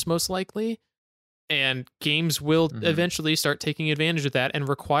 years, most likely. And games will eventually start taking advantage of that and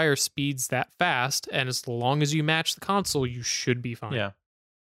require speeds that fast. And as long as you match the console, you should be fine. Yeah.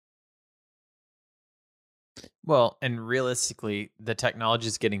 Well, and realistically, the technology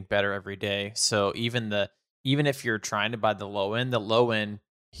is getting better every day. So even if you're trying to buy the low end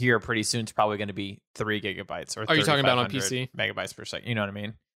here pretty soon is probably going to be 3 gigabytes or. Are you talking about on PC? Megabytes per second. You know what I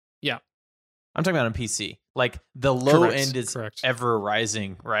mean? Yeah. I'm talking about on PC. Like the low end is ever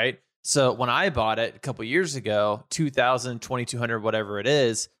rising, right? So when I bought it a couple years ago, 2,000, 2,200, whatever it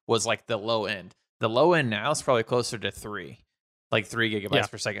is, was like the low end. The low end now is probably closer to 3 gigabytes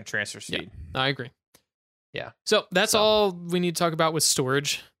per second transfer speed. Yeah, I agree. Yeah. So that's all we need to talk about with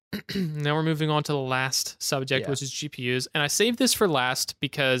storage. Now we're moving on to the last subject, which is GPUs. And I saved this for last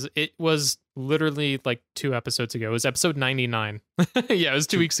because it was literally like 2 episodes ago. It was episode 99. Yeah, it was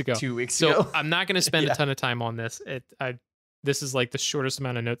 2 weeks ago. 2 weeks ago. So I'm not going to spend a ton of time on this. This is like the shortest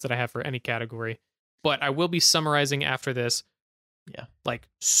amount of notes that I have for any category. But I will be summarizing after this. Yeah. Like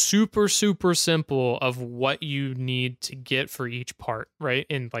super, super simple of what you need to get for each part, right?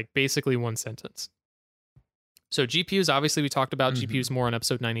 In like basically one sentence. So GPUs, obviously we talked about GPUs more on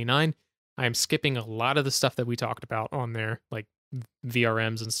episode 99. I am skipping a lot of the stuff that we talked about on there, like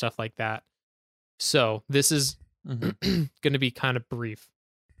VRMs and stuff like that. So this is going to be kind of brief.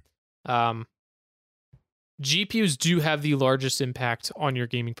 GPUs do have the largest impact on your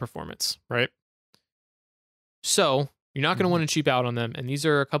gaming performance, right? So you're not going to want to cheap out on them. And these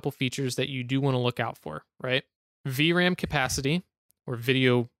are a couple features that you do want to look out for, right? VRAM capacity, or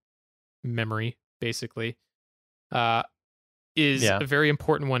video memory, basically, is a very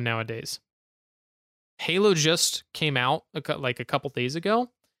important one nowadays. Halo just came out like a couple days ago,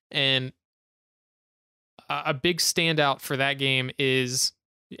 and a big standout for that game is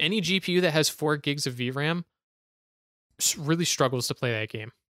any GPU that has 4 gigs of VRAM really struggles to play that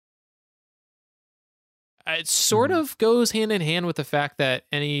game. It sort of goes hand in hand with the fact that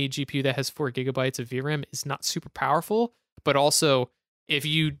any GPU that has 4 gigabytes of VRAM is not super powerful, but also if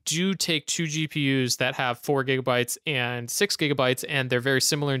you do take 2 GPUs that have 4 gigabytes and 6 gigabytes, and they're very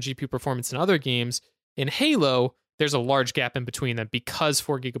similar in GPU performance in other games, in Halo, there's a large gap in between them because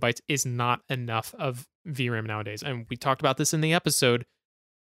 4 gigabytes is not enough of VRAM nowadays. And we talked about this in the episode.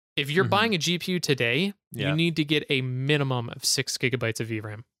 If you're buying a GPU today, you need to get a minimum of 6 gigabytes of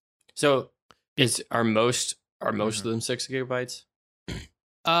VRAM. So are most of them 6 gigabytes?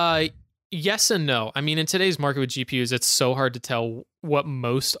 Yes and no. I mean, in today's market with GPUs, it's so hard to tell what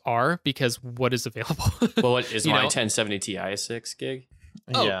most are because what is available. Well, what is my 1070 Ti 6 gig?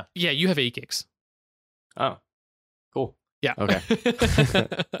 Oh, yeah, you have 8 gigs. Oh, cool. Yeah. Okay.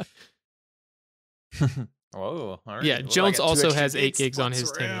 Whoa. All right. Yeah, Well, Jones also has 8 gigs on his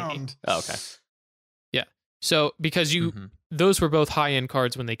 1080. Oh, okay. Yeah. So because those were both high-end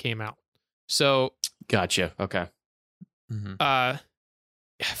cards when they came out. So gotcha. Okay.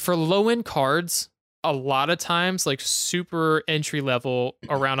 For low-end cards, a lot of times, like super entry level,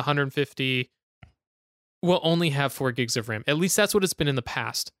 around 150, will only have 4 gigs of RAM. At least that's what it's been in the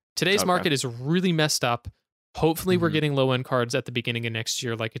past. Today's market is really messed up. Hopefully, we're getting low-end cards at the beginning of next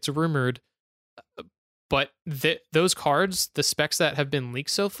year, like it's rumored. But those cards, the specs that have been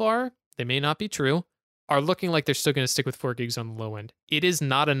leaked so far, they may not be true, are looking like they're still going to stick with 4 gigs on the low end. It is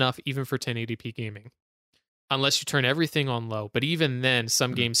not enough even for 1080p gaming, unless you turn everything on low. But even then,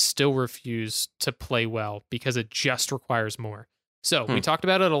 some games still refuse to play well because it just requires more. So we talked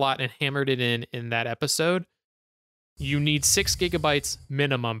about it a lot and hammered it in that episode. You need 6 gigabytes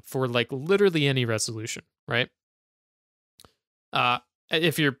minimum for like literally any resolution, right?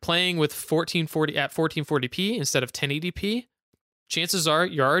 If you're playing with 1440 at 1440p instead of 1080p, chances are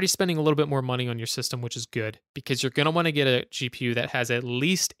you're already spending a little bit more money on your system, which is good because you're going to want to get a GPU that has at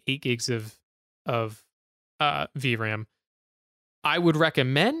least 8 gigs of VRAM. I would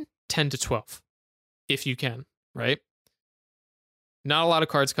recommend 10 to 12 if you can, right? Not a lot of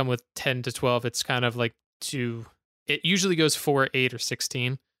cards come with 10 to 12. It's kind of like it usually goes 4, 8, or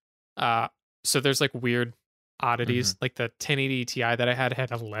 16. So there's like weird oddities. Like the 1080 Ti that I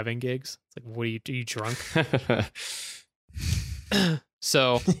had 11 gigs. It's like, what are you drunk?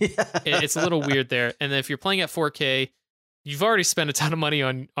 So it's a little weird there. And then if you're playing at 4K, you've already spent a ton of money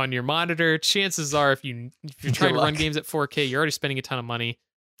on your monitor. Chances are, if you're trying to run games at 4K, you're already spending a ton of money.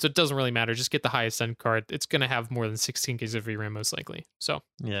 So it doesn't really matter. Just get the highest end card. It's going to have more than 16 gigs of VRAM most likely. So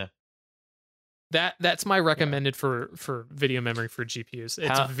yeah, that's my recommended for video memory for GPUs.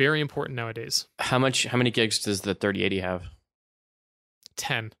 It's very important nowadays. How many gigs does the 3080 have?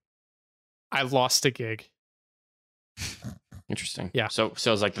 10. I lost a gig. Interesting. Yeah. So it's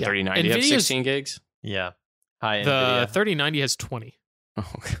like the 3090 have 16 gigs? Yeah. High The NVIDIA. 3090 has 20.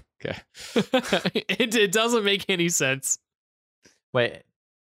 Oh, okay. It doesn't make any sense. Wait,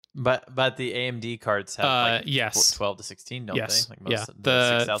 but the AMD cards have yes, 12 to 16, don't they? Like most of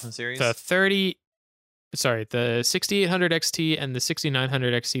the 6000 series. The 6800 XT and the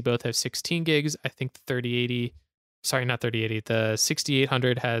 6900 XT both have 16 gigs. I think the 3080, sorry, not 3080, the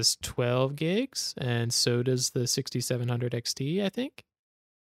 6800 has 12 gigs, and so does the 6700 XT, I think.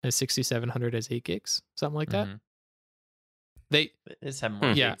 And 6700 has 8 gigs, something like that. They just have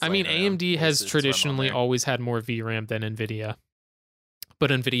more. Yeah, I mean, AMD has traditionally always had more VRAM than NVIDIA, but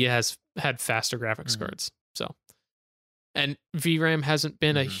NVIDIA has had faster graphics cards. So, and VRAM hasn't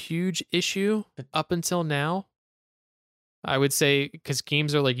been a huge issue up until now. I would say because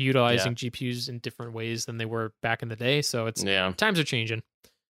games are like utilizing GPUs in different ways than they were back in the day. So it's times are changing.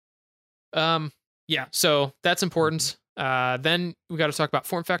 Yeah, so that's important. Then we got to talk about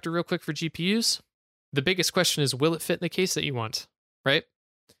form factor real quick for GPUs. The biggest question is, will it fit in the case that you want, right?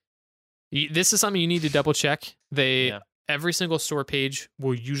 This is something you need to double check. Every single store page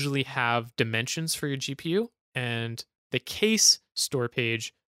will usually have dimensions for your GPU, and the case store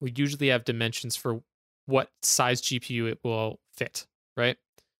page will usually have dimensions for what size GPU it will fit, right?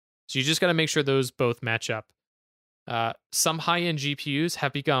 So you just got to make sure those both match up. Some high-end GPUs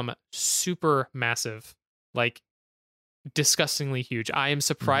have become super massive, like disgustingly huge. I am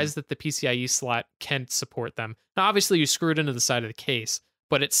surprised that the PCIe slot can support them. Now, obviously, you screw it into the side of the case,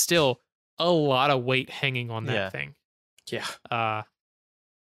 but it's still a lot of weight hanging on that thing. Yeah.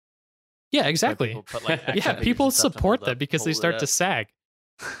 Yeah, exactly. People people support that because they start to sag.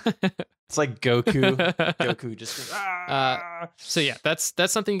 It's like Goku. Goku just goes, so yeah,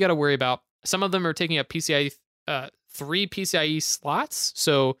 that's something you got to worry about. Some of them are taking up PCIe 3 PCIe slots.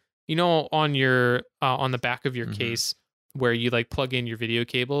 So on your on the back of your case where you like plug in your video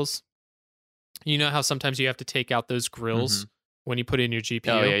cables, you know how sometimes you have to take out those grills when you put in your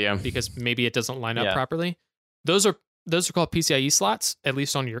GPU because maybe it doesn't line up properly. Those are called PCIe slots, at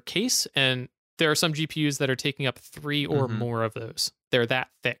least on your case, and there are some GPUs that are taking up 3 or more of those. They're that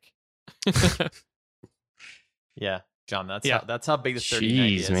thick. Yeah, John, that's how big the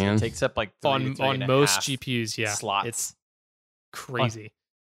 3090 is. Man. It takes up like on most GPUs, slots. It's crazy.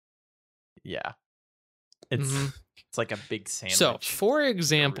 It's like a big sandwich. So, for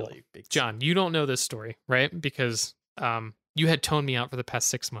example, really John, you don't know this story, right? Because you had toned me out for the past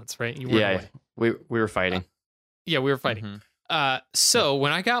 6 months, right? You weren't we were fighting. We were fighting. So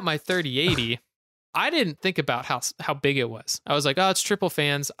when I got my 3080, I didn't think about how big it was. I was like, oh, it's triple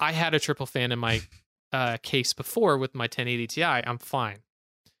fans. I had a triple fan in my case before with my 1080 Ti. I'm fine.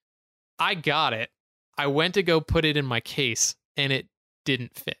 I got it. I went to go put it in my case, and it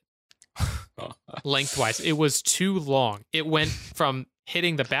didn't fit. Lengthwise, it was too long. It went from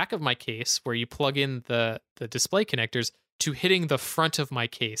hitting the back of my case where you plug in the display connectors to hitting the front of my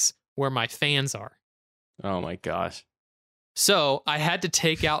case where my fans are. Oh my gosh. So I had to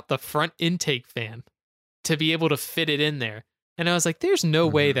take out the front intake fan to be able to fit it in there. And I was like, there's no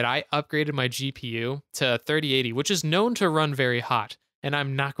way that I upgraded my GPU to 3080, which is known to run very hot, and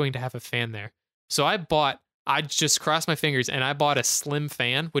I'm not going to have a fan there. So I just crossed my fingers and I bought a slim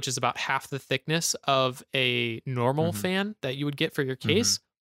fan, which is about half the thickness of a normal fan that you would get for your case.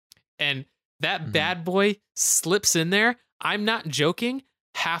 And that bad boy slips in there. I'm not joking.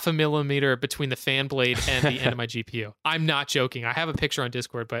 0.5 millimeter between the fan blade and the end of my GPU. I'm not joking. I have a picture on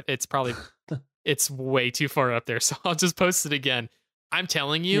Discord, but it's way too far up there. So I'll just post it again. I'm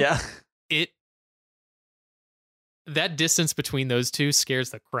telling you, that distance between those two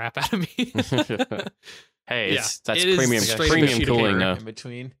scares the crap out of me. Hey, that's premium cooling though. In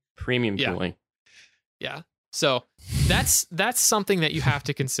between. Premium cooling. Yeah. So that's something that you have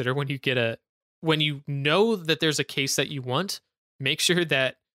to consider when you know that there's a case that you want. Make sure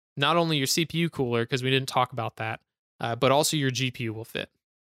that not only your CPU cooler, because we didn't talk about that, but also your GPU will fit.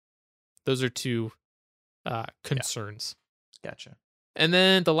 Those are two concerns. Gotcha. And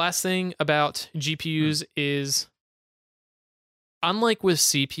then the last thing about GPUs is, unlike with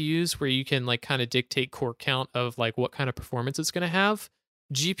CPUs where you can like kind of dictate core count of like what kind of performance it's going to have,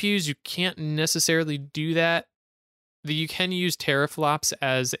 GPUs, you can't necessarily do that you can use teraflops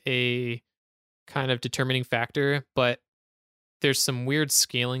as a kind of determining factor, but there's some weird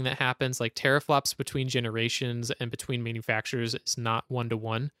scaling that happens. Like teraflops between generations and between manufacturers is not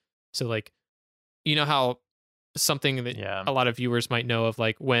 1-to-1. So like, you know how something that a lot of viewers might know of,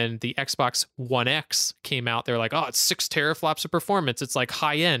 like when the Xbox One X came out, they're like, oh, it's 6 teraflops of performance. It's like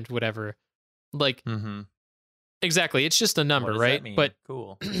high end, whatever. Like, exactly. It's just a number, right? But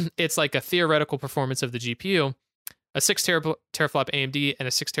cool. It's like a theoretical performance of the GPU. A 6 teraflop AMD and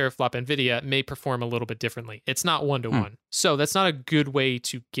a 6 teraflop NVIDIA may perform a little bit differently. It's not 1-to-1. So that's not a good way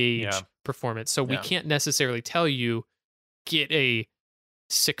to gauge performance. So we can't necessarily tell you, get a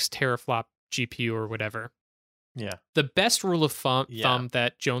 6 teraflop GPU or whatever. Yeah. The best rule of thumb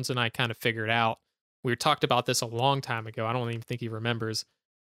that Jones and I kind of figured out, we talked about this a long time ago. I don't even think he remembers.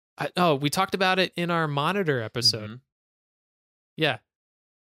 We talked about it in our monitor episode. Yeah.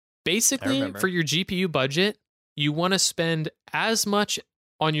 Basically, for your GPU budget, you want to spend as much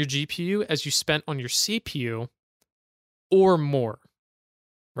on your GPU as you spent on your CPU or more,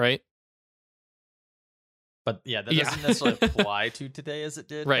 right? But that doesn't necessarily apply to today as it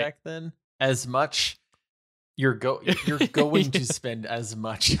did back then. As much you're going to spend as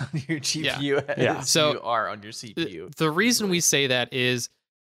much on your GPU as you are on your CPU. The reason we say that is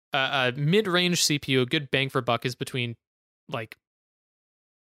a mid-range CPU, a good bang for buck, is between like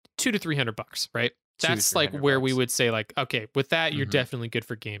 $200 to $300, right? That's like where we would say, like, okay, with that, you're definitely good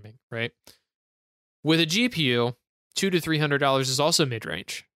for gaming, right? With a GPU, $200 to $300 is also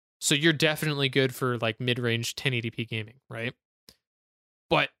mid-range. So you're definitely good for like mid-range 1080p gaming, right?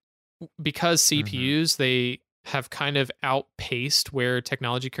 But because CPUs, they have kind of outpaced where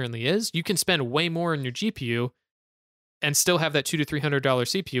technology currently is, you can spend way more on your GPU and still have that $200 to $300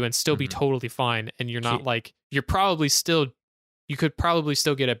 CPU and still be totally fine. And you're not like, you could probably still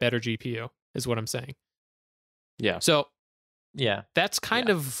get a better GPU, is what I'm saying. Yeah. So that's kind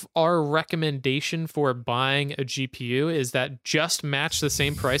of our recommendation for buying a GPU, is that just match the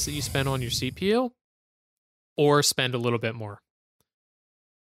same price that you spend on your CPU or spend a little bit more.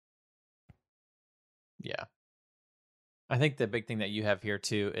 Yeah. I think the big thing that you have here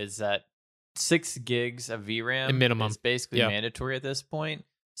too is that 6 gigs of VRAM minimum is basically mandatory at this point.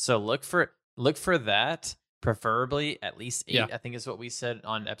 So look for that, preferably at least 8. I think is what we said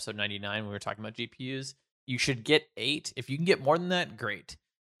on episode 99 when we were talking about GPUs. You should get 8. If you can get more than that, great.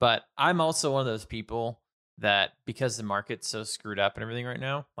 But I'm also one of those people that, because the market's so screwed up and everything right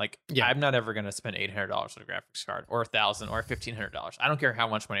now, like I'm not ever going to spend $800 on a graphics card, or $1,000 or $1,500. I don't care how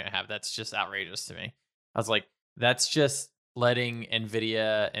much money I have. That's just outrageous to me. I was like, that's just letting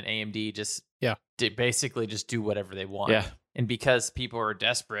NVIDIA and AMD just basically just do whatever they want. Yeah. And because people are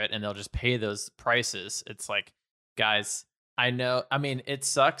desperate and they'll just pay those prices, it's like, guys, I know. I mean, it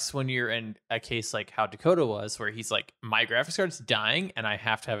sucks when you're in a case like how Dakota was, where he's like, my graphics card's dying and I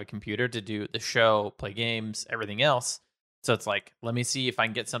have to have a computer to do the show, play games, everything else. So it's like, let me see if I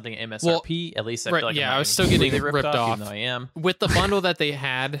can get something at MSRP. At least I feel like I was still getting ripped off. Even though I am. With the bundle that they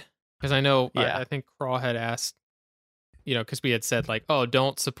had, because I know, I think Crawl had asked, because we had said like, oh,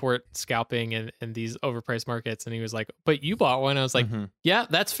 don't support scalping in these overpriced markets. And he was like, but you bought one. I was like, yeah,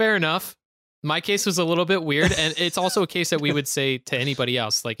 that's fair enough. My case was a little bit weird. And it's also a case that we would say to anybody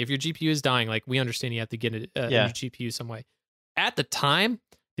else, like if your GPU is dying, like we understand you have to get a new GPU some way. At the time,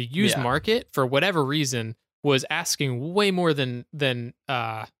 the used market, for whatever reason, was asking way more than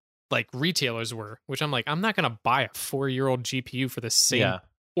like retailers were, which I'm like, I'm not going to buy a 4-year-old GPU for the same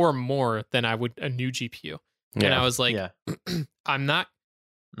or more than I would a new GPU. Yeah. And I was like, I'm not,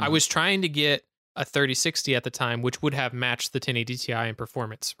 I was trying to get a 3060 at the time, which would have matched the 1080 Ti in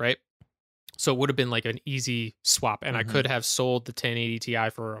performance, right? So it would have been like an easy swap. And I could have sold the 1080 Ti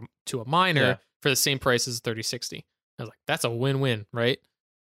to a miner for the same price as 3060. I was like, that's a win-win, right?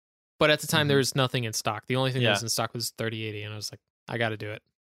 But at the time, there was nothing in stock. The only thing that was in stock was 3080. And I was like, I got to do it.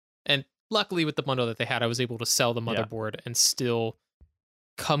 And luckily with the bundle that they had, I was able to sell the motherboard and still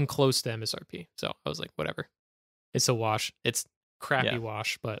come close to MSRP. So I was like, whatever. It's a wash. It's crappy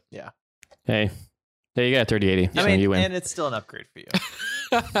wash, but hey, there you got 3080. I mean, you win. And it's still an upgrade for you.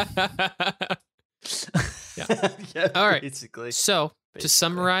 All right. Basically. So to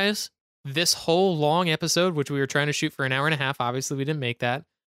summarize this whole long episode, which we were trying to shoot for an hour and a half, obviously we didn't make that.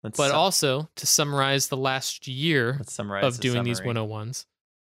 Also to summarize the last year of doing these 101s,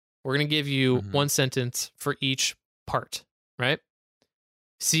 we're going to give you one sentence for each part, right?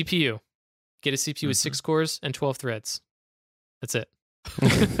 CPU. Get a CPU with 6 cores and 12 threads. That's it.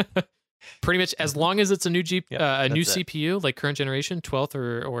 Pretty much, as long as it's a new new CPU, like current generation, 12th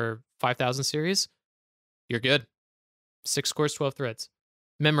or 5000 series, you're good. 6 cores, 12 threads.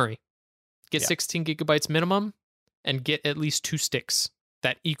 Memory. Get 16 gigabytes minimum. and get at least 2 sticks.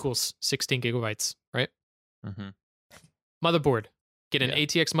 That equals 16 gigabytes, right? Mm-hmm. Motherboard. Get an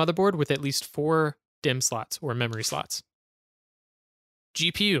ATX motherboard with at least 4 DIMM slots or memory slots.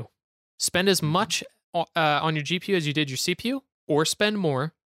 GPU. Spend as much on your GPU as you did your CPU, or spend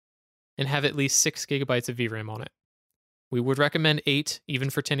more and have at least 6 gigabytes of VRAM on it. We would recommend 8, even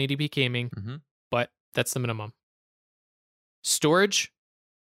for 1080p gaming, but that's the minimum. Storage.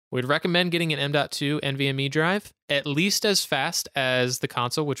 We'd recommend getting an M.2 NVMe drive, at least as fast as the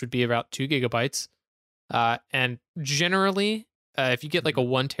console, which would be about 2 gigabytes. And generally, if you get like a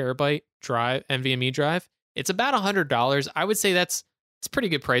 1 terabyte drive, NVMe drive, it's about $100. I would say it's pretty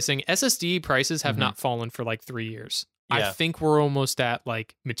good pricing. SSD prices have not fallen for like 3 years. Yeah. I think we're almost at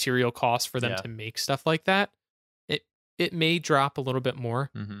like material costs for them to make stuff like that. It may drop a little bit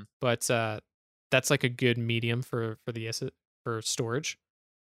more, but that's like a good medium for storage.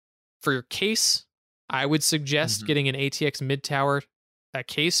 For your case, I would suggest getting an ATX mid-tower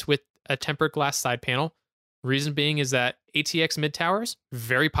case with a tempered glass side panel. Reason being is that ATX mid-towers,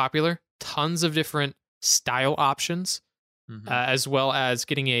 very popular, tons of different style options, as well as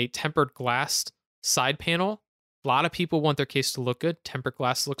getting a tempered glass side panel. A lot of people want their case to look good. Tempered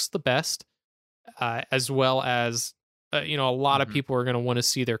glass looks the best, as well as a lot of people are going to want to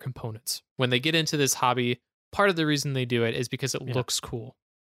see their components. When they get into this hobby, part of the reason they do it is because it looks cool.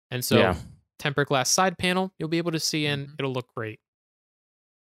 And so tempered glass side panel, you'll be able to see and it'll look great.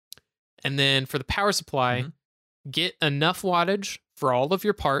 And then for the power supply, get enough wattage for all of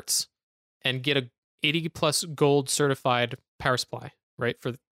your parts and get a 80 plus gold certified power supply, right?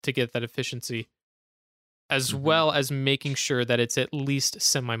 To get that efficiency, as well as making sure that it's at least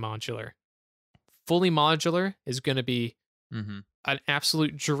semi-modular. Fully modular is going to be an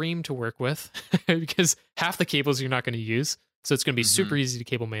absolute dream to work with because half the cables you're not going to use. So it's going to be super easy to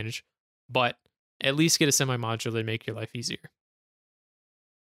cable manage, but at least get a semi-modular to make your life easier.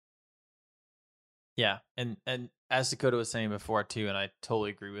 Yeah, and as Dakota was saying before too, and I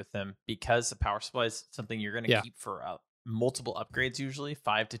totally agree with them, because the power supply is something you're going to keep for multiple upgrades, usually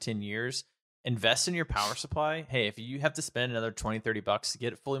 5 to 10 years. Invest in your power supply. Hey, if you have to spend another $20-$30 to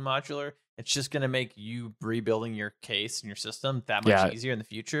get it fully modular, it's just going to make you rebuilding your case and your system that much easier in the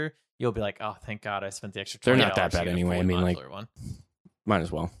future. You'll be like, oh, thank God I spent the extra $20. They're not that bad anyway. I mean, like, might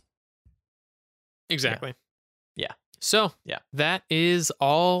as well. Exactly. Yeah. So that is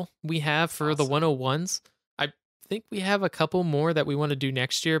all we have for the 101s. I think we have a couple more that we want to do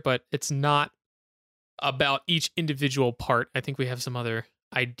next year, but it's not about each individual part. I think we have some other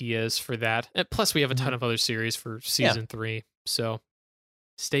ideas for that. And plus, we have a ton of other series for season 3. So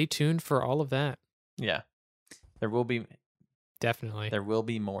stay tuned for all of that. Yeah. There will be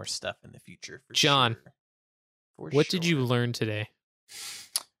more stuff in the future. For John, sure. What did you learn today?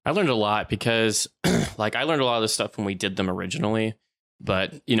 I learned a lot because like I learned a lot of the stuff when we did them originally,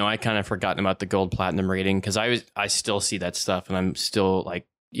 but I kind of forgotten about the gold platinum rating because I still see that stuff and I'm still like,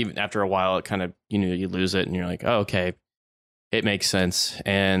 even after a while, it kind of, you lose it and you're like, oh, okay, it makes sense.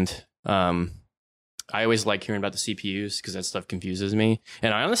 And I always like hearing about the CPUs because that stuff confuses me.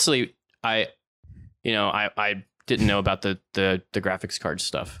 And I honestly, I didn't know about the graphics card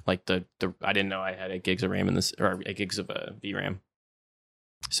stuff. Like I didn't know I had 8 gigs of RAM in this, or 8 gigs of VRAM.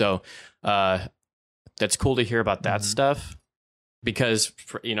 So that's cool to hear about that stuff because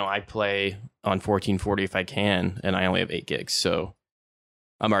I play on 1440 if I can, and I only have 8 gigs. So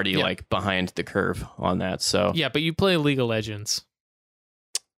I'm already like behind the curve on that. So yeah, but you play League of Legends.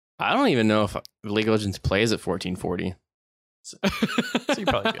 I don't even know if League of Legends plays at 1440. So you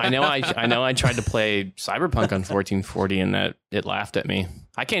probably I know I tried to play Cyberpunk on 1440 and that it laughed at me.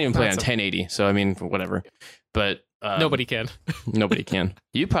 I can't even play on 1080. So I mean, whatever. But nobody can. Nobody can.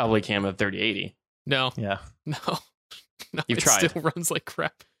 You probably can with 3080. No. Yeah. No. You've it tried. Still runs like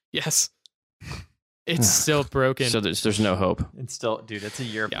crap. Yes. It's still broken. So there's no hope. It's still, dude, it's a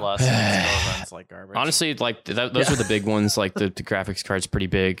year plus and it still runs like garbage. Honestly, like those are the big ones. Like the graphics card's pretty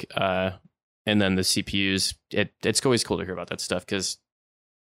big. And then the CPUs, it's always cool to hear about that stuff because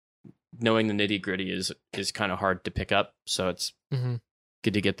knowing the nitty gritty is kind of hard to pick up. So it's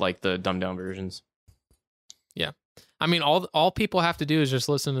good to get like the dumbed down versions. Yeah. I mean, all people have to do is just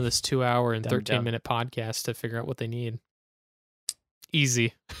listen to this 2-hour and 13-minute podcast to figure out what they need.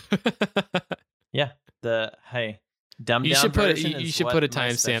 Easy. Yeah. Dumbed you down should version you should put a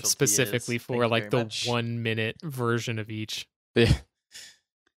timestamp specifically is. for like the much. 1-minute version of each. Yeah.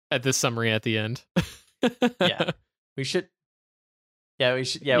 At the summary at the end. Yeah. We should. Yeah, we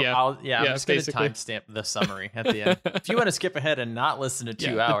should. Yeah, I'm just going to basically. timestamp the summary at the end. If you want to skip ahead and not listen to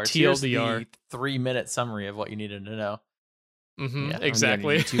 2 hours, here's the TLDR. 3-minute summary of what you needed to know. Mm-hmm, Yeah,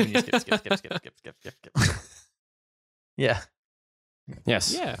 exactly. YouTube and you skip. Yeah.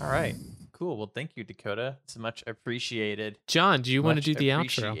 Yes. Yeah. All right. Cool. Well, thank you, Dakota. It's much appreciated. John, do you want to Much do the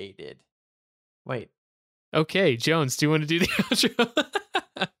outro? appreciated. Wait. Okay, Jones, do you want to do the outro?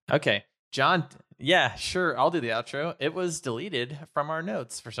 Okay. John, yeah, sure. I'll do the outro. It was deleted from our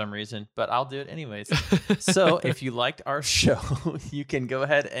notes for some reason, but I'll do it anyways. So if you liked our show, you can go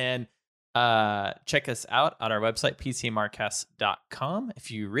ahead and check us out on our website, pcmrcast.com.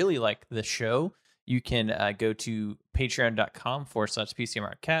 If you really like the show, you can go to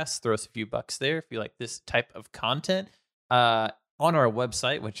patreon.com/PCMRcast. Throw us a few bucks there if you like this type of content. On our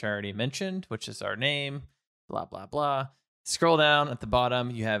website, which I already mentioned, which is our name, blah, blah, blah. Scroll down at the bottom.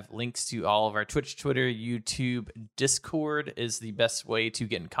 You have links to all of our Twitch, Twitter, YouTube, Discord is the best way to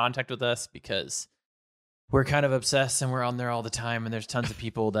get in contact with us because we're kind of obsessed and we're on there all the time. And there's tons of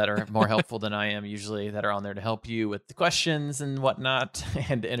people that are more helpful than I am usually that are on there to help you with the questions and whatnot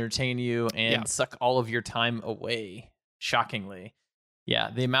and entertain you and suck all of your time away. Shockingly. Yeah.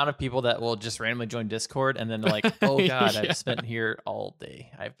 The amount of people that will just randomly join Discord and then like, oh God, I've spent here all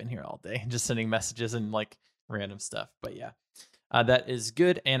day. I've been here all day just sending messages and like random stuff. But yeah, that is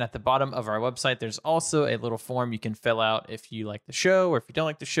good. And at the bottom of our website, there's also a little form you can fill out if you like the show or if you don't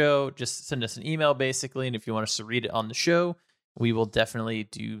like the show. Just send us an email basically. And if you want us to read it on the show, we will definitely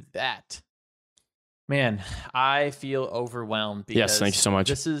do that. Man, I feel overwhelmed because yes, thank you so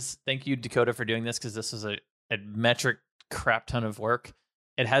much. Thank you, Dakota, for doing this because this is a metric crap ton of work.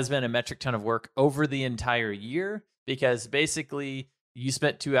 It has been a metric ton of work over the entire year because basically you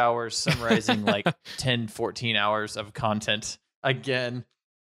spent 2 hours summarizing like 10, 14 hours of content again.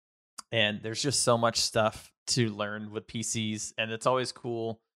 And there's just so much stuff to learn with PCs. And it's always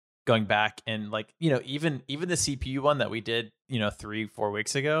cool going back and like, you know, even the CPU one that we did, 3-4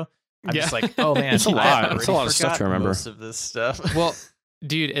 weeks ago. I'm just like, oh man, it's a lot. It's a lot of stuff to remember. Most of this stuff. Well,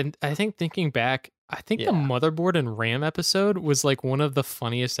 dude, and I think thinking back, the motherboard and RAM episode was like one of the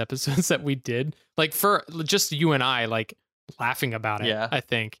funniest episodes that we did. Like for just you and I, like laughing about it. Yeah. I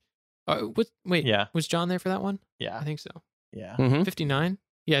think. Was John there for that one? Yeah, I think so. Yeah, 59.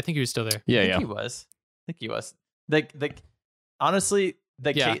 Yeah, I think he was still there. I think he was. Honestly,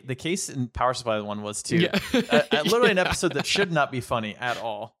 the case and power supply one was too. Yeah. Literally an episode that should not be funny at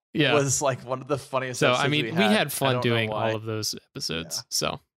all. Yeah, was like one of the funniest. So episodes I mean, we had fun doing all of those episodes. Yeah.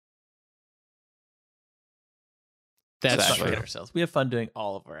 So that's true. Ourselves. We have fun doing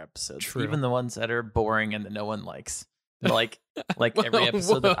all of our episodes, even the ones that are boring and that no one likes. Like every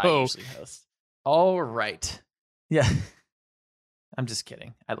episode that I usually host. All right. Yeah. I'm just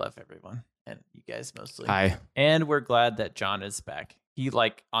kidding. I love everyone and you guys mostly. Hi. And we're glad that John is back. He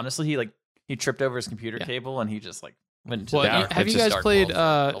he tripped over his computer cable and he just like went into have you guys played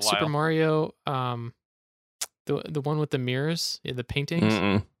Super Mario the one with the mirrors, the paintings?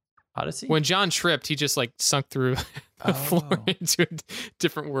 Mm-mm. Odyssey? When John tripped, he just like sunk through the floor into a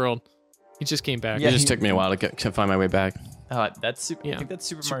different world. He just came back. Yeah, it just took me a while to find my way back. I think that's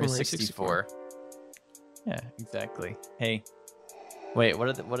Super Mario 64. Yeah, exactly. Hey, wait,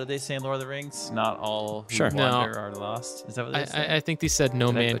 what did they say in Lord of the Rings? Not all who wander are lost. Is that what they said? I think they said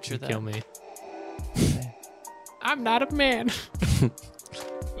no man can kill me. I'm not a man.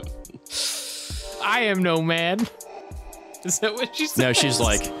 I am no man. Is that what she said? No, she's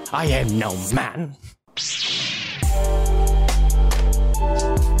like, I am no man.